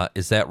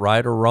 Is that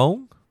right or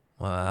wrong?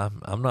 Well,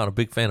 I'm not a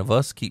big fan of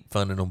us keep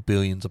funding them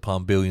billions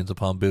upon billions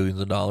upon billions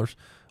of dollars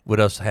with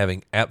us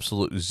having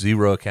absolute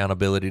zero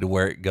accountability to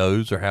where it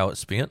goes or how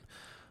it's spent.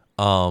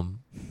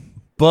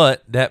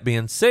 But that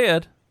being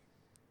said,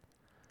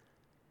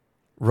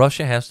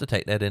 Russia has to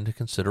take that into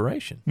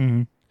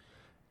consideration.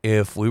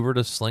 If we were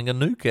to sling a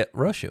nuke at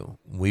Russia,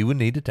 we would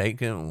need to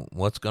take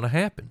what's going to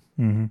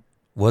happen.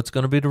 What's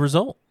going to be the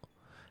result?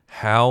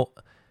 How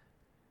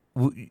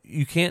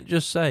you can't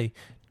just say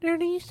there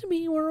needs to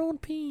be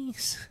world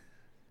peace.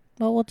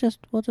 Well, we'll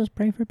just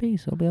pray for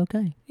peace. It'll be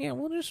okay. Yeah,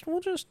 we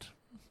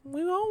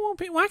all want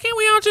peace. Why can't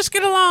we all just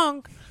get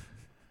along?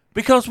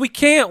 Because we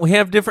can't. We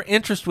have different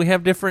interests.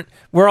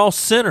 We're all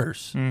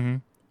sinners.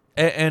 And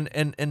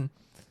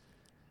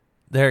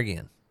there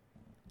again,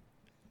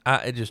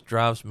 it just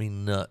drives me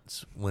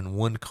nuts when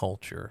one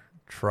culture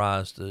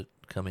tries to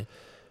come in.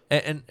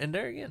 And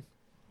there again,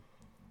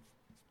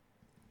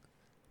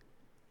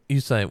 you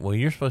say, well,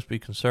 you're supposed to be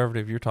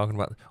conservative. You're talking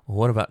about, well,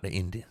 what about the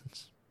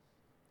Indians?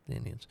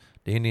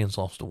 The Indians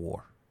lost a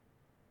war.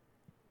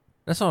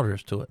 That's all there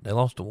is to it. They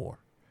lost a war.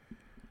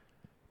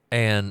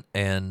 And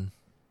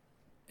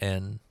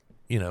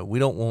you know, we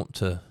don't want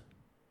to,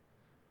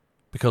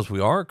 because we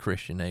are a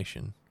Christian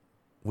nation,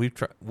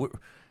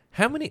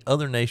 how many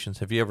other nations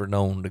have you ever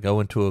known to go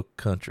into a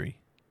country,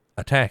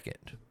 attack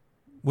it,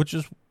 which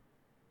is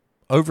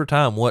over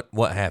time what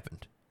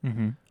happened.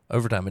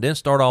 Over time. It didn't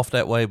start off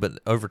that way, but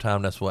over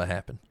time that's what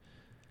happened.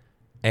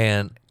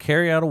 And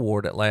carry out a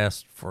war that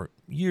lasts for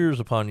years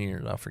upon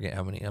years. I forget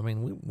how many. I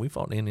mean, we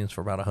fought the Indians for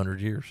about 100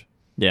 years.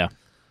 Yeah.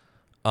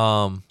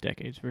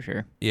 Decades for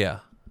sure. Yeah.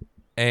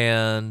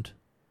 And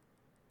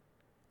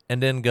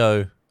then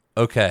go,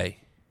 okay,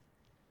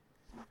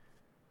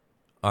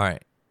 all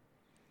right,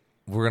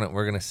 we're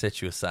gonna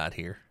set you aside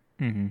here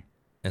and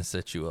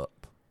set you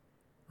up,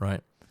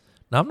 right?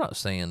 Now, I'm not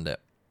saying that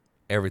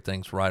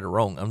everything's right or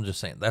wrong. I'm just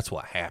saying that's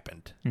what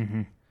happened.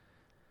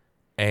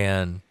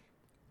 And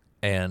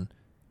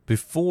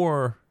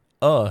before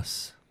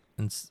us,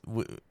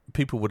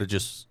 people would have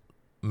just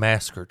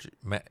massacred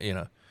you. You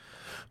know,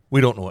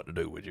 we don't know what to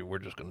do with you. We're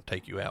just going to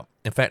take you out.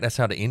 In fact, that's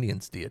how the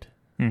Indians did.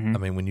 I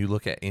mean, when you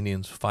look at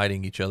Indians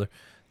fighting each other,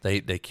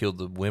 they killed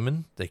the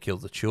women, they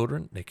killed the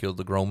children, they killed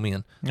the grown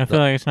men. I feel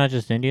like it's not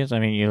just Indians. I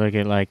mean, you look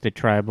at like the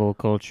tribal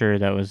culture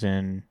that was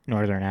in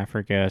Northern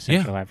Africa,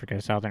 Central Africa,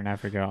 Southern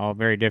Africa, all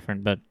very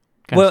different, but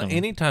well,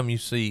 anytime you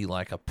see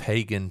like a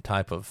pagan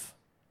type of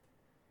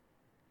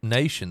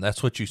nation,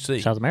 that's what you see.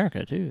 South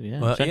America too,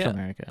 yeah. Well, Central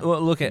America. Well,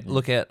 look at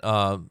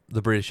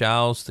the British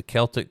Isles, the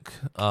Celtic,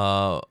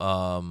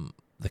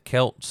 the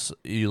Celts.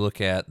 You look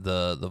at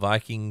the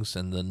Vikings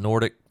and the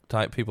Nordic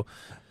type people.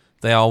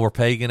 They all were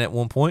pagan at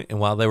one point, and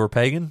while they were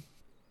pagan,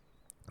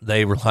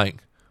 they were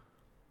like,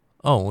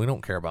 "Oh, we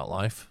don't care about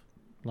life."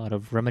 A lot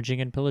of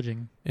rummaging and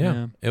pillaging.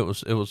 Yeah. It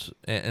was,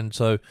 and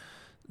so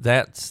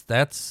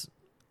that's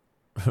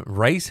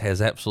race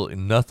has absolutely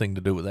nothing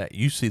to do with that.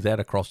 You see that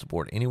across the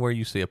board. Anywhere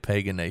you see a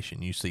pagan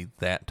nation, you see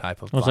that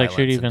type of violence. Well, it's like,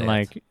 shoot, even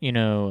like, you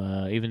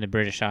know, even the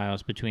British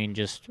Isles between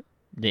just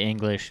the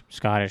English,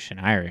 Scottish,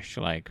 and Irish,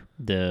 like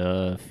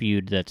the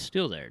feud that's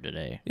still there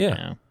today. Yeah. You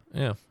know?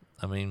 Yeah.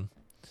 I mean,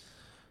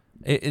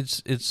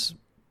 it's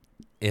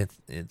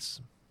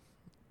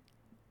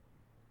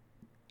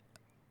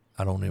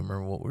I don't even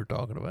remember what we were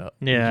talking about.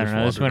 Yeah, I don't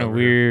know. This went a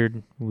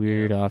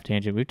weird off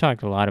tangent. We've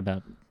talked a lot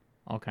about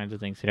all kinds of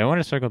things today. I want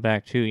to circle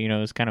back too. You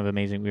know, it's kind of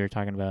amazing. We were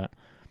talking about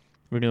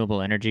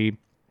renewable energy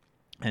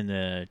and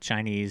the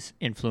Chinese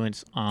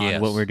influence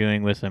on what we're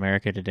doing with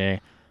America today.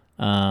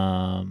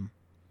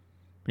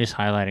 Just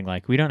highlighting,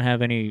 like, we don't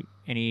have any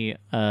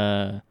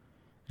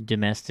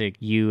domestic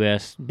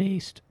U.S.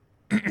 based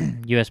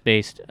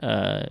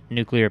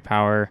nuclear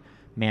power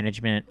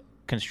management,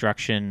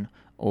 construction,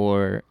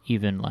 or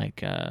even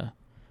like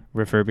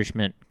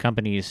refurbishment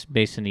companies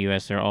based in the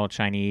U.S. They're all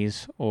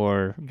Chinese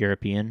or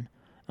European.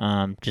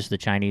 Just the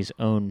Chinese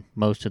own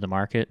most of the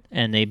market,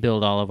 and they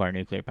build all of our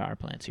nuclear power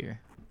plants here.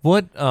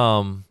 What?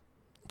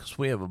 Because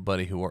we have a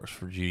buddy who works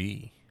for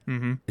GE.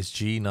 Mm-hmm. Is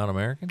GE not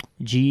American?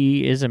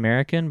 GE is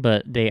American,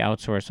 but they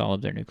outsource all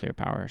of their nuclear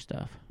power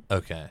stuff.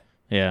 Okay.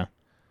 Yeah.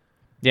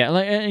 Yeah,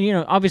 like, you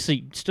know,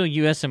 obviously still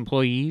U.S.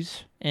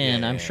 employees,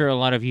 and I'm sure a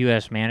lot of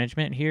U.S.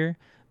 management here,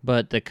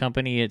 but the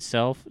company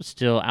itself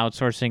still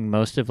outsourcing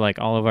most of, like,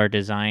 all of our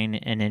design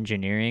and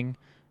engineering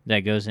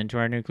that goes into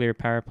our nuclear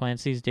power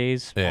plants these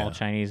days. Yeah. All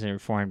Chinese or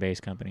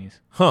foreign-based companies.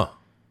 Huh.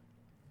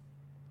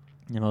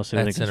 And most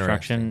of the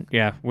construction.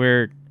 Yeah,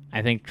 we're,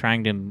 I think,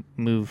 trying to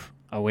move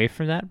away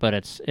from that, but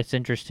it's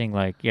interesting,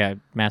 like,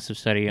 massive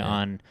study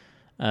on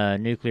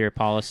nuclear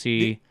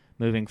policy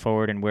moving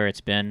forward and where it's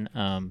been.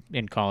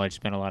 In college,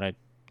 spent a lot of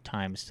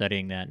time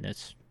studying that, and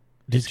it's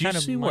Did you kind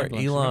of see where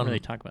mind-blowing, so I don't really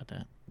talk about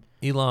that.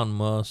 Elon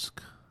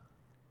Musk,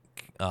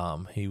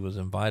 he was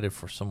invited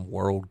for some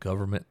world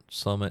government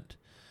summit,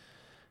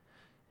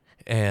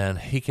 and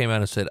he came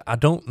out and said, I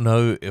don't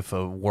know if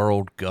a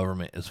world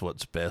government is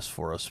what's best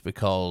for us,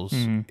 because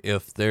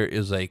if there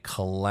is a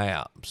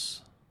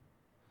collapse,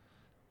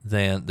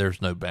 then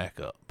there's no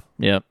backup.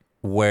 Yep.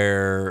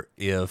 Where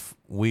if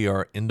we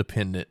are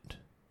independent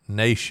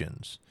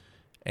nations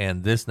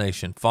and this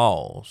nation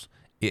falls,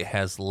 it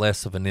has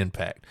less of an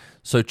impact.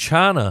 So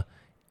China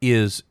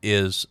is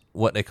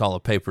what they call a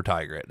paper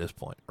tiger at this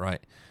point,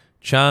 right?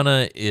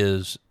 China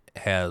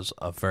has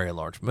a very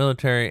large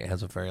military, it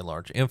has a very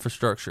large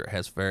infrastructure, it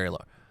has very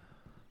large,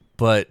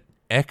 but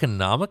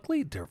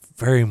economically they're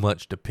very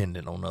much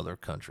dependent on other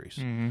countries.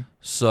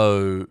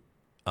 So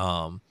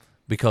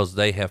because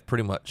they have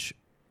pretty much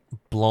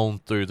blown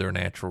through their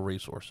natural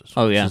resources.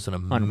 Oh, which yeah. is an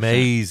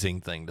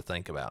amazing 100%. Thing to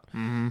think about.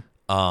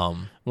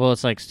 Well,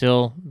 it's like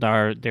still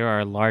they're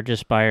our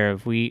largest buyer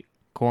of wheat,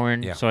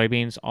 corn,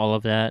 soybeans, all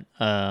of that.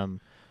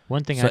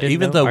 One thing I didn't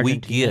even know, though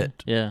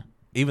Argentina,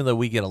 even though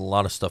we get a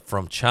lot of stuff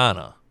from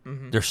China,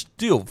 they're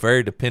still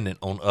very dependent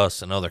on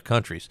us and other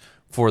countries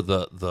for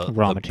the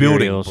raw the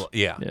materials.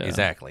 Building.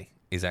 Exactly.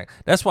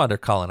 That's why they're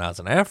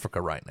colonizing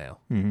Africa right now,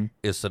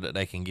 is so that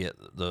they can get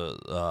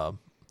the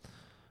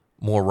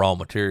more raw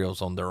materials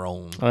on their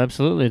own. Oh,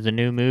 absolutely. The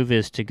new move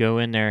is to go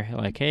in there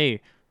like, hey,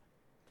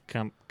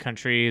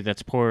 country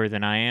that's poorer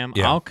than I am,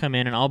 I'll come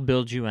in and I'll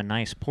build you a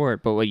nice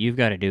port, but what you've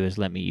got to do is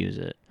let me use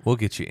it. We'll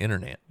get you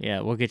internet. Yeah,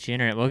 we'll get you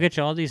internet. We'll get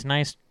you all these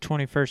nice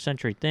 21st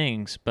century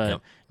things,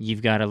 but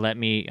you've got to let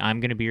me,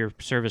 I'm going to be your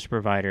service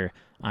provider.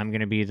 I'm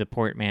going to be the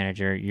port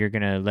manager. You're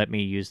going to let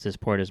me use this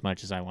port as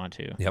much as I want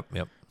to. Yep.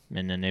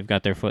 And then they've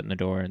got their foot in the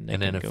door, and they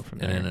can go from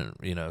there. And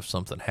then, if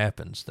something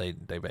happens, they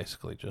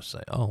basically just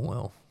say, oh,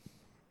 well,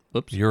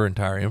 oops, your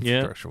entire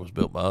infrastructure was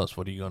built by us.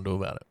 What are you going to do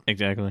about it?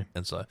 Exactly.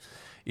 And so,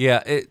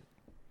 it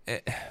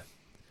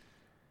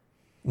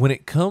when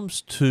it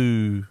comes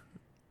to,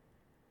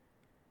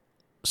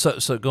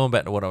 so going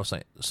back to what I was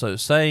saying, so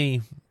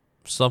say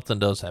something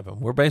does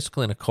happen. We're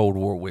basically in a Cold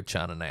War with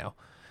China now.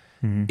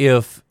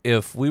 If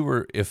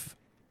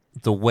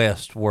the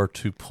West were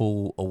to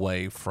pull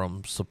away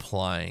from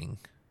supplying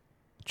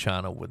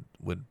China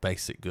with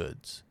basic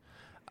goods,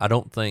 I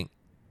don't think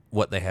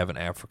what they have in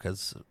Africa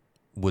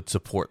would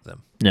support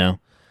them. No.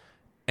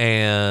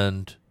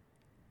 And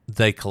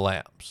they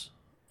collapse.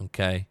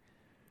 Okay.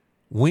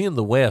 We in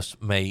the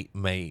West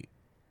may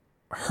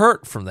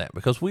hurt from that,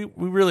 because we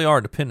really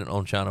are dependent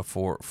on China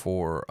for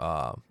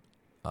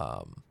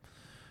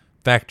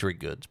factory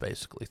goods,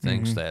 basically,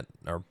 things that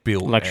are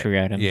built. Luxury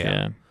items,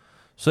 yeah.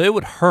 So it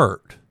would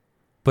hurt,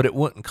 but it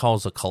wouldn't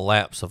cause a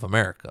collapse of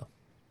America.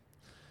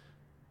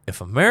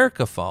 If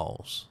America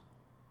falls,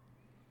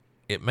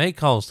 it may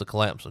cause the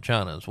collapse of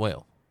China as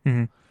well.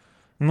 Well,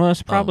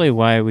 that's probably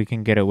why we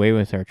can get away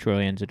with our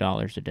trillions of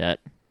dollars of debt.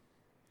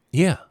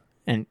 Yeah.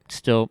 And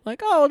still,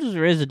 like, oh, we'll just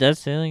raise the debt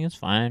ceiling, it's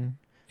fine.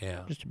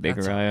 Yeah. Just a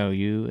bigger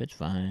IOU, it's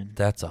fine.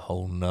 That's a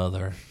whole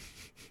nother.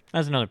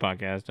 That's another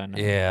podcast, I know.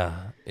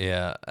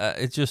 Yeah.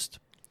 It's just,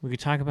 we could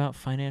talk about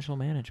financial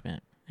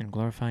management and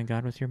glorifying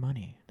God with your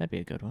money. That'd be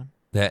a good one.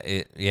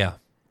 Yeah.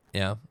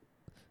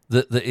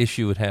 The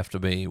issue would have to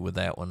be with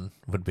that one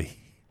would be,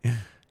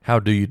 how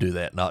do you do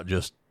that? Not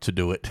just to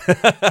do it,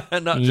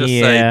 not just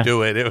say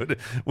do it.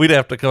 We'd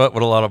have to come up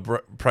with a lot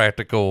of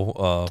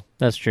practical.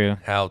 That's true.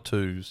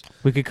 How-tos.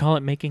 We could call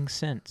it making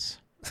sense.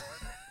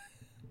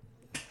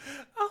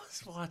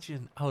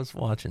 I was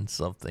watching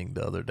something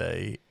the other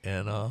day,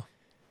 and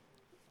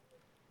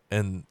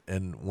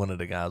one of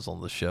the guys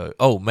on the show,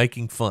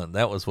 Making Fun.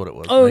 That was what it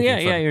was. Oh, yeah,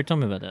 you were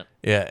telling me about that.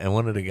 Yeah, and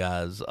one of the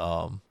guys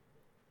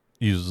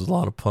uses a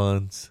lot of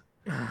puns,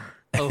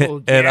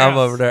 Oh, and I'm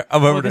over there.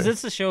 Because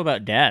it's a show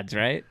about dads,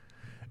 right?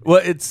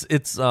 Well, it's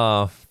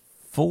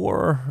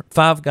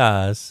 5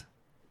 guys,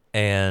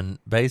 and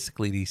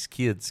basically these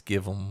kids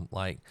give them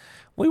like,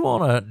 we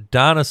want a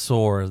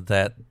dinosaur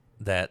that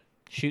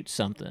Shoot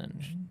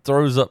something.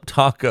 throws up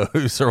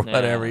tacos or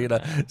whatever, Yeah, you know.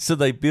 yeah. So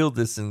they build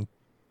this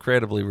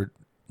incredibly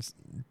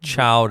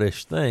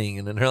childish thing,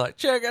 and then they're like,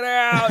 check it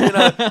out, you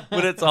know,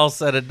 when it's all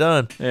said and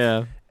done.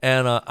 Yeah.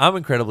 And I'm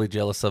incredibly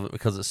jealous of it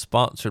because it's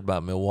sponsored by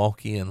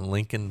Milwaukee and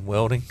Lincoln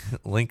Welding,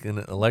 Lincoln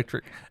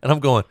Electric, and I'm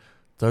going,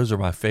 those are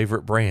my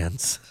favorite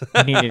brands.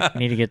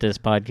 need to get this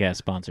podcast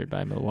sponsored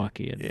by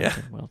Milwaukee and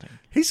Lincoln Welding.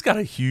 He's got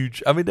a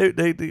huge, I mean,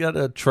 they got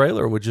a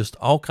trailer with just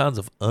all kinds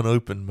of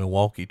unopened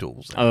Milwaukee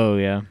tools in it. Oh,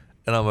 yeah.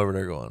 And I'm over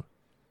there going,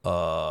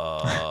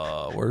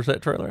 where's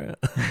that trailer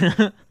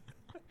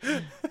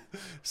at?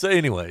 So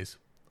anyways,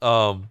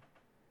 but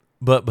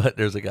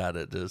there's a guy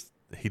that does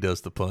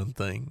the pun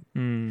thing.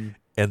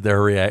 And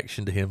their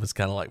reaction to him is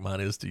kind of like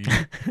mine is to you.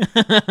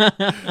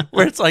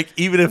 Where it's like,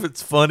 even if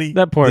it's funny,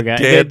 That poor guy.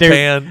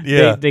 Deadpan,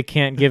 yeah. They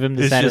can't give him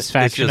the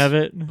satisfaction of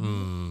it.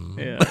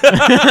 Yeah.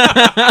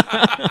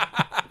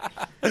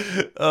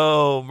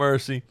 Oh,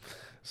 mercy.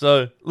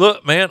 So,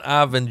 look, man,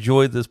 I've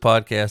enjoyed this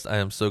podcast. I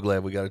am so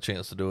glad we got a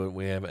chance to do it.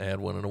 We haven't had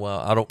one in a while.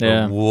 I don't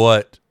know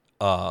what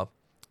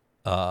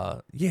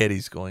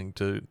Yeti's going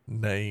to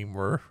name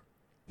or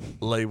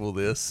label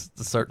this.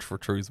 The Search for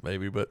Truth,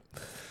 maybe. But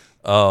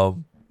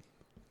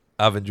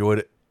I've enjoyed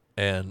it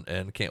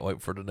and can't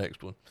wait for the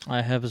next one.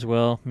 I have as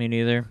well. Me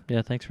neither.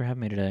 Yeah, thanks for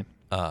having me today.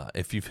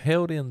 If you've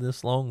held in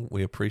this long,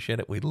 we appreciate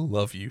it. We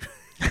love you.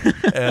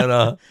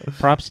 And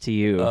props to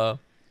you.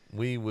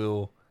 We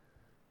will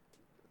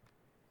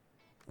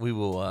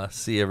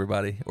see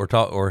everybody or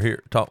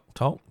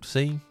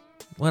see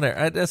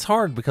whatever. That's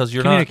hard because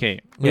you're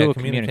communicate. not. We will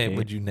communicate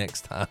with you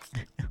next time.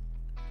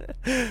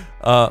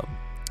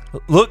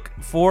 Look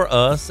for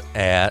us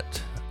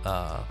at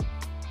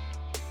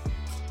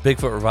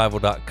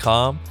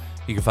BigfootRevival.com.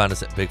 You can find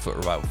us at Bigfoot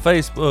Revival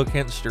Facebook,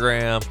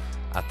 Instagram,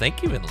 I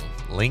think even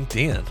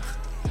LinkedIn.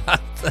 I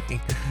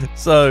think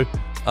so.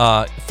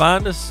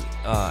 Find us,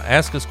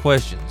 ask us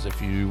questions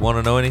if you want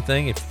to know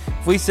anything.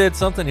 If we said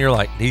something you're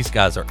like, these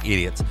guys are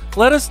idiots,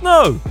 let us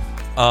know.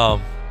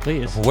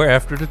 Please. We're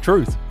after the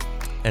truth.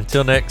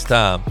 Until next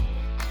time,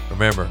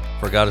 remember,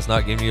 for God has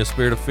not given you a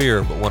spirit of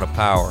fear, but one of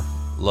power,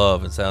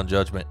 love, and sound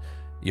judgment.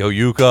 Yo,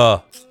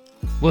 Yuka.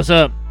 What's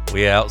up?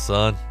 We out,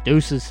 son.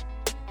 Deuces.